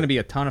 so that's cool. going to be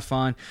a ton of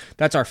fun.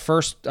 That's our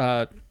first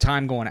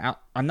time going out.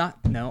 I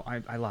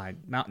lied.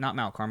 Not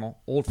Mount Carmel,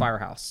 Old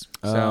Firehouse.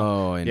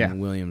 So, in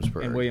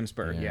Williamsburg. in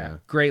Williamsburg, yeah.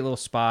 Great little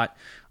spot.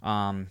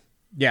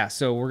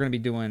 So we're gonna be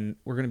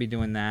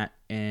doing that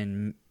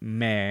in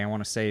May. I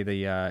want to say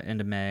the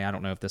end of May. I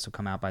don't know if this will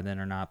come out by then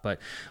or not, but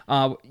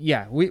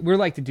we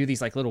like to do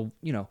these like little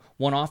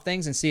one-off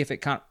things and see if it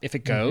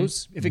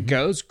goes. If it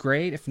goes,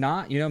 great. If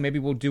not, maybe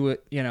we'll do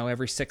it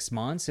every 6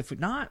 months. If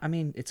not, I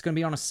mean, it's gonna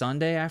be on a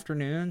Sunday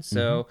afternoon,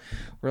 so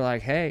we're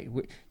like, hey,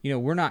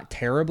 we're not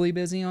terribly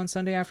busy on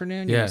Sunday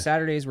afternoon. Yeah.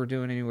 Saturdays we're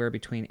doing anywhere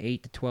between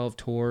 8 to 12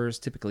 tours,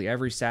 typically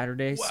every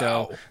Saturday.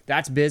 So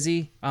that's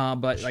busy.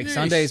 But like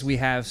Sundays we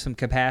have some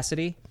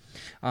capacity.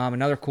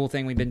 Another cool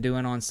thing we've been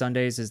doing on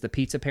Sundays is the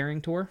pizza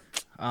pairing tour.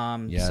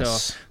 Yes.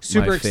 So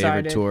super my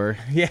favorite excited. tour.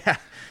 Yeah.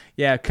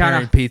 Yeah, Pairing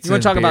kind of. pizza You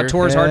want to talk and about beer?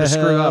 tours hard to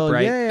screw up,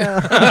 right?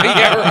 Yeah.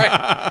 yeah,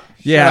 right.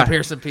 Yeah.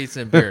 Here's some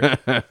pizza and beer.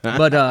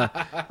 But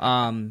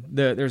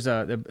there's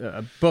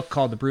a book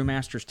called The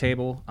Brewmaster's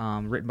Table,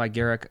 written by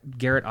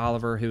Garrett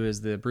Oliver, who is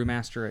the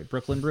brewmaster at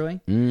Brooklyn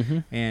Brewing,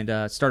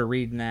 and started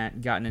reading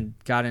that.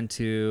 Got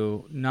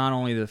into not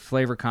only the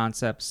flavor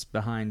concepts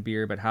behind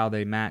beer, but how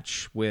they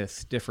match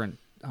with different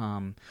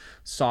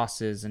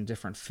sauces and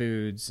different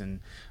foods, and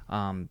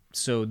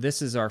so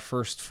this is our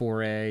first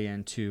foray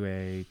into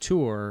a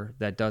tour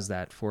that does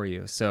that for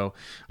you. So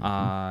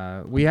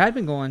we had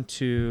been going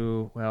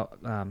to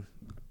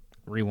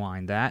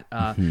rewind that.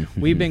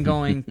 We've been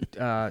going.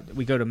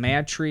 We go to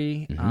Mad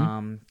Tree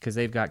because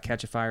they've got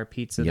Catch a Fire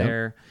Pizza Yep.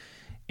 there,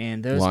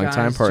 and those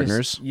Longtime guys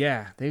partners.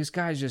 those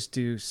guys just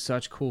do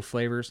such cool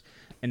flavors.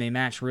 And they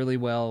match really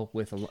well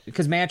with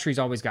because Mad Tree's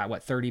always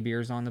got 30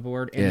 beers on the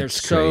board, and there's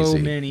It's so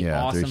crazy. many Yeah, they're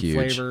awesome huge.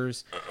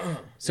 flavors.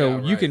 So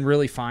you can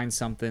really find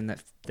something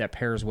that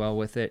pairs well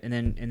with it. And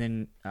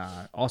then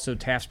also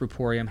Taft's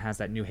Brewporium has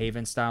that New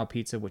Haven style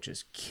pizza, which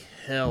is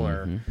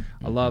killer.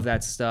 I love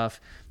that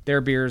stuff. Their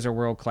beers are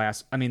world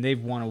class. I mean,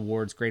 they've won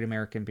awards, Great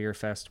American Beer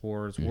Fest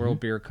awards, World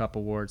Beer Cup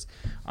awards,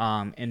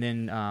 and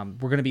then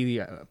we're going to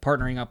be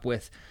partnering up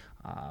with.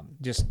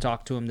 Just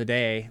talked to him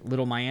today.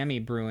 Little Miami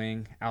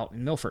Brewing out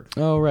in Milford.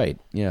 Oh, right.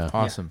 Yeah.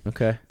 Awesome.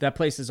 Okay. That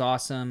place is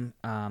awesome.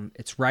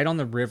 It's right on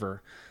the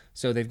river,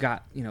 so they've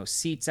got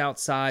seats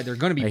outside. They're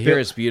going to be. I hear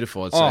it's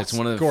beautiful. It's it's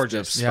one of the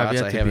gorgeous. Yeah, I've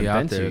spots yet I to haven't be out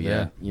been there to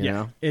yet. yet. You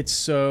know? It's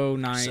so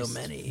nice. So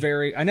many.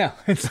 Very. I know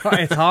it's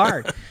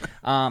hard.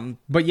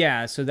 But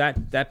yeah, so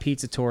that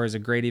pizza tour is a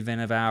great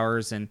event of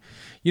ours, and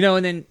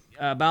and then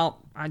about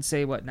I'd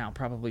say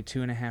probably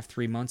 2.5,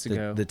 3 months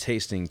ago. The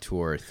tasting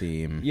tour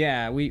theme.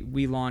 Yeah,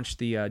 we launched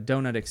the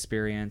Donut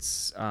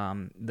Experience,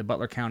 the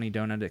Butler County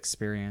Donut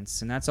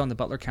Experience, and that's on the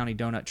Butler County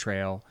Donut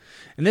Trail.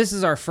 And this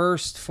is our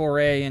first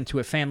foray into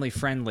a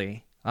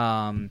family-friendly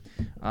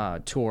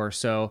tour.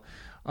 So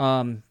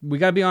we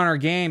got to be on our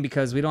game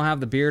because we don't have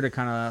the beer to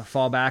kind of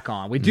fall back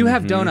on. We do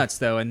have donuts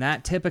though, and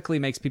that typically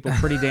makes people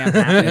pretty damn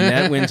happy. And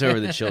that wins over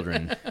the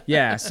children.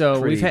 Yeah,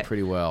 so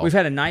Pretty well. We've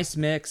had a nice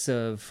mix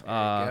of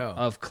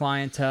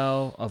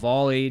clientele of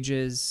all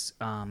ages,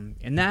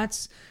 and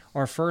that's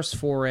our first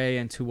foray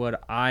into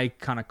what I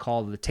kind of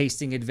call the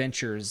tasting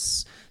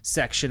adventures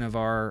section of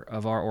our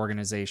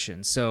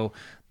organization. So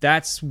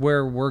that's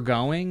where we're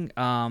going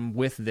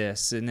with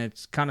this, and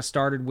it's kind of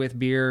started with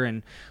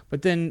beer,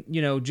 but then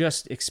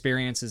just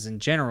experiences in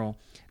general.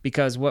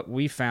 Because what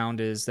we found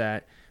is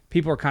that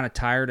people are kind of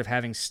tired of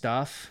having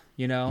stuff.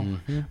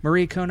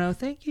 Marie Kono,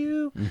 thank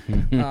you.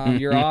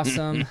 You're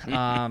awesome.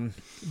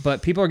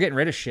 But people are getting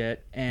rid of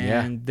shit,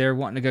 and they're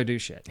wanting to go do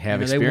shit.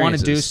 They want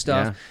to do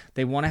stuff. Yeah.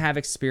 They want to have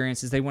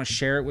experiences. They want to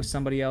share it with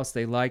somebody else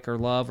they like or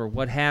love or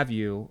what have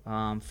you.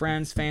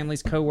 Friends,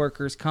 families,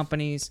 coworkers,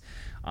 companies.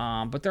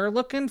 But they're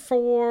looking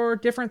for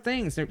different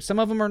things. Some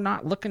of them are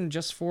not looking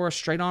just for a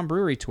straight-on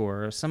brewery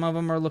tour. Some of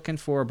them are looking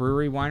for a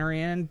brewery, winery,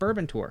 and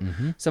bourbon tour.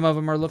 Some of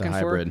them are looking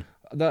for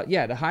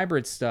the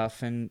hybrid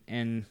stuff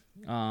and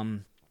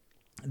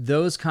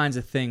those kinds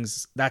of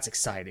things. That's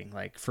exciting.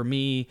 Like for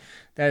me,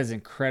 that is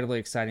incredibly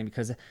exciting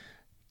because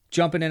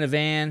jumping in a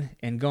van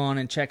and going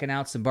and checking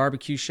out some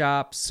barbecue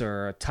shops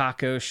or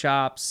taco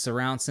shops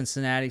around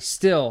Cincinnati,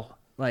 still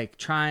like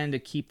trying to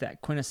keep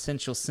that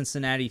quintessential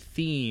Cincinnati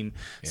theme,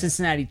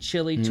 Cincinnati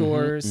chili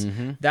tours.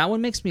 That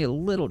one makes me a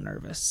little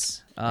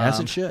nervous.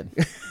 As it should.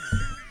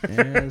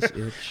 As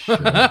it should.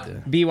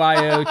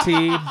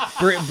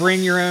 BYOT,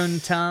 bring your own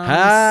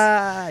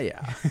tongues.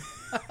 Yeah.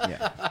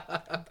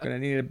 Gonna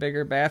need a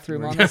bigger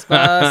bathroom on this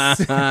bus.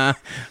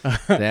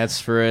 That's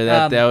for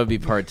that. That would be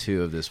part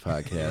 2 of this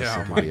podcast.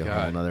 Oh That would be a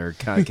whole other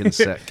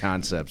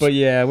concepts. But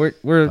yeah, we're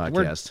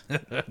podcast.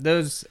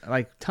 those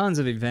like tons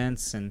of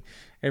events, and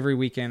every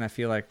weekend I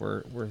feel like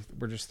we're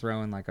just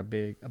throwing like a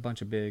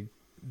bunch of big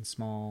and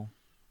small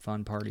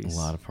fun parties. A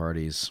lot of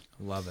parties.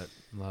 Love it.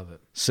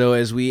 So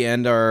as we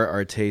end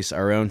our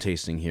own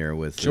tasting here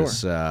with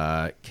this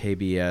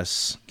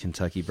KBS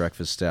Kentucky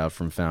Breakfast Stout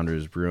from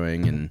Founders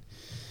Brewing in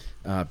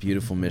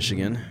beautiful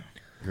Michigan,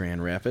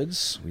 Grand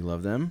Rapids. We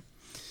love them.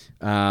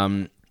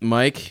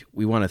 Mike,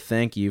 we want to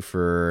thank you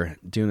for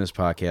doing this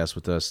podcast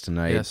with us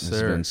tonight. Yes, sir.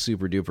 It's been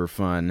super duper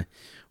fun.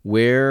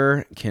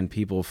 Where can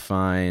people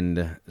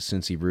find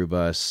Cincy Brew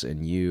Bus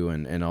and you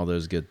and all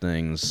those good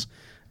things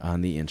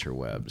on the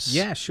interwebs?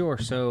 Yeah, sure.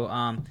 So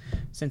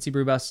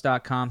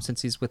CincyBrewBus.com,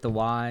 Cincy's with a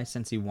Y,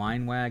 Cincy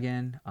Wine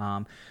Wagon.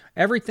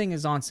 Everything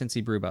is on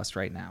Cincy Brew Bus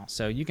right now.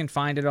 So you can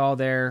find it all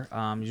there.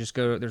 You just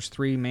go, there's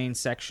 3 main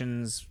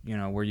sections,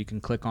 where you can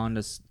click on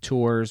to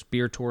tours,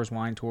 beer tours,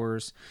 wine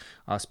tours,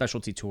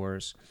 specialty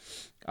tours.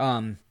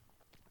 And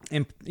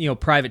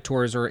private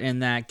tours are in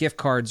that, gift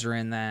cards are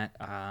in that.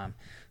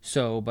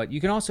 But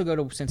you can also go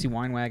to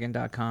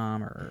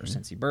CincyWineWagon.com or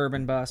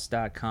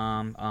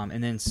CincyBourbonBus.com.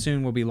 And then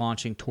soon we'll be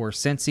launching Tour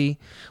Cincy.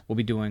 We'll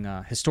be doing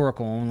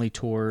historical-only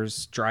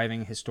tours,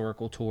 driving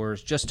historical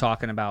tours, just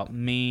talking about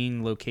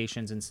main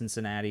locations in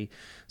Cincinnati.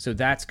 So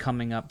that's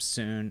coming up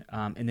soon.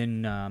 And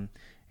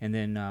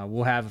then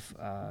we'll have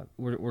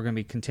we're going to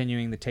be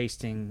continuing the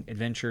tasting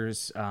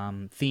adventures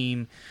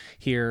theme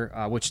here,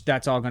 which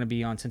that's all going to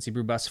be on Cincy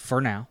Brew Bus for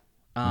now.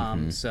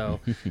 So,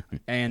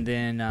 and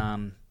then,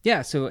 and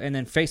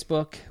then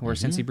Facebook, we're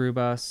Cincy Brew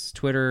Bus,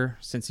 Twitter,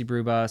 Cincy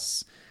Brew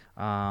Bus,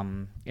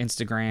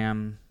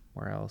 Instagram,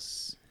 where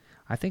else?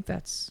 I think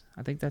that's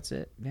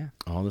it. Yeah.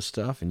 All the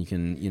stuff. And you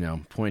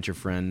can, point your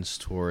friends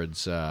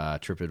towards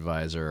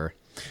TripAdvisor.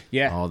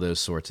 Yeah. All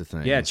those sorts of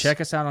things. Yeah. Check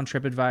us out on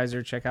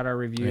TripAdvisor. Check out our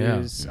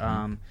reviews.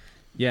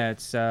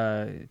 It's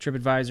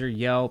TripAdvisor,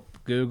 Yelp,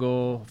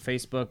 Google,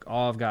 Facebook,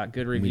 all have got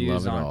good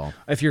reviews. We love it all.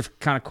 If you're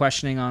kind of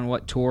questioning on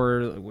what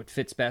tour what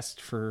fits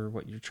best for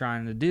what you're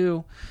trying to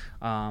do,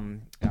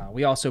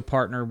 we also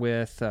partner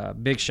with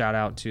big shout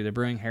out to the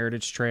Brewing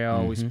Heritage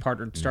Trail. We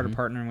started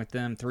partnering with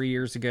them 3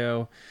 years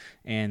ago,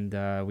 and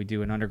we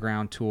do an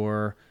underground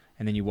tour.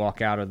 And then you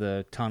walk out of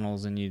the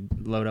tunnels and you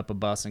load up a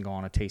bus and go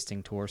on a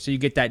tasting tour. So you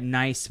get that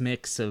nice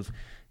mix of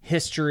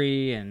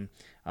history and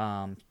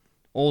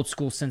old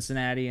school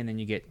Cincinnati, and then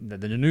you get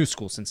the new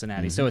school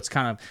Cincinnati. So it's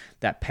kind of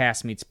that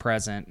past meets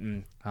present,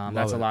 and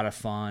that's a lot of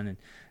fun. And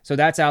so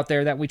that's out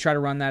there. That we try to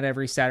run that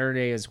every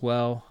Saturday as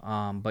well.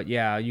 But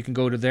yeah, you can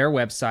go to their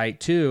website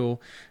too.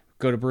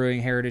 Go to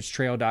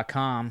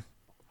brewingheritagetrail.com.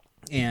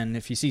 And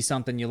if you see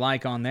something you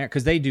like on there,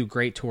 because they do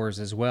great tours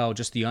as well,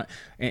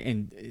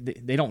 and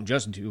they don't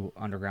just do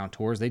underground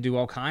tours; they do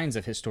all kinds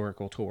of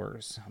historical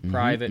tours,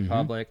 private,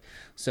 public.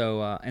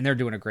 So, and they're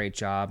doing a great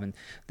job. And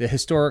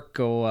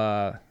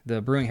the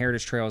the Brewing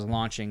Heritage Trail is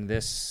launching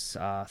this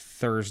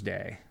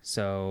Thursday.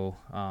 So,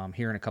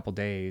 here in a couple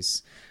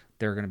days,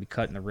 they're going to be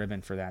cutting the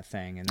ribbon for that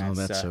thing. And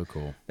that's so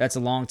cool. That's a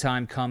long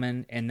time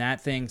coming, and that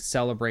thing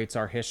celebrates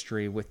our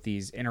history with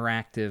these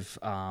interactive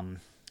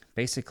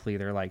basically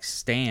they're like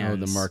stands. Oh,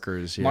 the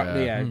markers,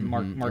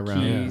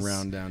 marquees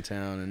around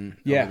downtown and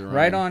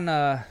right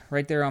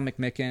there on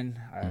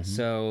McMicken.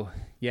 So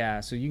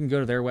you can go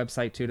to their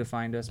website too to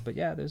find us. But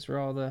yeah, those are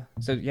all the.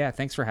 So yeah,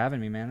 thanks for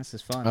having me, man. This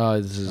is fun.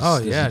 This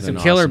has some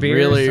been killer awesome.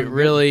 beers.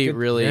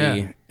 Really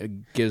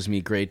it gives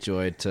me great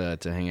joy to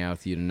hang out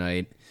with you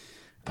tonight.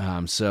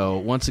 So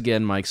once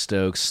again, Mike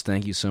Stokes,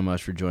 thank you so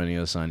much for joining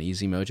us on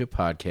Easy Mojo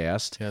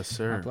Podcast. Yes,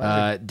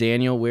 sir.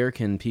 Daniel, where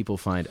can people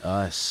find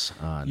us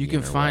on You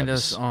can find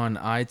us on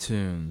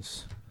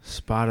iTunes,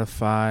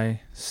 Spotify,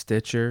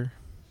 Stitcher,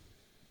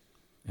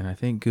 and I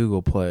think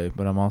Google Play,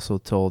 but I'm also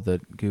told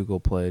that Google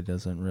Play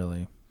doesn't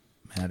really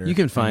matter. You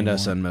can find anymore.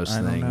 us on most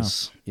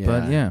things.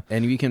 But yeah.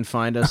 And you can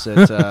find us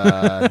at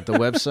the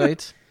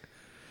website.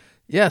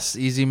 Yes,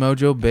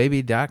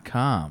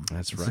 easymojobaby.com.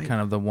 That's It's right. kind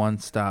of the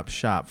one-stop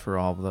shop for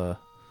all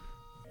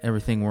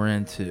everything we're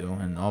into,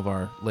 and all of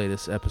our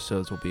latest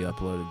episodes will be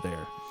uploaded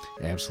there.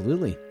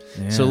 Absolutely.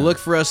 Yeah. So look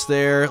for us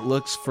there.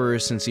 Look for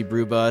Cincy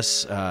Brew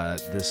Bus.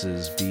 This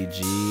is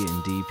BG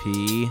and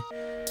DP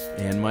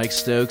and Mike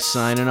Stokes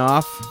signing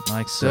off.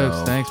 Mike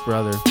Stokes, thanks,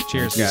 brother.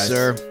 Cheers, Thank you, guys.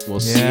 sir.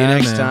 We'll see you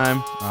next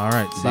time. All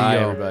right, see Bye,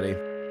 y'all. everybody.